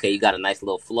 okay, you got a nice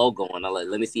little flow going. I'm like,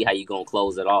 let me see how you gonna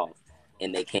close it off.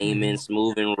 And they came in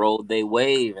smooth and rolled they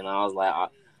wave, and I was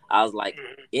like,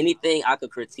 anything I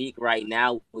could critique right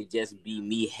now would just be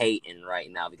me hating right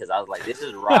now, because I was like, this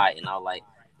is right. And I was like,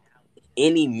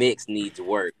 any mix needs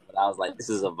work. But I was like, this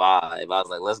is a vibe. I was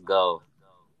like, let's go.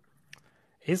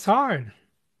 It's hard.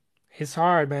 It's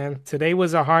hard, man. Today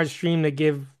was a hard stream to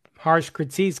give harsh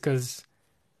critiques because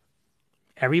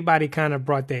everybody kind of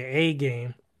brought their A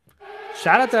game.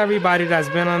 Shout out to everybody that's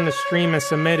been on the stream and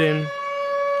submitting.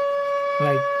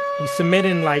 Like, you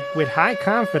submitting like with high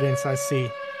confidence, I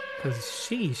see. Because,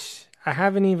 sheesh, I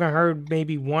haven't even heard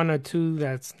maybe 1 or 2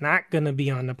 that's not going to be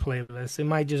on the playlist. It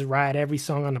might just ride every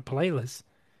song on the playlist.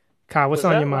 Kyle, what's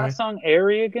on your mind? Was that last song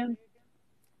Airy again?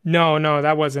 No,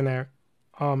 that wasn't there.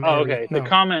 Okay. No. The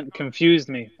comment confused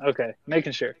me. Okay,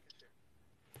 making sure.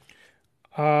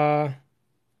 Anaya.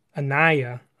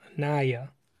 That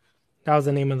was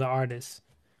the name of the artist.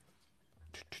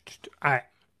 All right.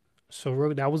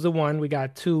 So that was the 1. We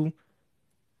got 2.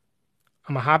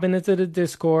 I'm going to hop into the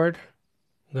Discord.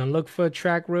 I'm going to look for a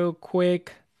track real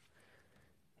quick.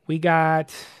 We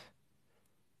got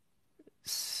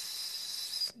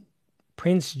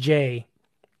Prince J.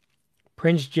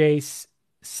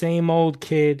 Same old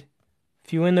kid.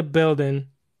 If you in the building,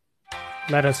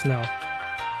 let us know.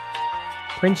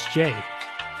 Prince J.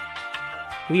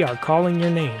 We are calling your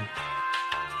name.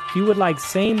 If you would like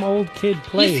Same Old Kid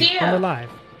played on the live.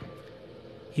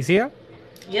 He's here?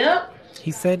 Yep. He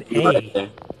said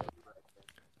A.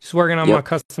 Just working on my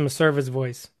customer service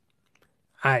voice.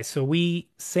 All right, so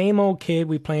Same Old Kid,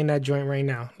 we playing that joint right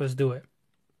now. Let's do it.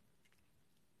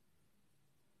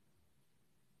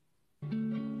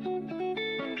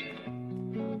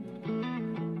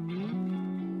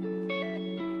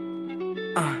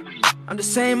 I'm the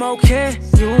same old kid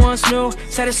you once knew.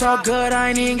 Said it's all good, I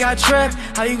ain't even got tripped.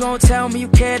 How you gonna tell me you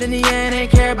cared in the end? Ain't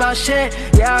care about shit.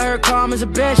 Yeah, I heard calm as a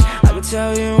bitch. I can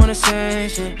tell you wanna say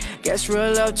shit. Guess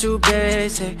real love too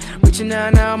basic. Reaching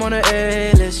out now, I'm on the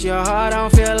A-list. Your heart, I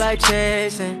don't feel like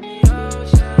chasing.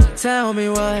 Tell me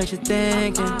what you're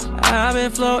thinking. I've been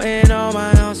floating on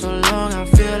my own so long, I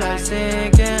feel like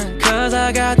sinking. Cause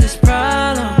I got this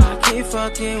problem, I keep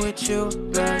fucking with you,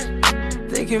 babe.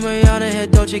 Thinking Rihanna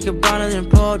hit Dolce Gabbana and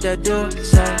pull up that dude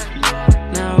say.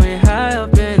 Now we high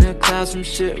up in the clouds. about some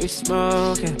shit we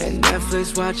smoking. And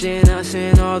Netflix watching us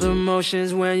in all the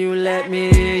motions when you let me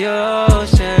in your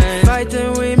ocean. Fight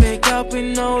then we make up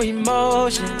with no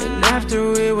emotion. And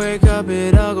after we wake up,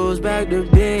 it all goes back to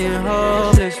being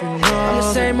hopeless. I'm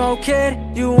the same old kid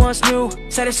you once knew.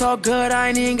 Said it's all good, I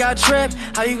ain't even got tripped.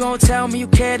 How you gonna tell me you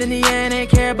cared in the end,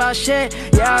 ain't care about shit?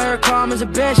 Yeah, I heard karma's a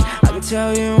bitch. I can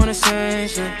tell you wanna say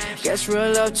shit. Guess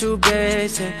real love too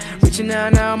basic. Reaching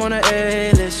out now, I'm on a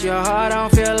A-list. Your heart, I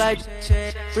don't feel like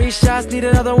shit. 3 shots, need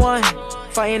another one.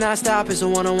 Fighting not stop is a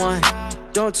one-on-one.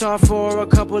 Don't talk for a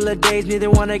couple of days, neither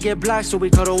wanna get blocked, so we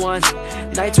cuddle once.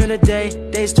 Night turn to day,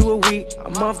 days to a week. A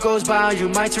month goes by, you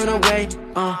might turn away.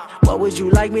 What would you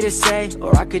like me to say?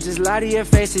 Or I could just lie to your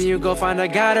face and you go find a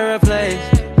guy to replace.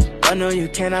 But no, you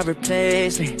cannot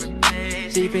replace me.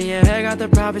 Deep in your head, got the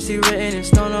prophecy written in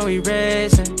stone, no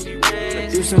erasing.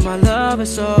 You to my lover,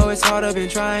 so it's hard, I've been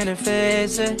trying to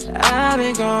face it. I've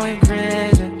been going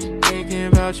crazy, thinking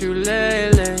about you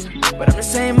lately. But I'm the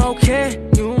same old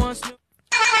kid you once knew.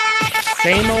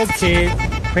 Same old kid,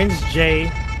 Prince J,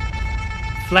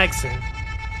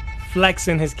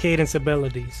 flexing his cadence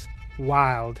abilities.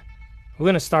 Wild. We're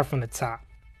gonna start from the top.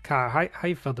 Kyle, how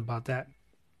you felt about that?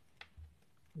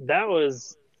 That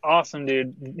was awesome,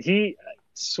 dude. He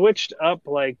switched up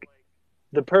like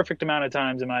the perfect amount of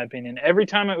times, in my opinion. Every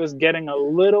time it was getting a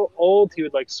little old, he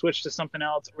would like switch to something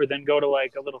else, or then go to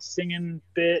like a little singing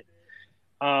bit.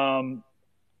 I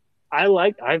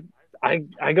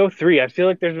go 3. I feel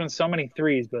like there's been so many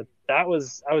 3s, but I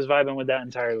was vibing with that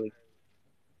entirely.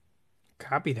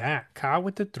 Copy that. Kyle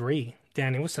with the 3.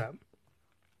 Danny, what's up?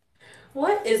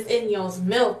 What is in y'all's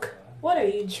milk? What are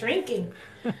you drinking?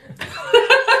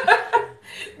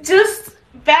 Just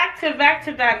back to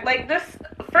back. Like this,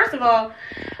 first of all,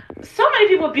 so many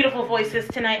people with beautiful voices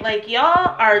tonight. Like,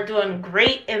 y'all are doing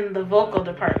great in the vocal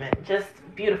department. Just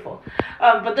beautiful.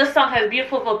 But this song has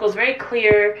beautiful vocals, very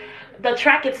clear. The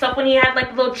track itself, when he had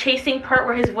like a little chasing part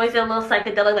where his voice is a little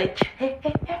psychedelic, like,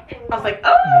 I was like,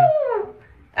 oh,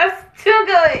 that's too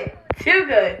good. Too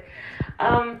good.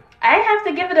 I have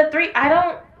to give it a 3. I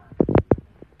don't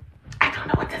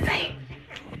know what to say.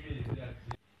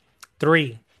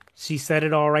 3. She said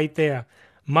it all right there.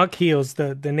 Muck Heels.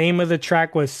 The name of the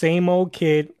track was Same Old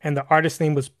Kid, and the artist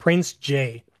name was Prince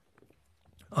J.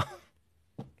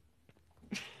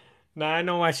 Now I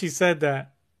know why she said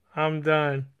that. I'm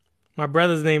done. My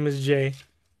brother's name is Jay.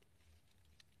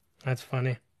 That's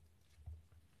funny.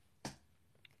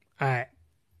 All right.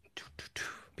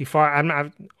 Before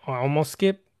I almost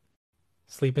skipped.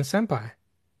 Sleeping Senpai.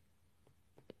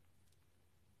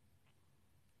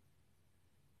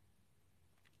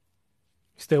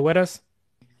 Still with us?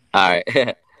 All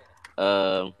right.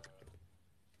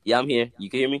 Yeah, I'm here. You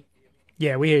can hear me?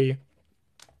 Yeah, we hear you.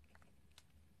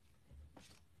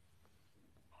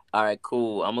 All right,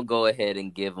 cool. I'm going to go ahead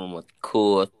and give them a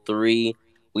cool 3.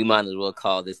 We might as well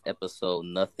call this episode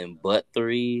Nothing But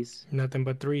Threes. Nothing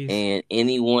But Threes. And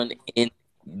anyone in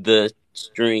the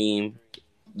stream,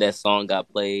 that song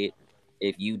got played,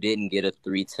 if you didn't get a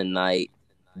 3 tonight,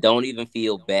 don't even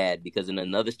feel bad, because in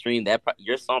another stream,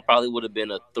 your song probably would have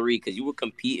been a 3, because you were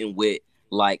competing with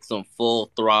like some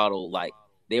full throttle, like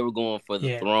they were going for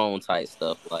the throne type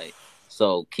stuff. Like,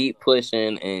 so keep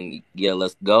pushing and yeah,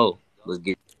 let's go. Let's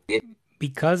get it.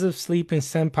 Because of Sleeping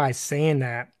Senpai saying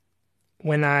that,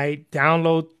 when I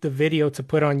download the video to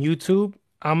put on YouTube,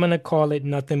 I'm going to call it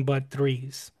Nothing But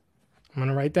Threes. I'm going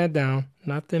to write that down.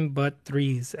 Nothing But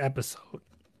Threes episode.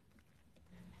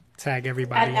 Tag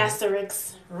everybody. At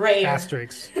asterisk. Rare.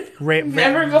 Asterisk.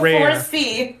 Never before rare.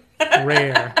 seen.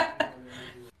 Rare.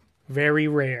 Very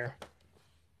rare.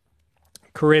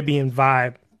 Caribbean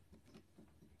vibe.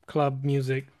 Club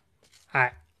music. All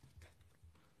right.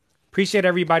 Appreciate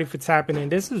everybody for tapping in.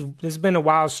 This has been a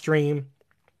wild stream.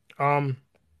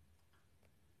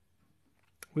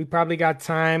 We probably got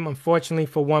time, unfortunately,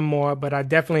 for one more, but I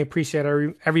definitely appreciate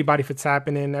everybody for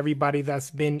tapping in. Everybody that's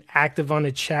been active on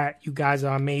the chat. You guys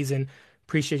are amazing.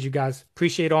 Appreciate you guys.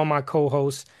 Appreciate all my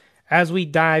co-hosts. As we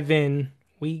dive in,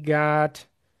 we got...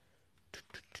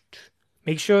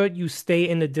 Make sure you stay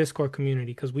in the Discord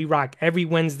community, because we rock every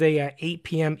Wednesday at 8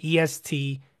 p.m.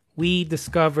 EST. We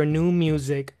discover new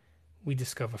music. We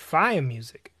discover fire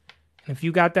music. And if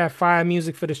you got that fire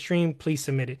music for the stream, please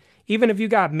submit it. Even if you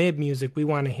got mid music, we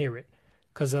want to hear it.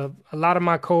 Because a lot of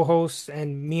my co-hosts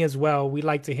and me as well, we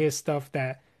like to hear stuff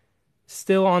that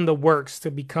still on the works to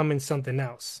becoming something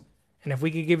else. And if we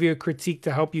could give you a critique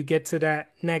to help you get to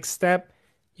that next step,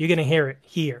 you're going to hear it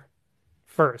here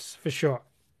first, for sure.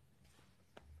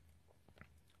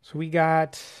 So we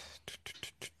got...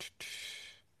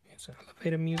 Here's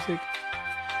elevator music.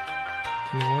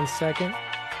 Give me 1 second.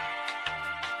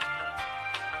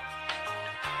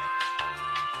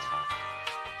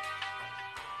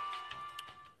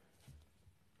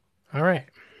 All right.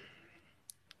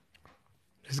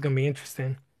 This is going to be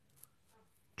interesting.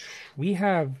 We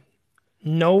have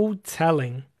No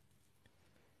Telling.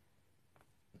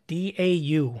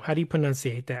 DAU. How do you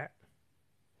pronunciate that?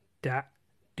 Da.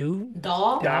 Do?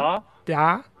 Daw? Da.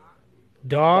 Da.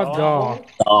 Daw. Daw.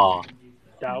 Daw.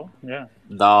 Daw. Yeah.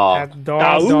 Daw. That's Daw.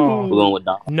 Daw. We're going with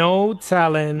Daw. No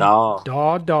Telling. Daw.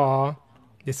 Daw. Daw.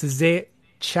 This is it.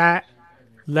 Chat.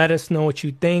 Let us know what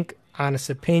you think. Honest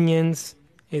opinions.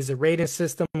 Is a rating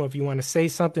system. If you want to say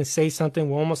something, say something.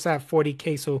 We're almost at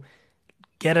 40K, so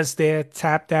get us there.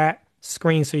 Tap that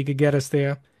screen so you could get us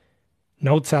there.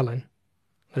 No telling.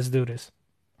 Let's do this.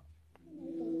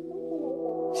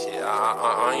 Shit, you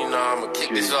know I'ma kick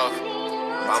this off.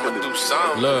 I'ma do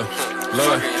something. Look.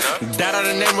 That out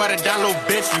the name, write it down, little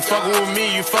bitch. You fucking with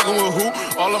me, you fucking with who?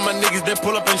 All of my niggas that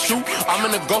pull up and shoot. I'm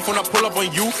in the Gulf when I pull up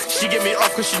on you. She get me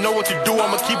off cause she know what to do.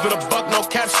 I'ma keep it a buck, no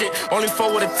cap shit. Only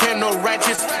 4 with a 10, no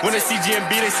ratchets. When they see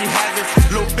GMB, they see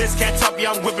hazards. Little bitch can't top,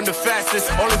 yeah, I'm whipping the fastest.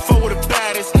 Only 4 with the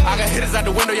baddest. I got hitters out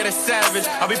the window, yeah, they savage.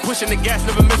 I be pushing the gas,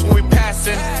 never miss when we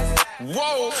passing.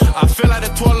 Whoa, I feel like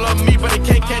the toilet love me, but they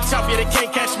can't catch up, yeah, they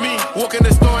can't catch me. Walk in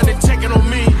the store and they checking on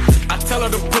me. I tell her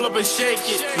to pull up and shake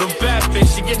it. Little bad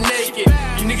bitch, she get naked.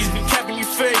 You niggas be capping, you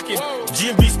faking.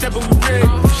 GMB stepping, we ready.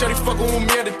 Shawty fucking with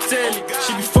me at the telly.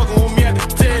 She be fucking with me at the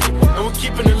telly. And we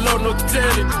keeping it low, no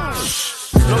telly.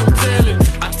 No telly.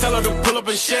 I tell her to pull up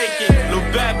and shake it. Little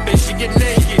bad bitch, she get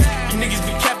naked. You niggas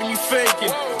be capping, you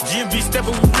faking. GMB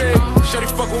stepping, we ready. Shawty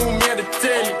fucking with me at the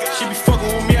telly. She be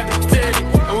fucking with me at the telly.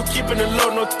 And we keeping it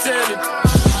low, no telly.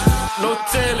 No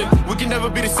telling, we can never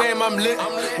be the same, I'm lit.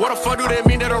 What the fuck do they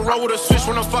mean that I roll with a switch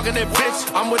when I'm fucking that bitch?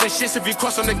 I'm with the shits, if you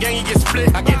cross on the gang, you get split.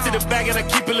 I get to the bag and I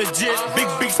keep it legit. Big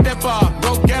stepper,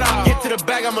 go get her. Get to the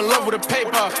bag, I'm in love with the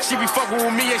paper. She be fucking with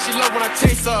me and she love when I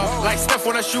chase her. Like Steph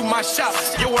when I shoot my shot.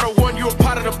 You what I want, you a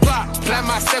part of the plot. Plan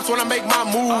my steps when I make my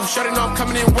move. Shawty know I'm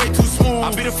coming in way too smooth.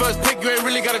 I'll be the first pick, you ain't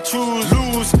really gotta choose.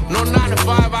 Lose, no 9 to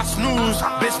 5, I snooze.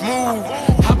 Bitch move,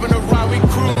 hop in the ride, we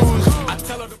cruise. I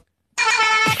tell her to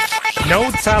No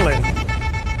telling.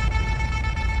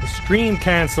 The stream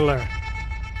canceller.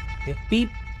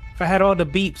 If I had all the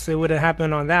beeps, it would have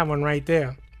happened on that one right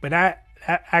there. But that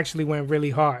actually went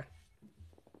really hard.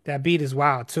 That beat is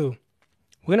wild too.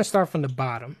 We're gonna start from the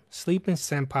bottom. Sleeping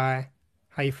Senpai.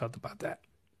 How you felt about that?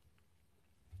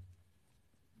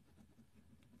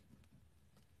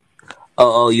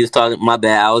 Oh, you was talking. My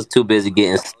bad. I was too busy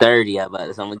getting sturdy. So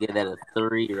I'm gonna give that a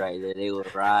 3 right there. They were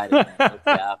riding.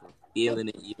 I'm feeling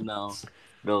it, you know.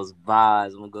 Those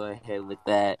vibes. I'm gonna go ahead with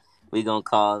that. We gonna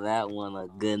call that one a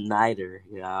good nighter.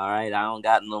 Yeah, all right. I don't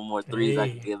got no more 3s I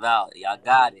can give out. Y'all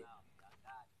got it.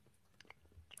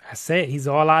 I said he's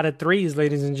all out of 3s,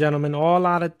 ladies and gentlemen. All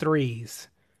out of 3s.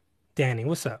 Danny,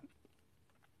 what's up?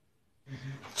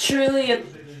 Truly a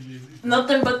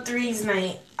nothing but 3s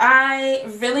night. I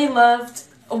really loved.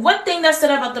 One thing that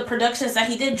stood out about the production is that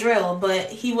he did drill, but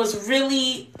he was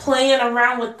really playing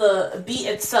around with the beat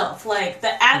itself. Like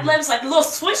the ad-libs, like the little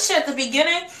switch at the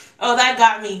beginning. Oh, that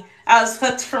got me. I was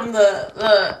hooked from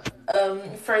the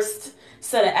first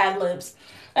set of ad-libs.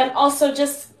 And also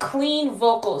just clean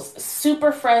vocals.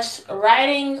 Super fresh.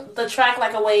 Riding the track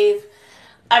like a wave.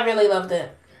 I really loved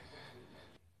it.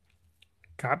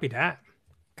 Copy that.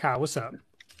 Kyle, what's up?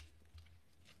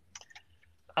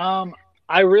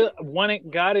 I really, when it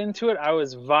got into it, I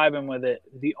was vibing with it.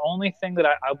 The only thing that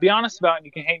I'll be honest about, and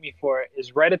you can hate me for it,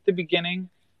 is right at the beginning,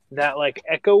 that like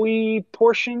echoey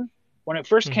portion. When it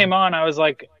first came on, I was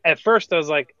like, at first I was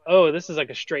like, oh, this is like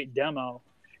a straight demo.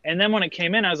 And then when it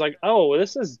came in, I was like, oh,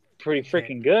 this is pretty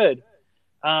freaking good.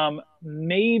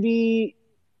 Maybe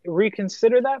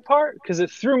reconsider that part because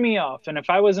it threw me off. And if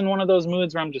I was in one of those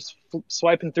moods where I'm just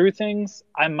swiping through things,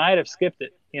 I might have skipped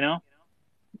it, you know?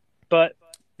 But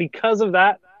because of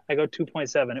that, I go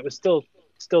 2.7. It was still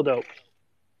dope.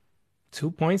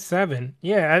 2.7.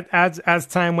 Yeah, as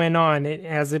time went on,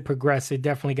 as it progressed, it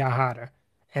definitely got hotter.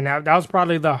 And that was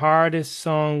probably the hardest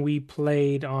song we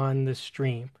played on the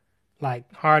stream.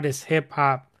 Like, hardest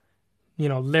hip-hop,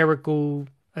 lyrical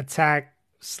attack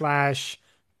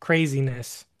 /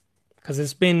 craziness. Because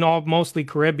it's been mostly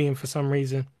Caribbean for some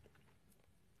reason.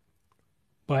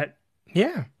 But,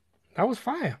 yeah, that was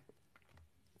fire.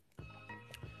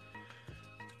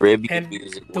 Caribbean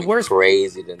music went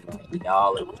crazy tonight.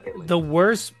 Y'all are killing. The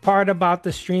worst part about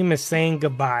the stream is saying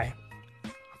goodbye.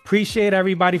 Appreciate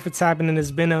everybody for tapping in.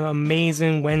 It's been an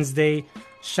amazing Wednesday.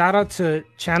 Shout out to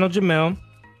Channel JAMIL.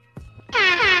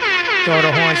 Throw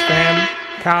the horns for him.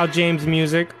 Kyle James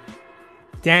Music.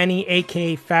 Danny,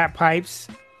 a.k.a. Fat Pipes.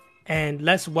 And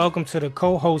let's welcome to the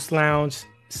co-host lounge,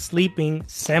 Sleeping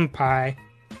Senpai.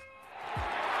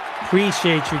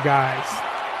 Appreciate you guys.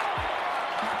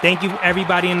 Thank you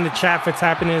everybody in the chat for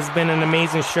tapping in. It's been an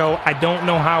amazing show. I don't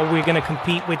know how we're gonna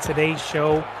compete with today's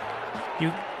show.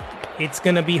 It's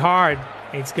gonna be hard.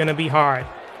 It's gonna be hard.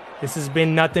 This has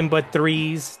been nothing but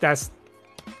threes.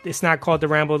 It's not called the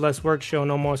Rambo Let's Work show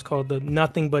no more. It's called the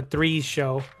Nothing But Threes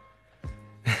show.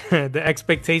 The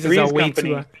expectations Threes are way Company.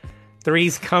 too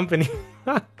Threes Company.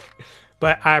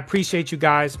 But I appreciate you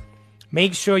guys.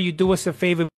 Make sure you do us a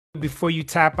favor before you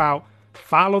tap out.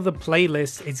 Follow the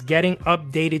playlist. It's getting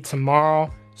updated tomorrow,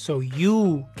 so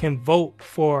you can vote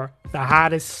for the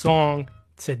hottest song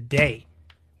today,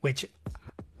 which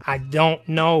I don't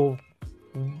know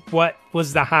what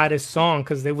was the hottest song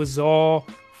because it was all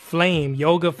Flame,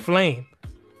 Yoga Flame.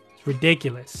 It's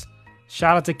ridiculous.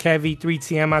 Shout out to Kevy,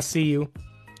 3TM, I see you.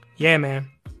 Yeah, man,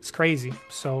 it's crazy.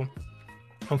 So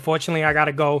unfortunately, I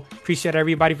gotta go. Appreciate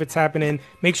everybody for tapping in.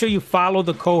 Make sure you follow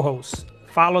the co-hosts.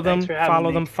 Follow them,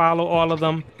 follow all of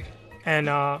them. And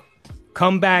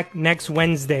come back next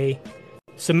Wednesday.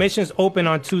 Submissions open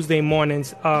on Tuesday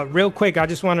mornings. Real quick, I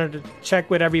just wanted to check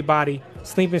with everybody.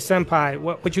 Sleeping Senpai,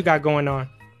 what you got going on?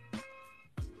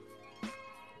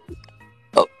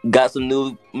 Oh, got some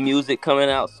new music coming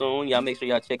out soon. Y'all make sure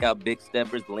y'all check out Big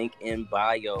Steppers, link in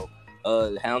bio.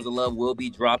 Hounds of Love will be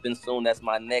dropping soon. That's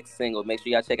my next single. Make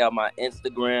sure y'all check out my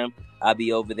Instagram. I'll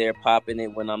be over there popping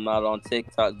it when I'm not on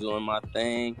TikTok doing my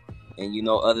thing. And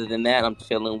other than that, I'm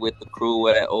chilling with the crew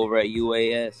over at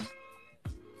UAS.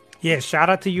 Yeah, shout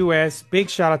out to US. Big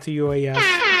shout out to UAS.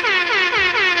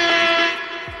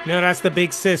 That's the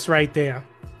big sis right there.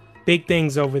 Big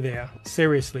things over there.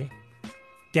 Seriously.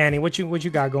 Danny, what you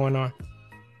got going on?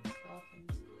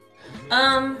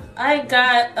 I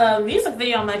got a music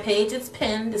video on my page. It's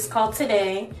pinned. It's called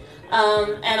Today.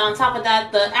 And on top of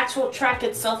that, the actual track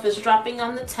itself is dropping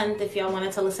on the 10th if y'all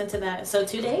wanted to listen to that. So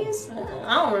 2 days?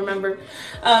 I don't remember.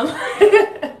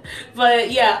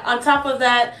 But yeah, on top of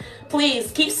that,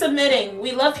 please keep submitting.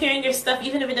 We love hearing your stuff.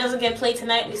 Even if it doesn't get played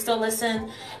tonight, we still listen.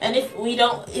 And if you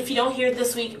don't hear it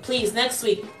this week, please, next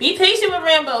week. Be patient with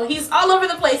Rambo. He's all over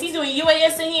the place. He's doing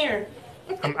UAS in here.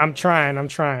 I'm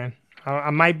trying.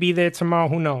 I might be there tomorrow.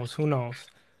 Who knows?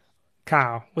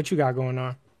 Kyle, what you got going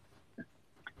on?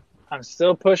 I'm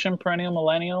still pushing Perennial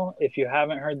Millennial. If you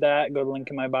haven't heard that, go to link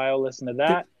in my bio, listen to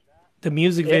that. The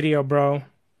music video, bro.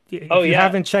 If you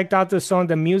haven't checked out the song,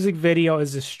 the music video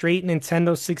is a straight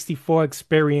Nintendo 64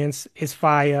 experience. It's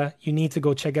fire. You need to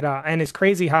go check it out. And it's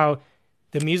crazy how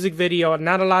the music video,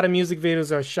 not a lot of music videos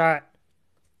are shot.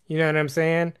 You know what I'm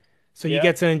saying? So you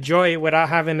get to enjoy it without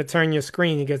having to turn your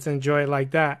screen. You get to enjoy it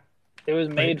like that. It was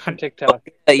made for TikTok.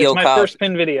 Hey, it's my first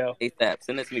pin video.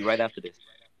 Send it to me right after this.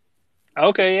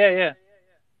 Okay, yeah.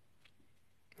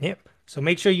 Yep. So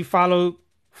make sure you follow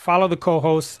the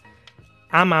co-hosts.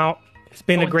 I'm out. It's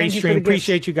been a great stream.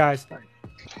 Appreciate you guys.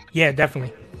 Yeah,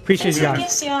 definitely. Appreciate you guys.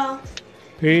 Thanks, y'all.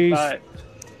 Peace.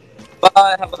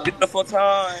 Bye. Have a beautiful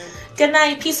time. Good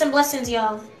night. Peace and blessings,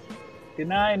 y'all. Good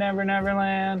night,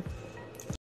 Neverland.